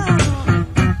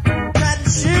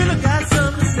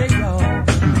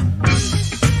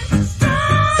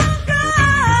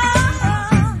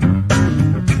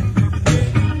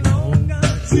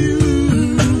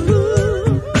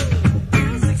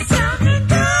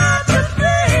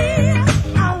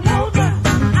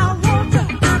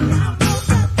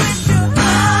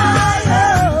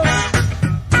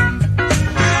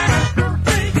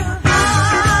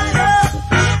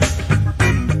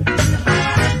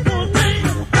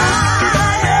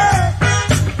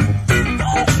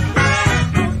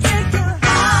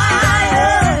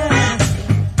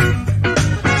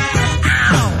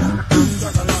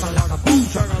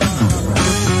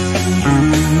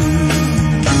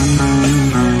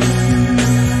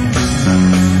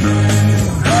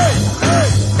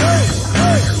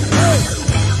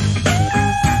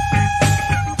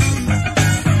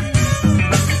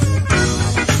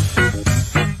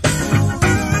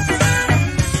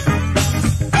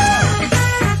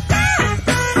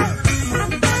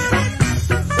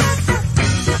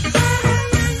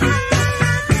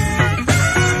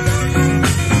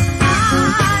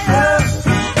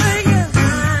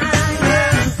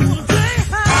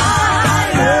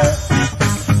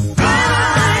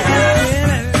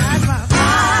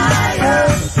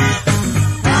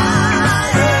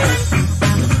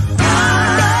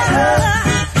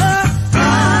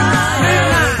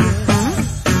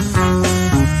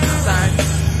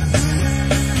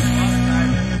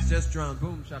drums.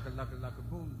 Boom, shaka, laka, laka,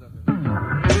 boom, shaka.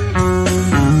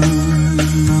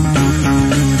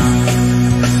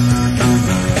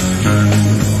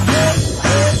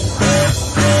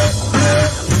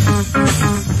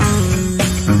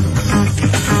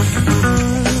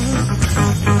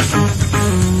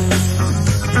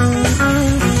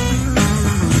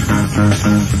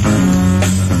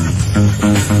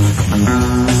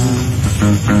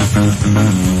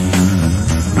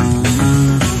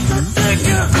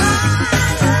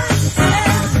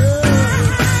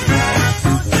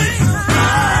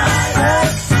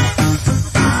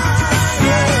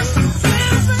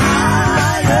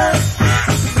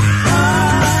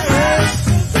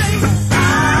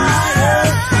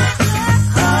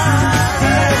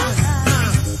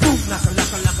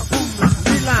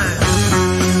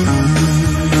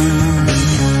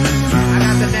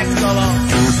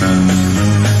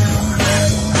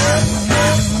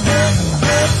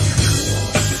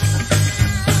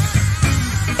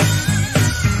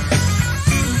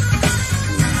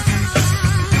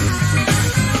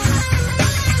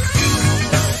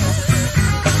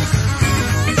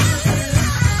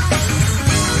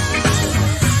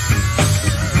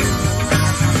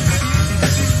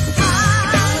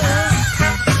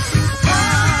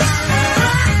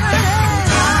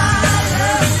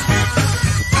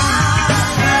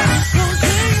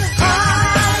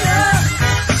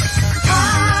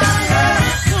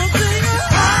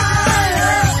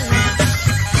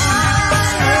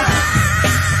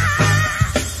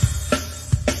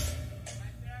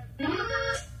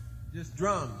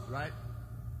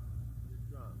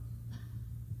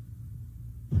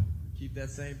 That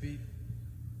same beat.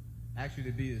 Actually,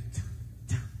 the beat is.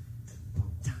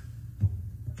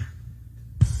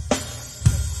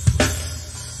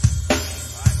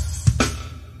 Right.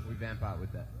 We vamp out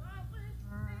with that.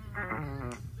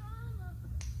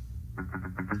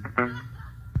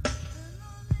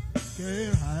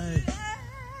 Okay, hi.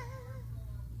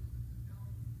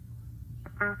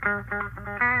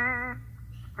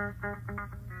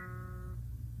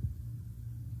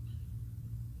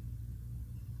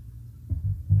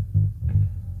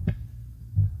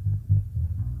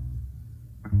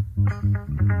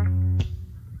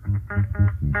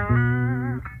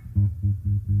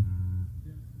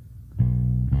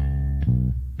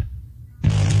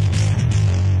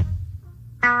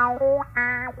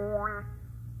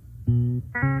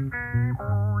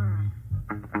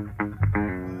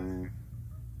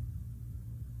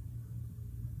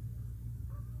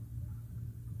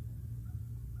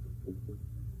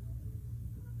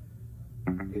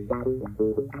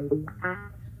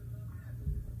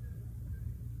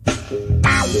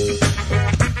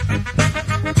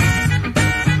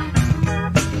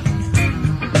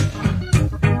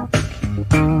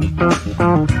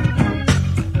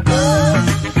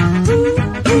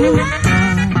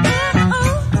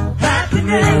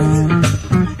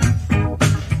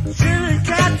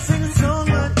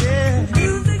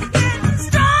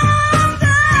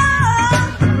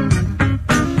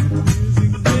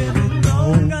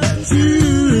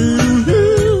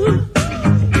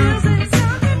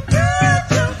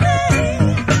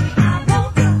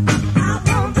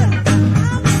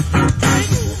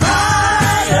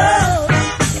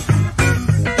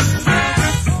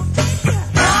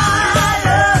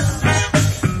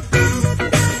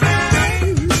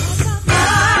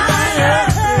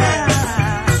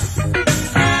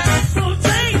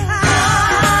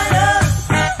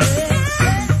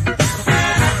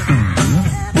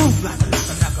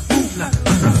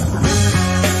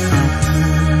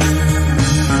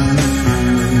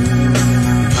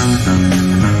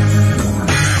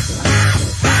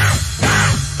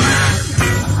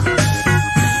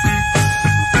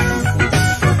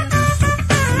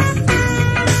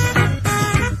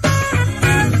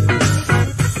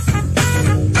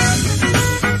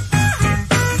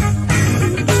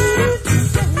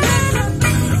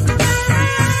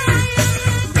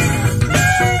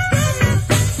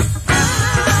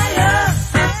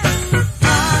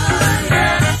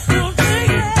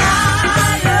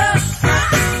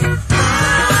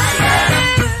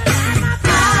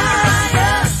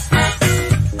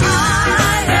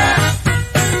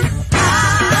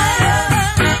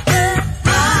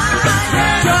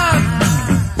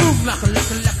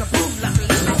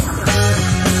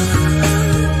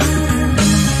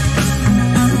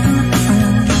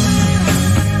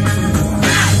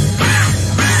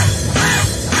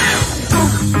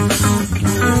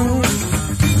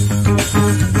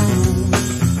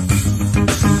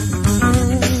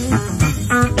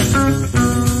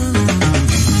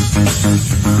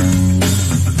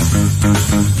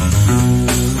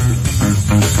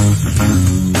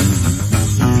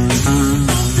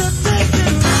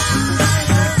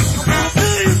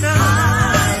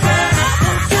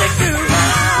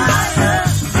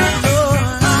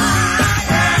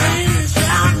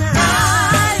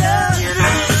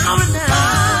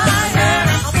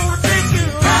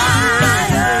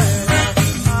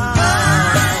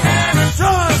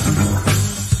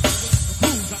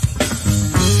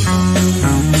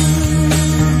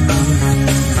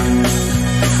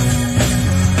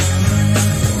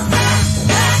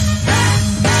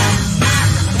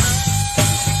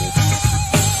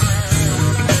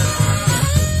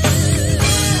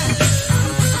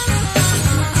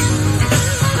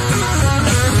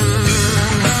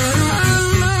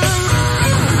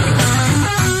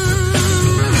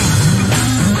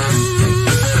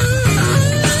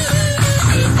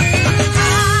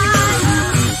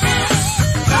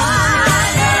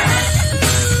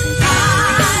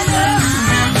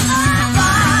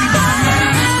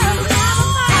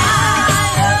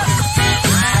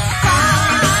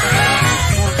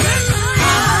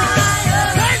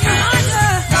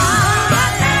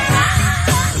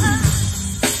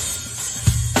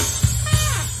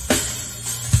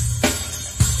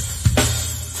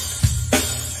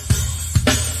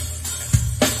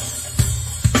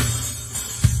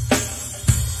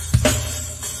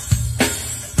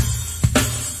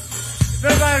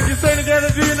 sing together,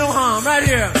 do you no harm, right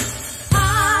here.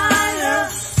 Higher,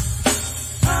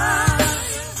 higher.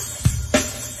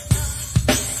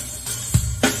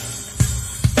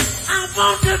 I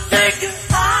want to take it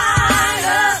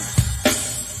higher,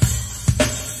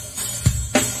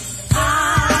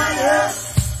 higher.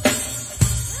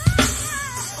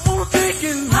 I want to take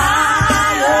it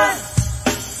higher.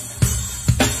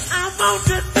 I want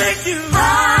to take you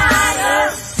higher,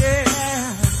 yeah.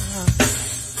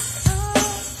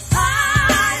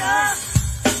 Higher,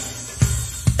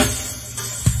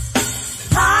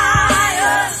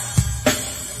 higher.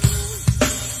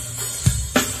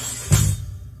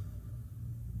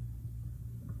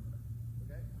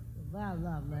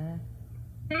 Love, man.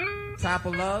 Top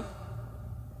of love.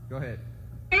 Go ahead.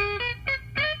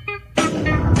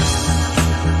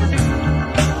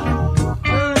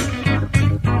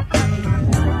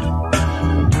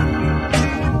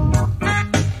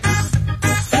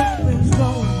 Something's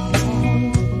going on.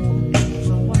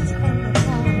 Someone's on the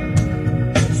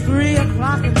phone. It's 3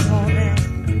 o'clock in the morning.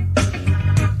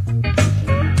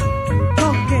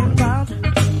 Talking about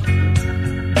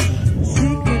she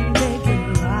can make it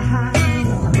right.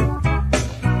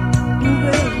 Ooh,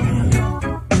 baby.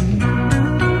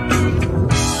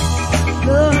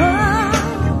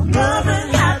 Love and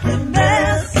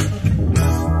happiness.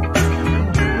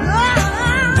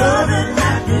 Love and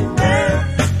happiness.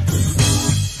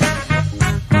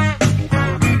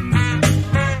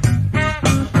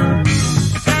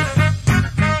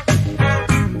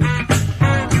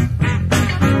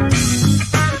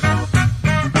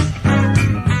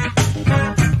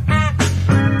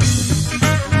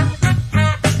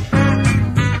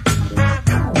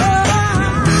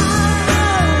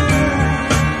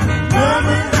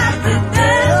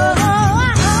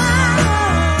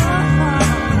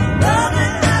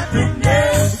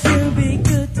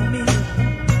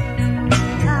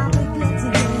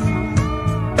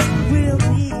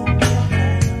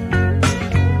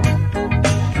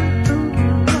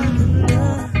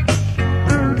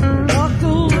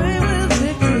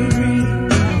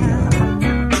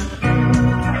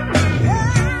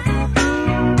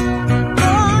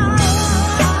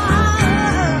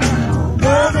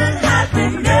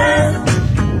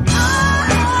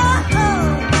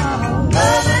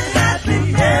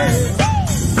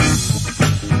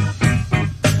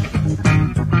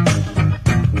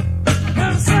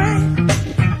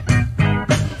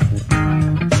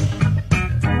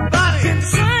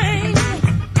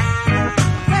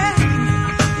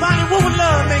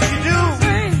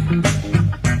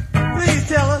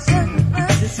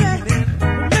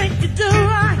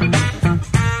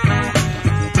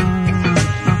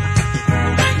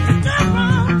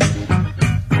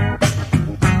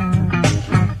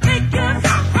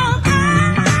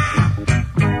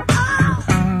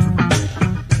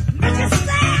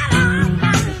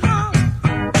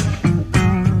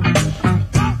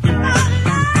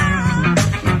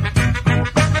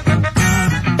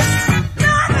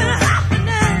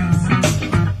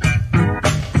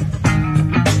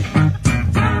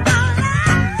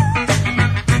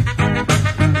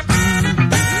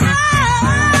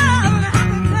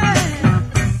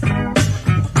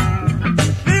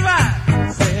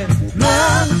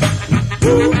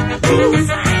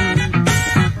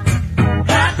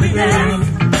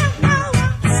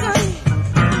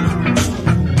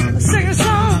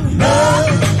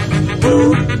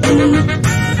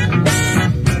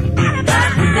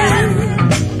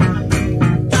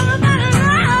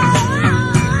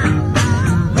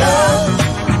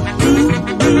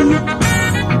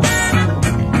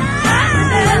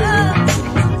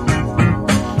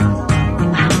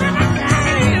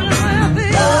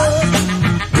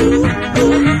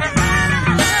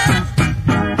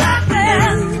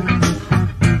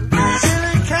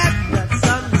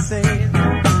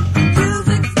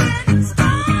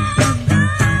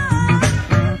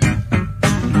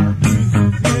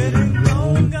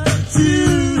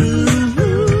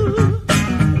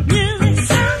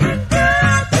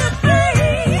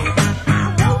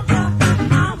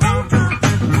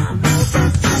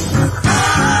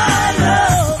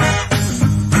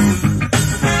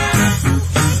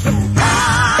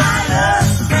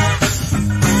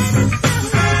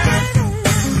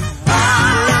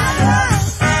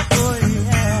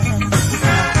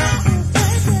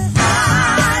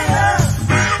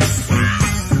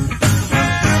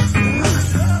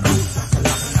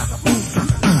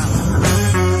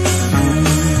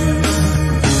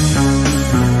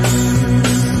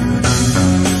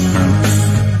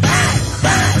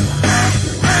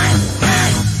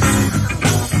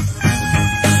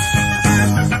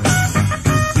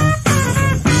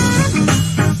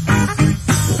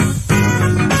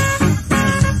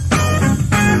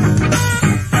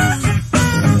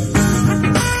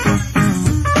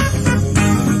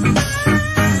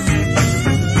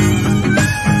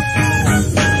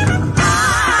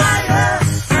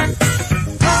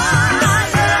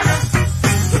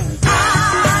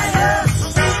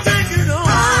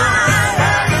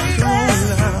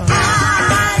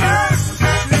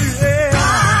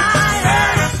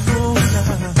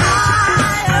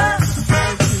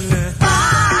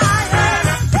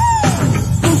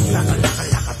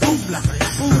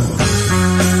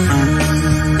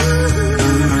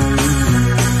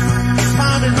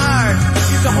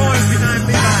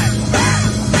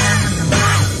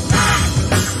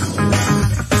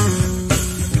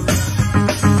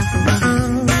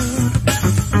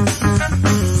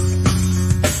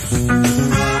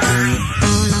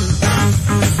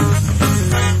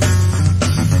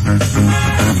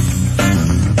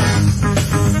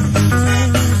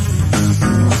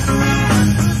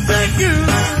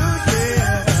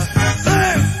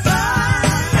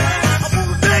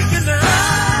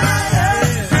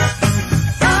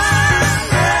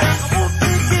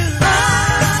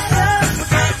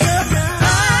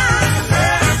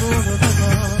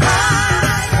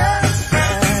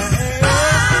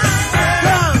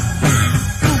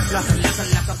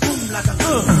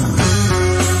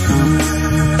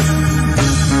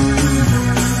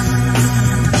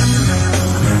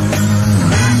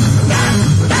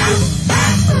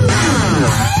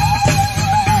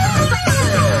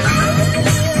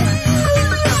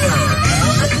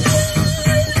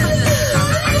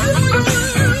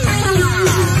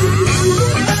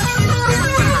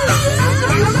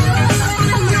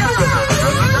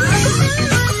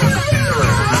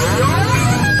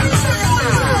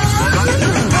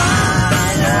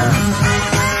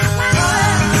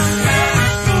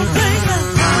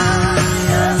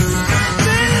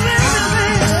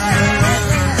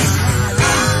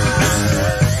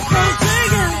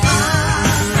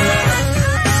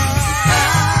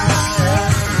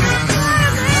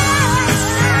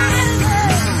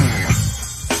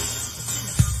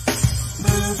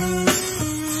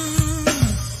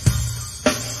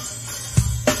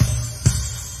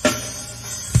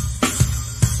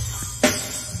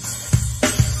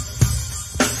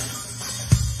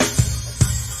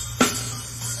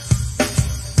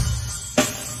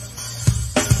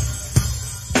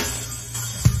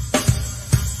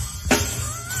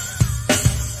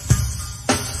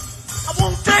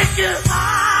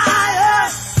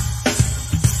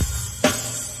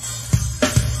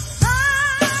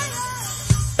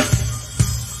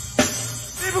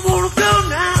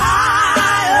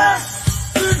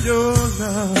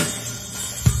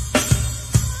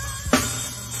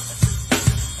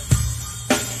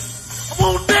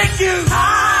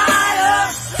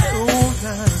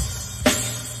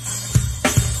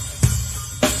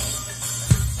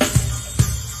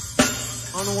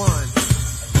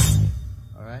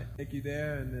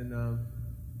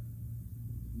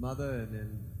 Mother, and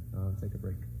then take a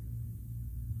break.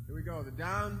 Here we go. The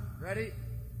down. Ready?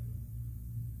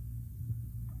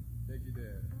 Take you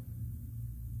there.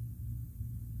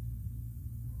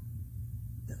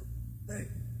 Hey,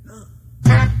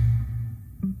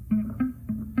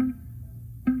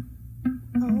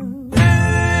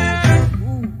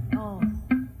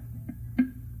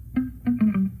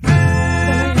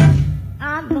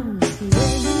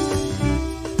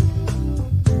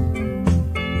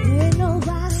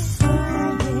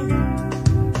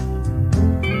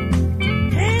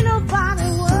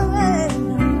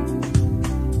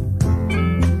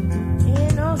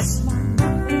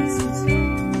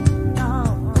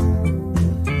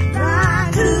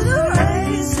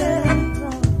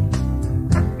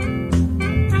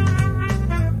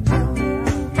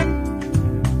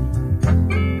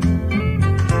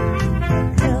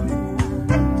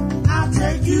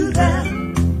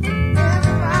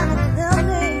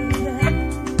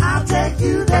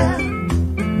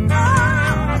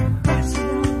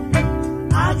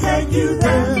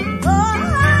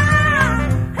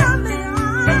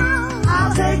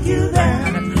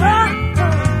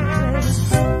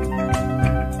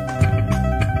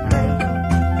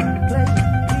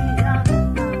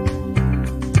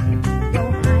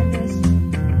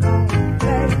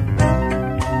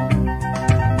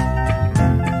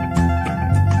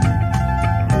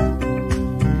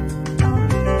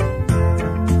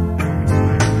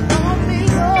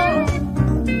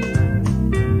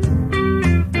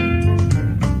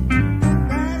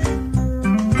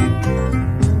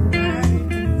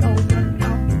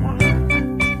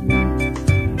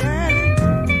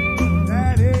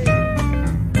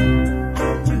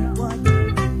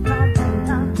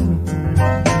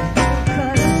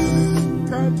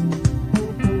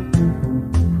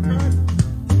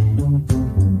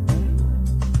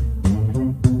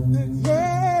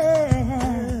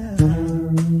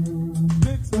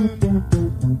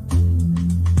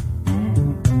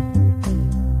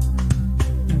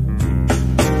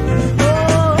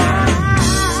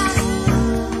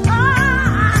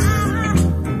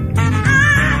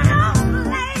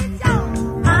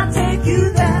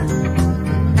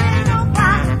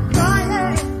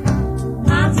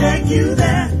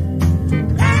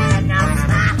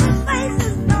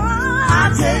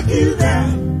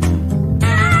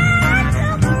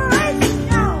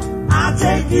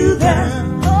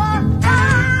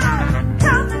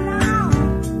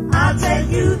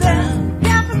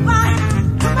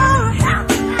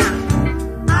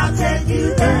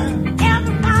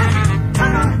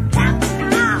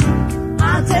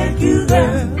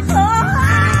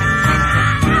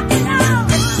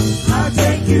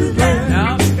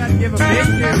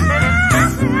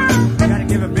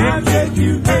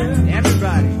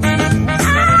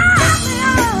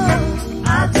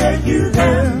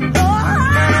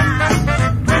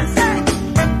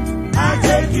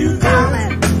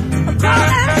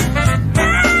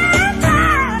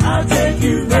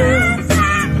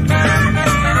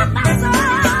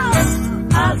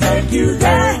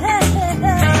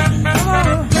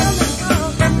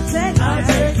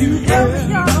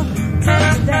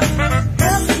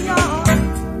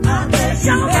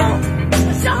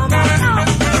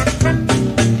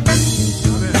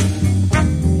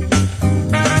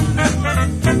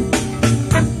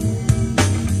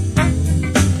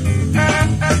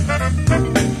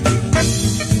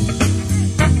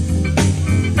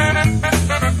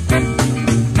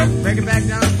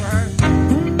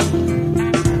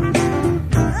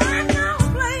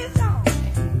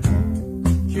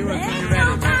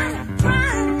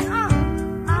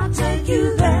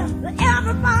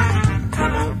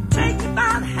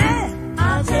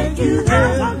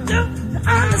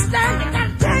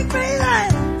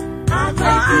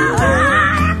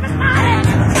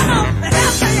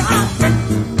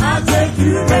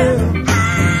 you there.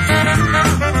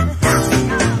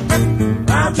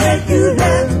 I'll take you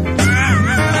there.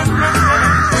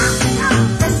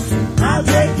 I'll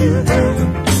take you there.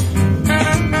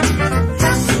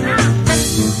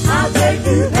 I'll take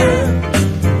you there.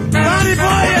 Johnny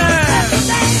boy, yeah.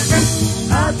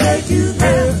 I'll take you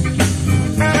there.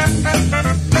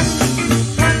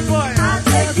 Johnny boy. I'll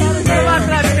take you there. What's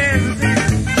that dance?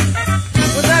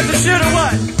 Was that the shit or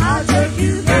what? I'll take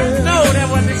you there. No, that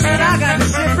wasn't the shit. I got the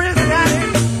shit. Prince got it.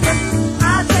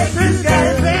 I'll take Prince you got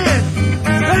it, there. man.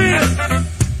 Bam.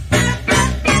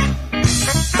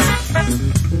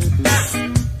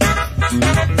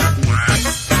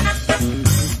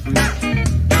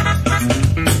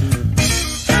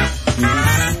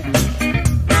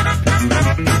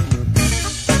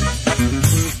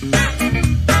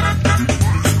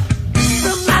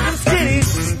 Some like 'em skinny,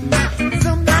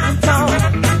 some like 'em tall.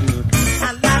 I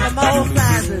like 'em all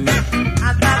sizes. I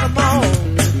like 'em all.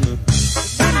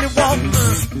 When they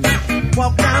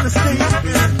walk down the street,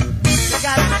 they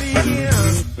got to be here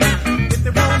if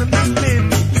they wanna meet me.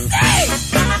 Hey,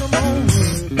 come on,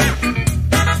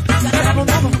 gotta have a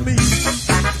number for me.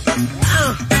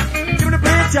 Give me the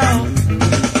bridge, y'all.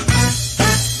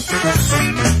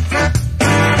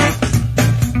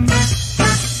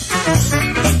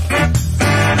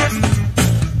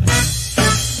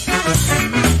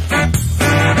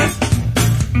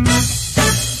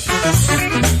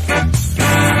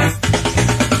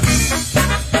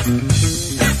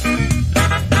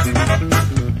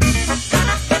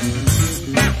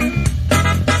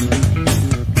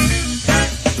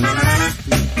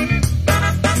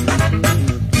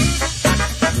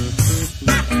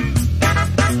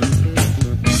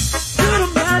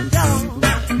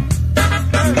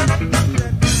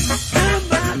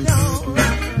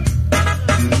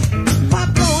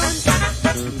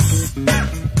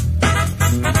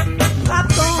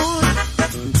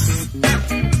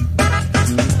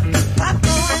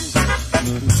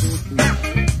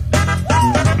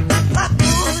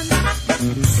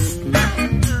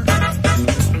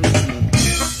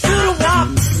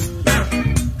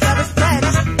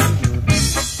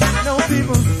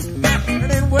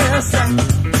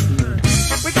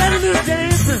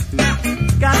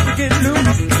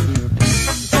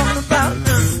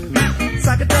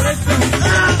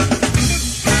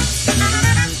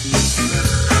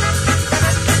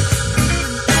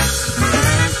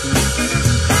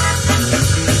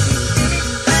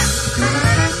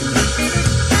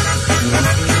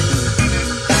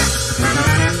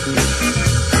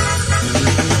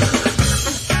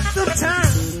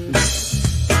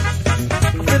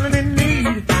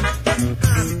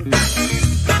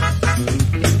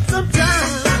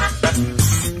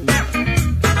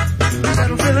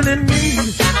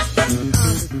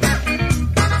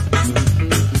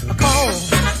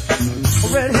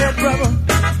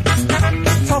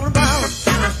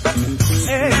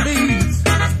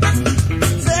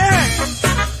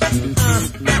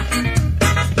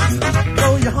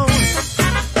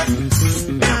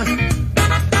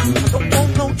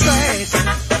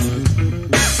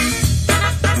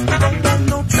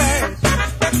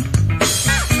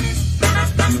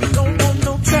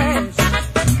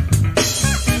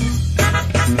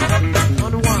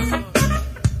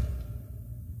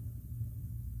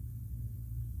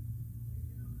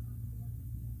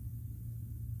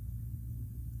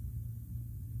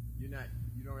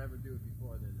 You don't ever do it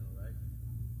before then, though, right?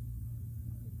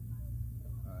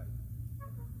 All right.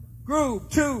 Groove,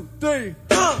 2, 3,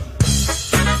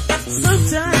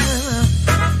 Sometimes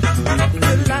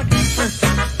feel like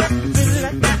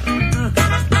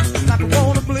I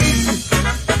wanna bleed.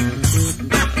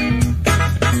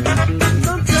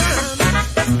 Sometimes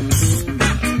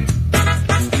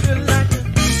feel like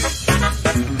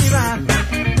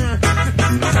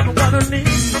I wanna need.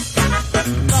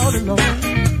 Lordy, Lord.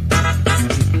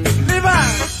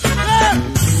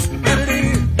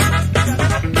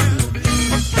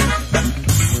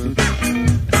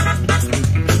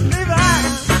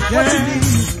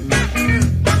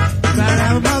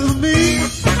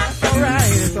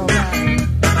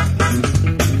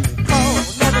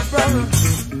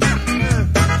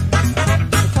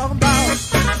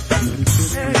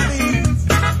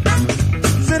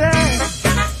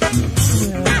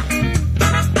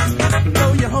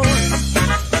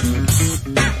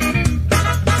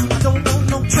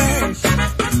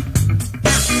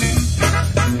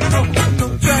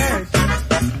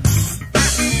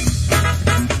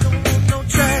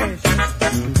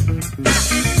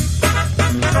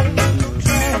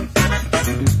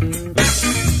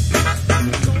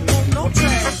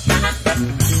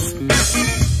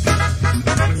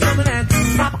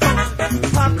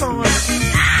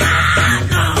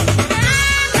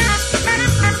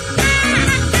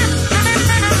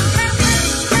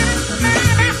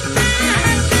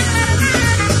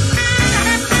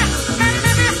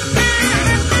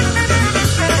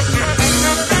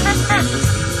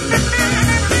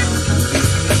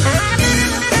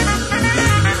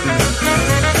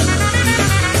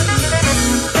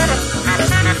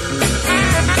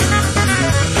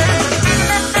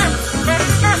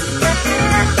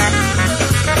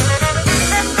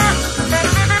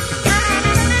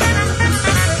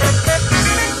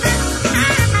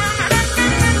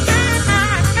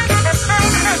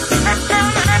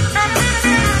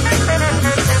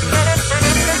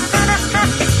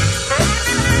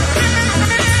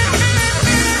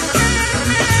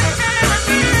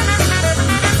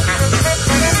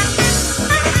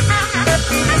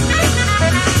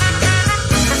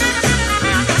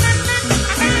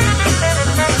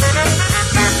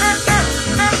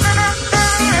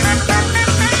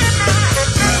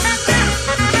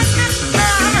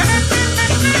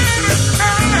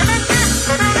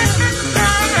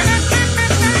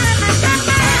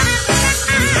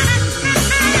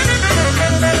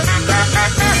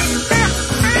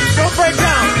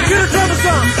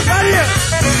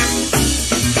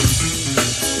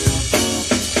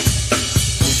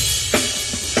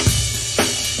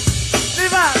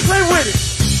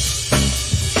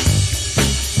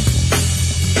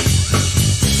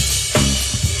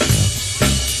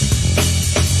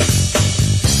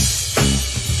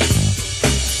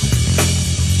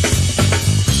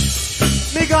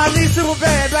 double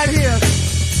bed right here,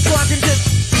 so I can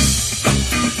just.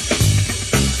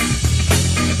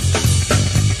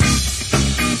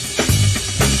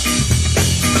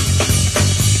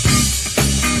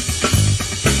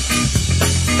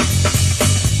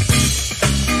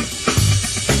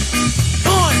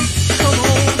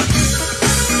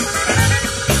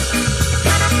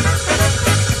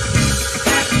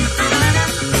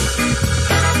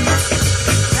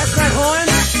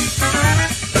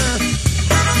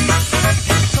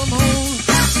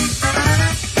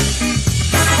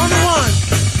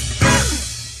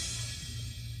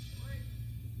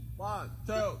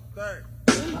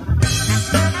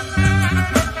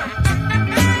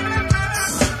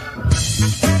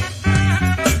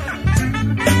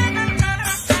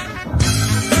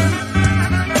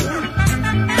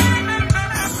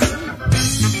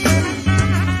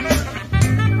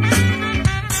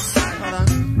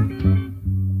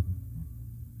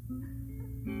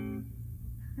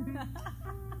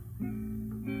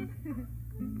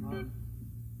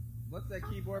 What's that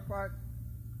keyboard part?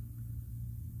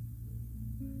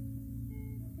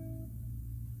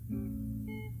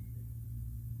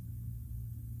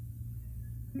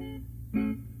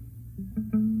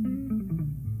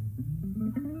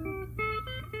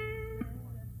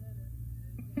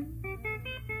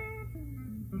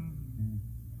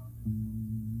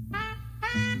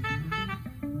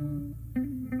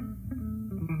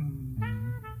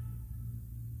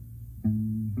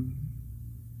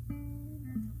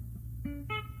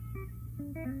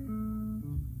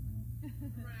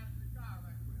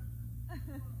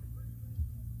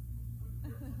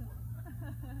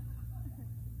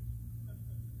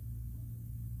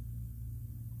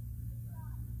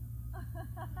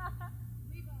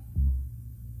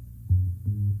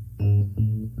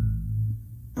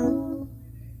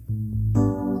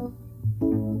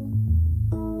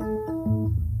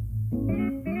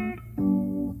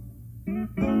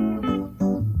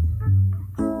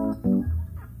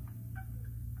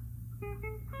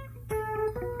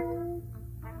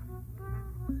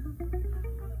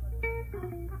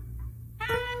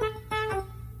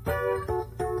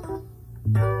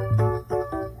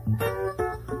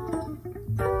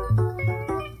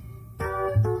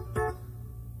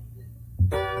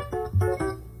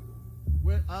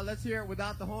 Let's hear it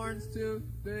without the horns. 2,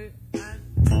 3,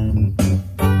 and...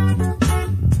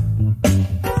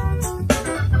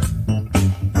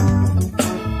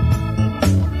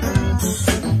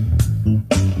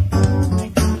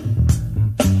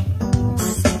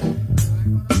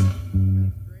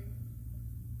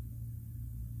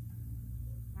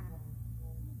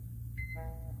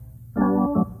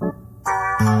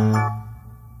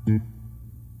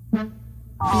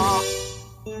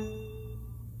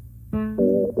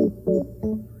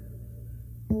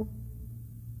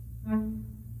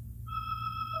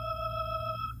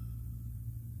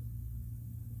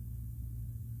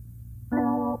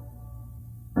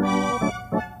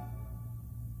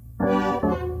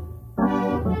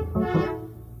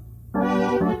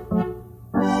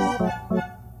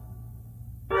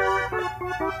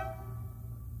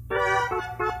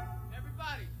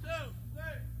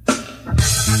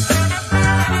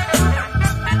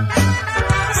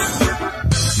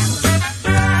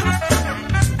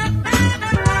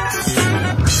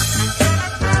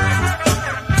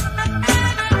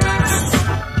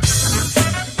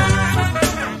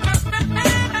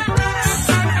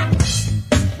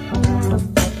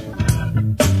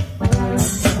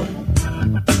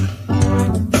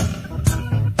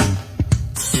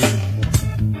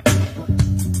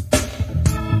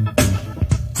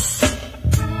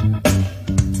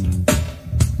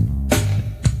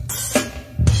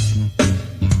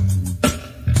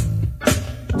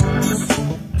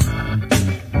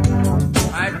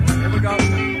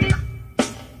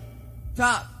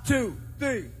 Top, 2,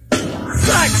 3,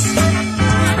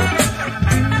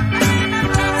 6!